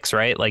kind of picks,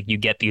 right? Like you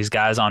get these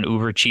guys on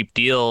uber cheap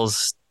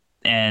deals,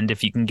 and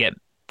if you can get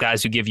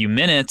guys who give you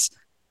minutes,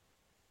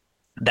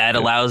 that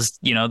allows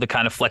the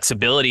kind of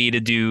flexibility to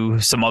do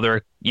some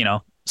other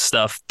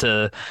stuff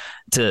to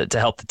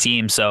help the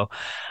team. So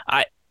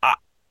I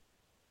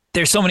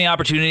there's so many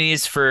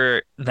opportunities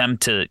for them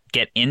to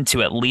get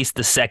into at least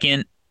the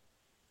second.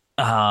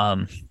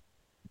 I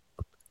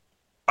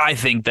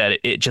think that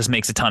it just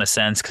makes a ton of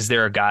sense because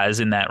there are guys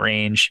in that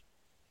range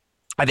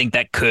I think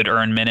that could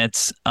earn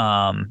minutes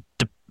all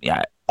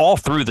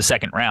through the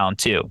second round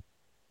too.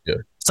 Yeah.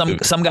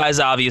 Some guys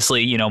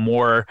obviously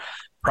more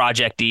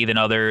project-y than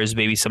others.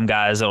 Maybe some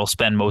guys that'll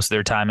spend most of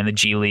their time in the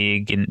G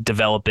League and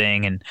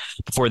developing and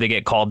before they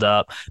get called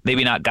up.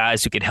 Maybe not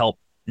guys who could help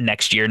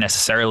next year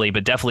necessarily,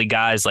 but definitely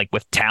guys like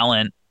with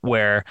talent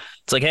where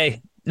it's like,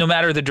 hey, no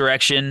matter the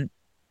direction,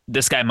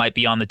 this guy might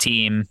be on the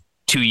team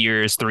 2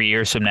 years, 3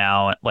 years from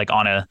now, like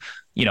on a,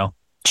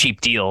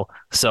 cheap deal.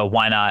 So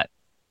why not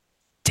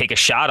take a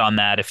shot on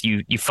that if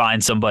you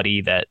find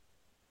somebody that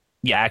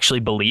you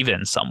actually believe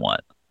in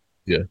somewhat?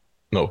 Yeah,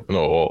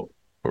 no,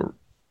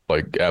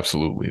 like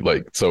absolutely.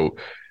 Like, so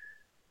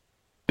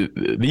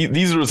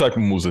these are the type of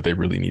moves that they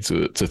really need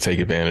to take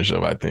advantage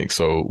of, I think.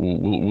 So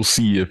we'll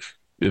see if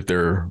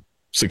they're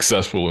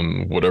successful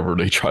in whatever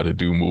they try to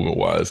do movement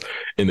wise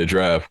in the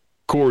draft.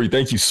 Corey,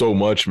 thank you so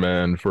much,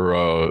 man,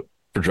 for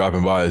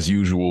dropping by as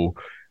usual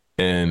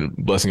and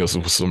blessing us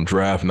with some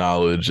draft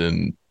knowledge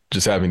and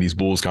just having these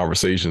Bulls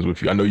conversations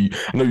with you. I know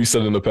you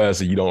said in the past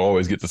that you don't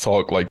always get to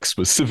talk like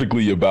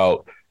specifically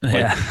about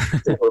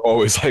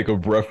always like a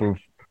breath of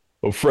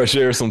fresh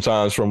air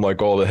sometimes from like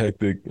all the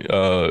hectic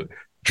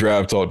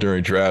draft talk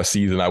during draft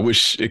season. I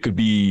wish it could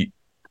be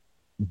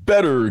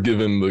better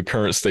given the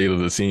current state of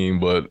the team,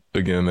 but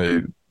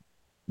again,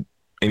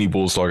 any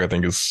Bulls talk I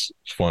think is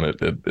fun at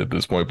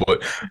this point.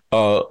 But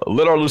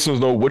let our listeners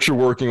know what you're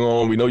working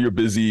on. We know you're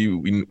busy.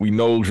 We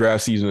know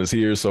draft season is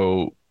here,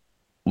 so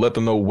let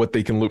them know what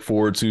they can look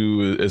forward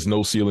to as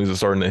No Ceilings are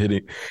starting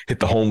to hit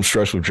the home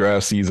stretch with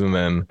draft season.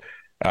 And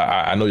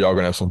I know y'all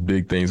gonna have some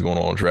big things going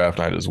on draft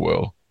night as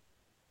well.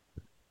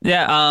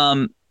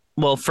 Yeah.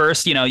 Well,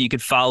 first, you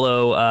could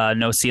follow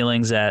No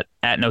Ceilings at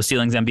No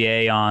Ceilings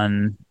NBA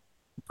on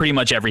pretty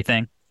much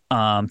everything.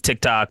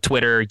 TikTok,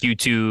 Twitter,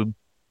 YouTube,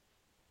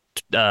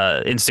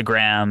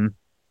 Instagram,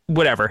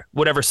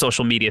 whatever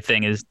social media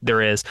thing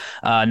there is.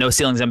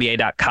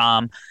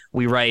 NoCeilingsNBA.com.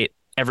 We write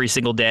every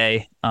single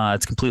day.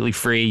 It's completely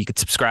free. You could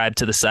subscribe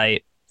to the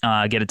site,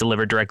 get it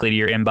delivered directly to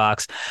your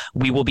inbox.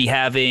 We will be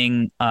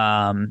having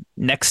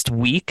next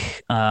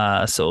week,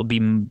 so it'll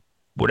be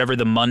whatever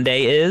the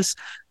Monday is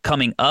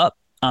coming up.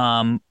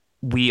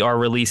 We are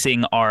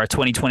releasing our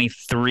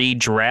 2023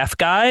 draft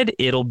guide.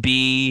 It'll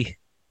be,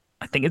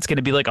 I think it's going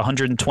to be like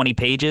 120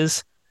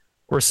 pages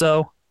or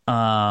so.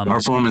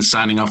 Our form is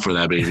signing up for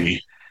that,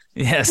 baby.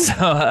 Yeah,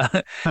 so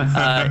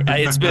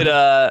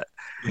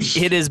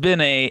it has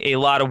been a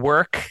lot of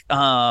work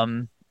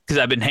because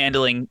I've been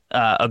handling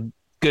a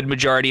good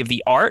majority of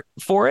the art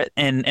for it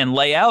and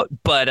layout,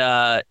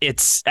 but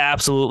it's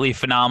absolutely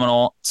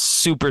phenomenal,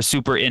 super,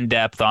 super in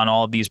depth on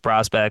all of these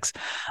prospects.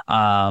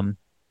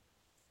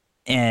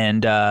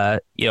 And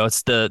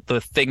it's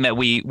the thing that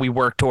we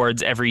work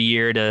towards every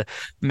year to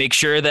make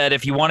sure that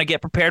if you want to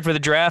get prepared for the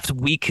draft,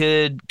 we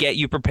could get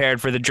you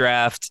prepared for the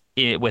draft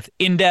with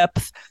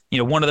in-depth.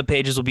 One of the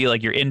pages will be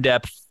like your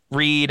in-depth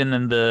read, and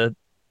then the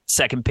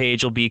second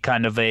page will be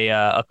kind of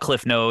a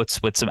cliff notes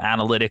with some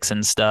analytics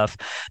and stuff.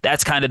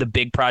 That's kind of the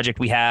big project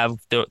we have.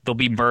 There'll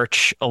be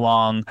merch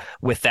along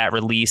with that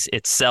release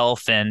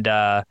itself, and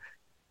on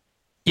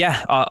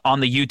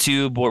the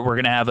YouTube, we're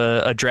going to have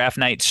a draft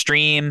night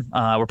stream.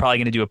 We're probably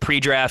going to do a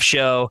pre-draft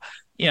show.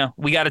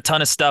 we got a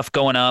ton of stuff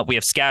going up. We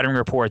have scouting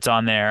reports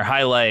on there,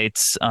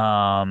 highlights,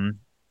 film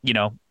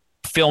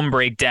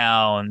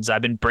breakdowns.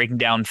 I've been breaking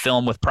down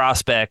film with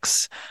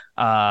prospects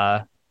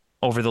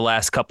over the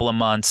last couple of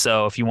months.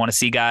 So if you want to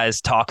see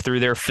guys talk through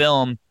their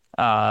film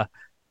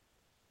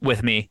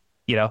with me,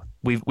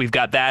 we've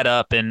got that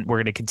up, and we're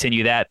going to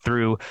continue that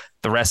through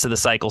the rest of the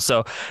cycle.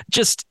 So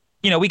just,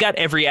 we got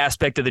every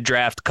aspect of the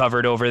draft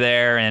covered over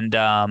there, and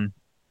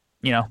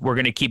we're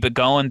going to keep it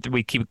going.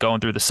 We keep it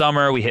going through the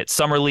summer. We hit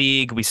summer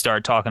league. We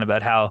start talking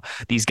about how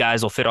these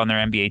guys will fit on their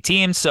NBA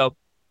teams. So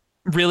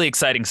really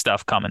exciting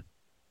stuff coming.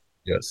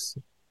 Yes.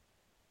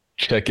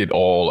 Check it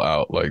all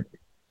out. Like,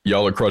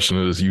 y'all are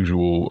crushing it as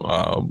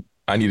usual.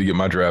 I need to get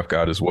my draft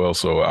guide as well,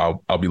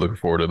 so I'll be looking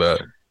forward to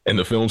that. And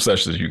the film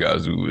sessions you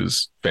guys do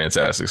is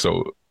fantastic.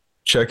 So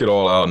check it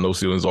all out. No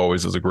Ceilings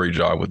always does a great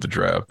job with the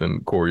draft,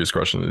 and Corey is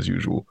crushing it as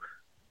usual.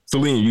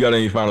 Celine, you got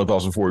any final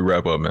thoughts before we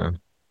wrap up, man?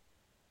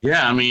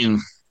 Yeah, I mean,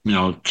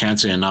 can't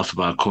say enough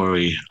about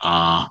Corey.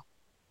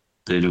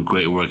 They do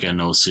great work at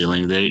No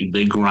Ceiling.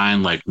 They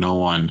grind like no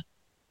one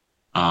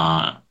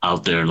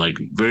out there. Like,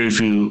 very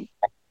few,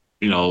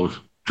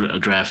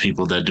 draft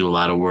people that do a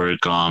lot of work.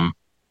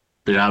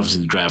 They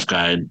obviously, the draft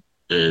guide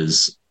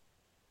is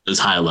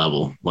high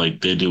level.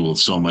 Like, they do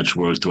so much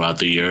work throughout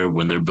the year.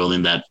 When they're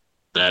building that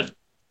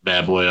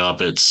bad boy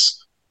up,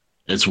 it's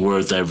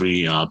worth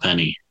every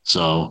penny.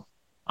 So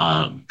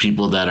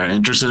people that are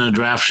interested in a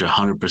draft should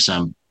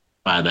 100%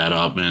 buy that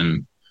up,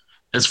 and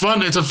it's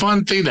fun. It's a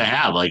fun thing to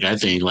have. Like, I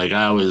think, like,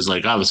 I always,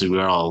 like, obviously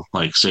we're all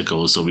like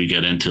sickos, so we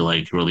get into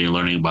like really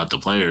learning about the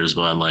players,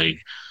 but like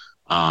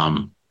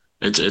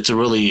it's a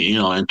really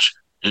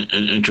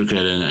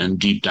intricate and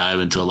deep dive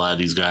into a lot of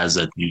these guys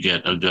that you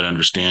get a good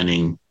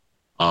understanding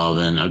of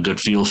and a good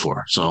feel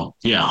for. So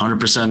yeah,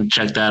 100%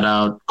 check that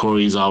out.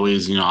 Corey's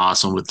always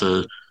awesome with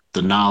the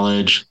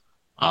knowledge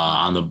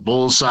on the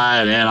Bulls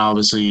side, and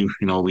obviously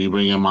we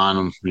bring him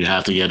on. We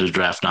have to get his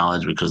draft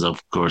knowledge because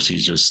of course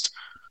he's just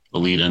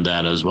elite in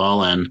that as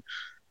well. And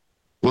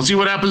we'll see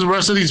what happens the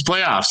rest of these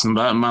playoffs. And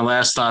my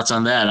last thoughts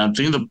on that, I'm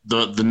thinking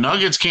the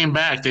Nuggets came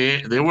back.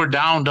 They were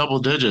down double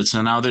digits,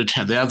 and now they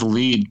have the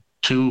lead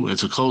too.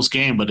 It's a close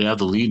game, but they have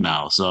the lead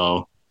now.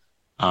 So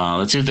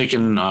let's see if they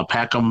can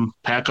pack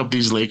up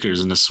these Lakers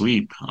in the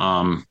sweep.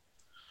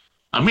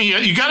 I mean,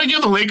 you got to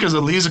give the Lakers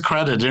at least a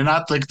credit. They're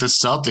not like the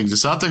Celtics. The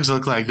Celtics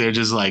look like they're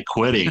just like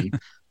quitting.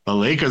 The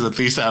Lakers at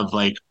least have,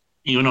 like,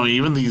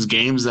 even these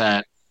games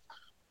that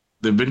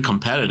they've been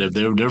competitive.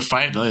 They're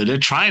fighting. They're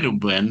trying to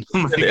win.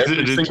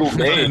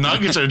 The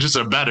Nuggets are just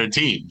a better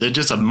team. They're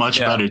just a much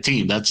better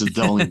team. That's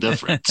the only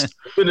difference.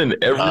 Been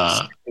in every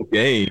single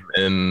game,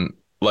 and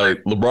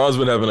like, LeBron's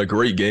been having a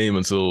great game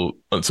until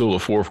the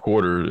fourth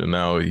quarter, and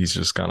now he's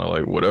just kind of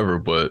like whatever.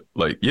 But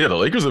like, yeah, the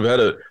Lakers have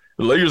had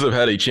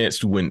a chance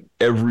to win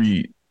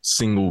every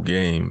single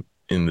game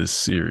in this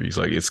series.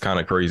 Like, it's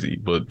kind of crazy.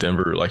 But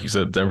Denver, like you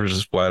said, Denver's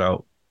just flat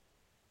out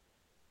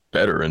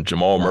better, and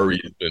Jamal Murray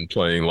has been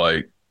playing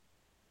like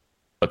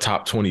a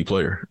top 20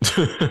 player.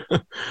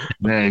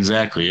 Yeah,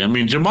 exactly. I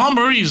mean, Jamal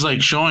Murray's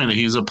like showing that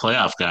he's a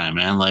playoff guy,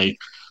 man. Like,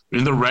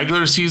 in the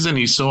regular season,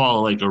 he's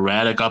so like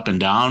erratic up and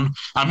down.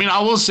 I mean,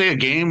 I will say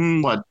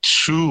game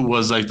 2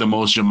 was like the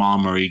most Jamal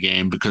Murray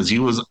game, because he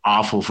was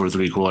awful for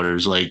 3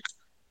 quarters, like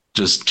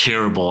just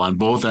terrible on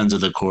both ends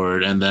of the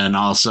court. And then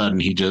all of a sudden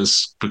he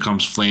just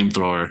becomes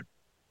flamethrower.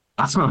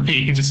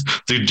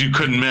 You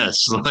couldn't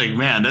miss. Like,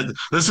 man,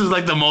 this is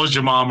like the most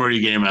Jamal Murray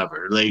game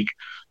ever. Like,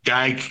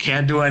 guy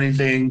can't do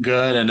anything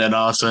good, and then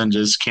all of a sudden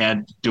just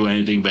can't do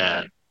anything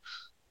bad.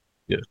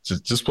 Yeah,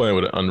 just playing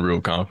with an unreal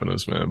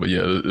confidence, man. But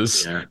yeah,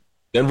 this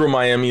Denver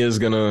Miami is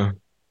gonna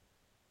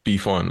be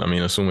fun. I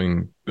mean,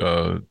 assuming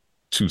 2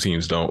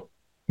 teams don't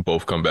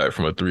both come back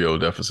from a 3-0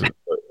 deficit.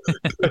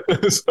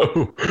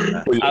 So,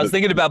 yeah. I was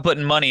thinking about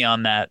putting money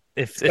on that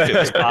if it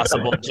was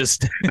possible.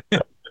 Just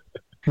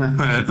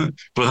but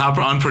how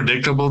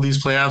unpredictable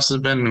these playoffs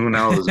have been, who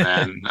knows,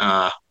 man?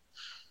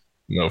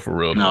 No, for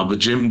real. No, but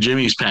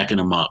Jimmy's packing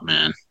them up,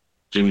 man.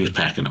 Jimmy's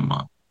packing them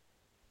up.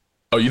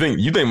 Oh, you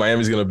think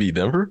Miami's gonna beat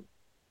Denver?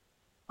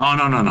 Oh,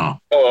 no.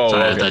 Oh,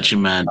 sorry, okay. I thought you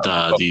meant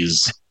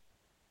these.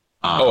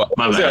 My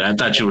bad. I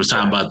thought you were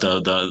talking about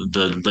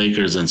the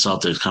Lakers and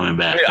Celtics coming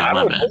back.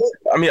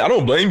 I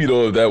don't blame you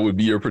though if that would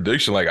be your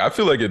prediction. Like, I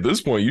feel like at this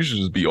point you should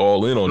just be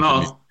all in on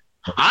Jimmy.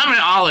 I'm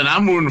all in.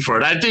 I'm rooting for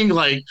it. I think,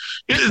 like,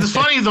 it's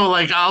funny though.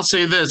 Like, I'll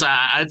say this: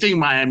 I think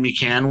Miami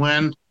can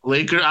win.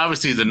 Lakers,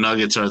 obviously, the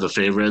Nuggets are the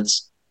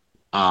favorites.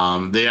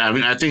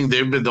 I think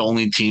they've been the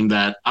only team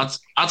that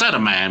outside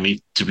of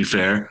Miami, to be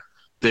fair,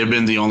 they've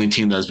been the only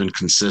team that's been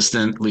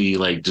consistently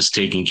like just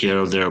taking care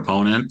of their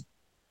opponent.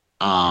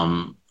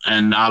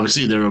 And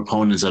obviously their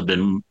opponents have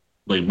been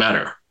like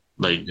better.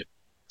 Like,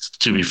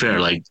 to be fair,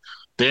 like,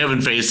 they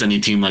haven't faced any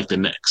team like the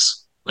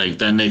Knicks. Like,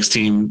 that Knicks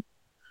team,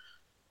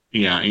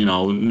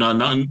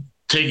 not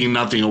taking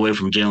nothing away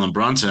from Jalen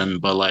Brunson,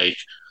 but like,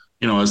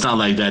 it's not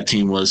like that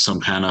team was some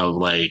kind of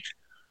like,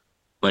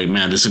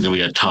 man, this is gonna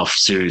be a tough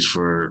series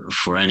for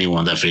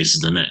anyone that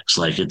faces the Knicks.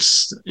 Like,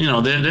 it's, they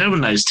have a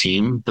nice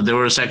team, but they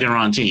were a second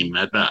round team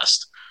at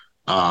best.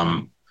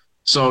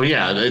 So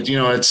yeah,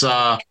 it's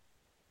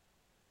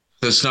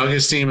this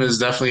Nuggets team is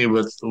definitely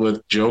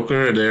with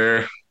Joker.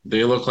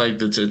 They look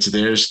like it's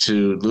theirs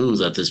to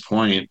lose at this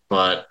point.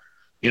 But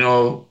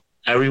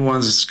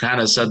everyone's kind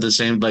of said the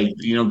same. Like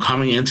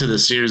coming into the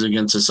series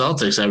against the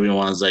Celtics,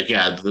 everyone's like,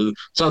 yeah, the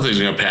Celtics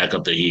are gonna pack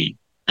up the Heat,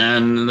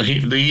 and the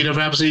Heat have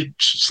absolutely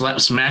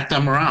smacked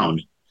them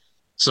around.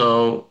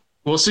 So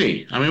we'll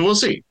see. I mean, we'll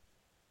see.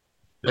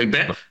 Like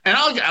Bam, and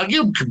I'll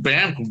give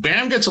Bam.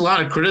 Bam gets a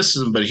lot of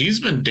criticism, but he's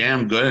been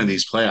damn good in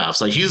these playoffs.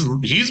 Like he's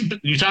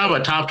you talk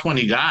about top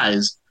 20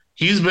 guys.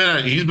 He's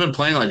been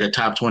playing like a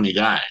top 20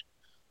 guy.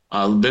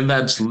 Been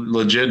that's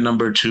legit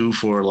number 2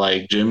 for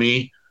like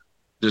Jimmy.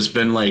 Just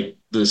been like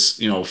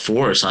this,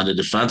 force on the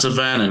defensive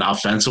end, and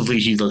offensively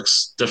he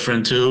looks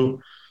different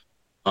too.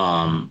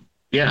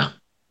 Yeah,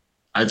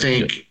 I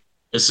think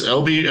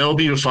it'll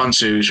be a fun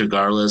series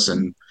regardless,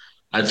 and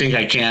I think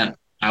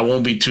I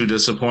won't be too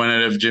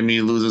disappointed if Jimmy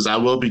loses. I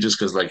will be just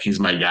because like he's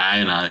my guy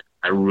and I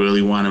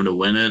really want him to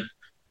win it.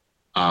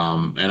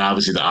 And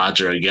obviously the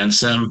odds are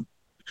against him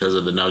because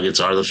of the Nuggets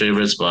are the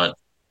favorites, but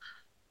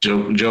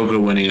Joker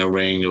winning a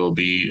ring will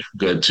be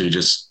good too,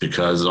 just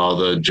because all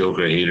the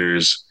Joker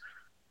haters,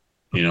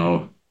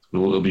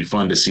 it'll be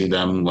fun to see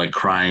them like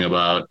crying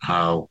about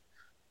how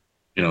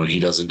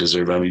he doesn't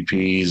deserve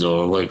MVPs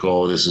or like,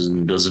 oh,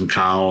 doesn't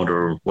count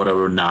or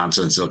whatever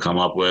nonsense they'll come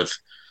up with.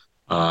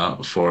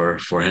 For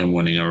him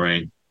winning a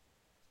ring.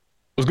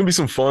 There's gonna be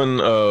some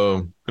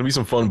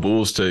fun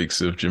Bulls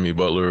takes if Jimmy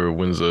Butler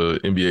wins a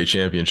NBA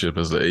championship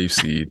as the 8th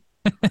seed.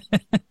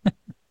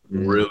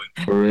 Really,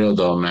 for real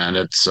though, man.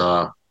 It's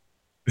we'll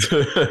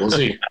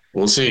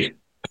see.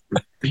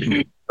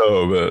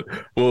 Oh man.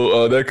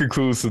 Well, that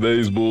concludes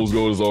today's Bulls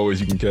Gold. As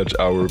always, you can catch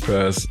our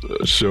past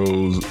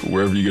shows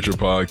wherever you get your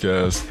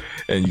podcasts,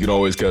 and you can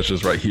always catch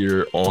us right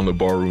here on the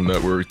Barroom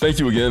Network. Thank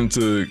you again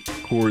to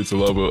Corey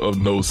Tulaba of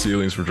No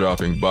Ceilings for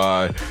dropping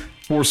by.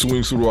 For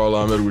Swing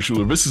Sudarwala, I'm Edward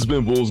Schuler. This has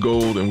been Bulls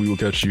Gold, and we will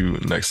catch you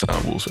next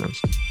time, Bulls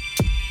fans.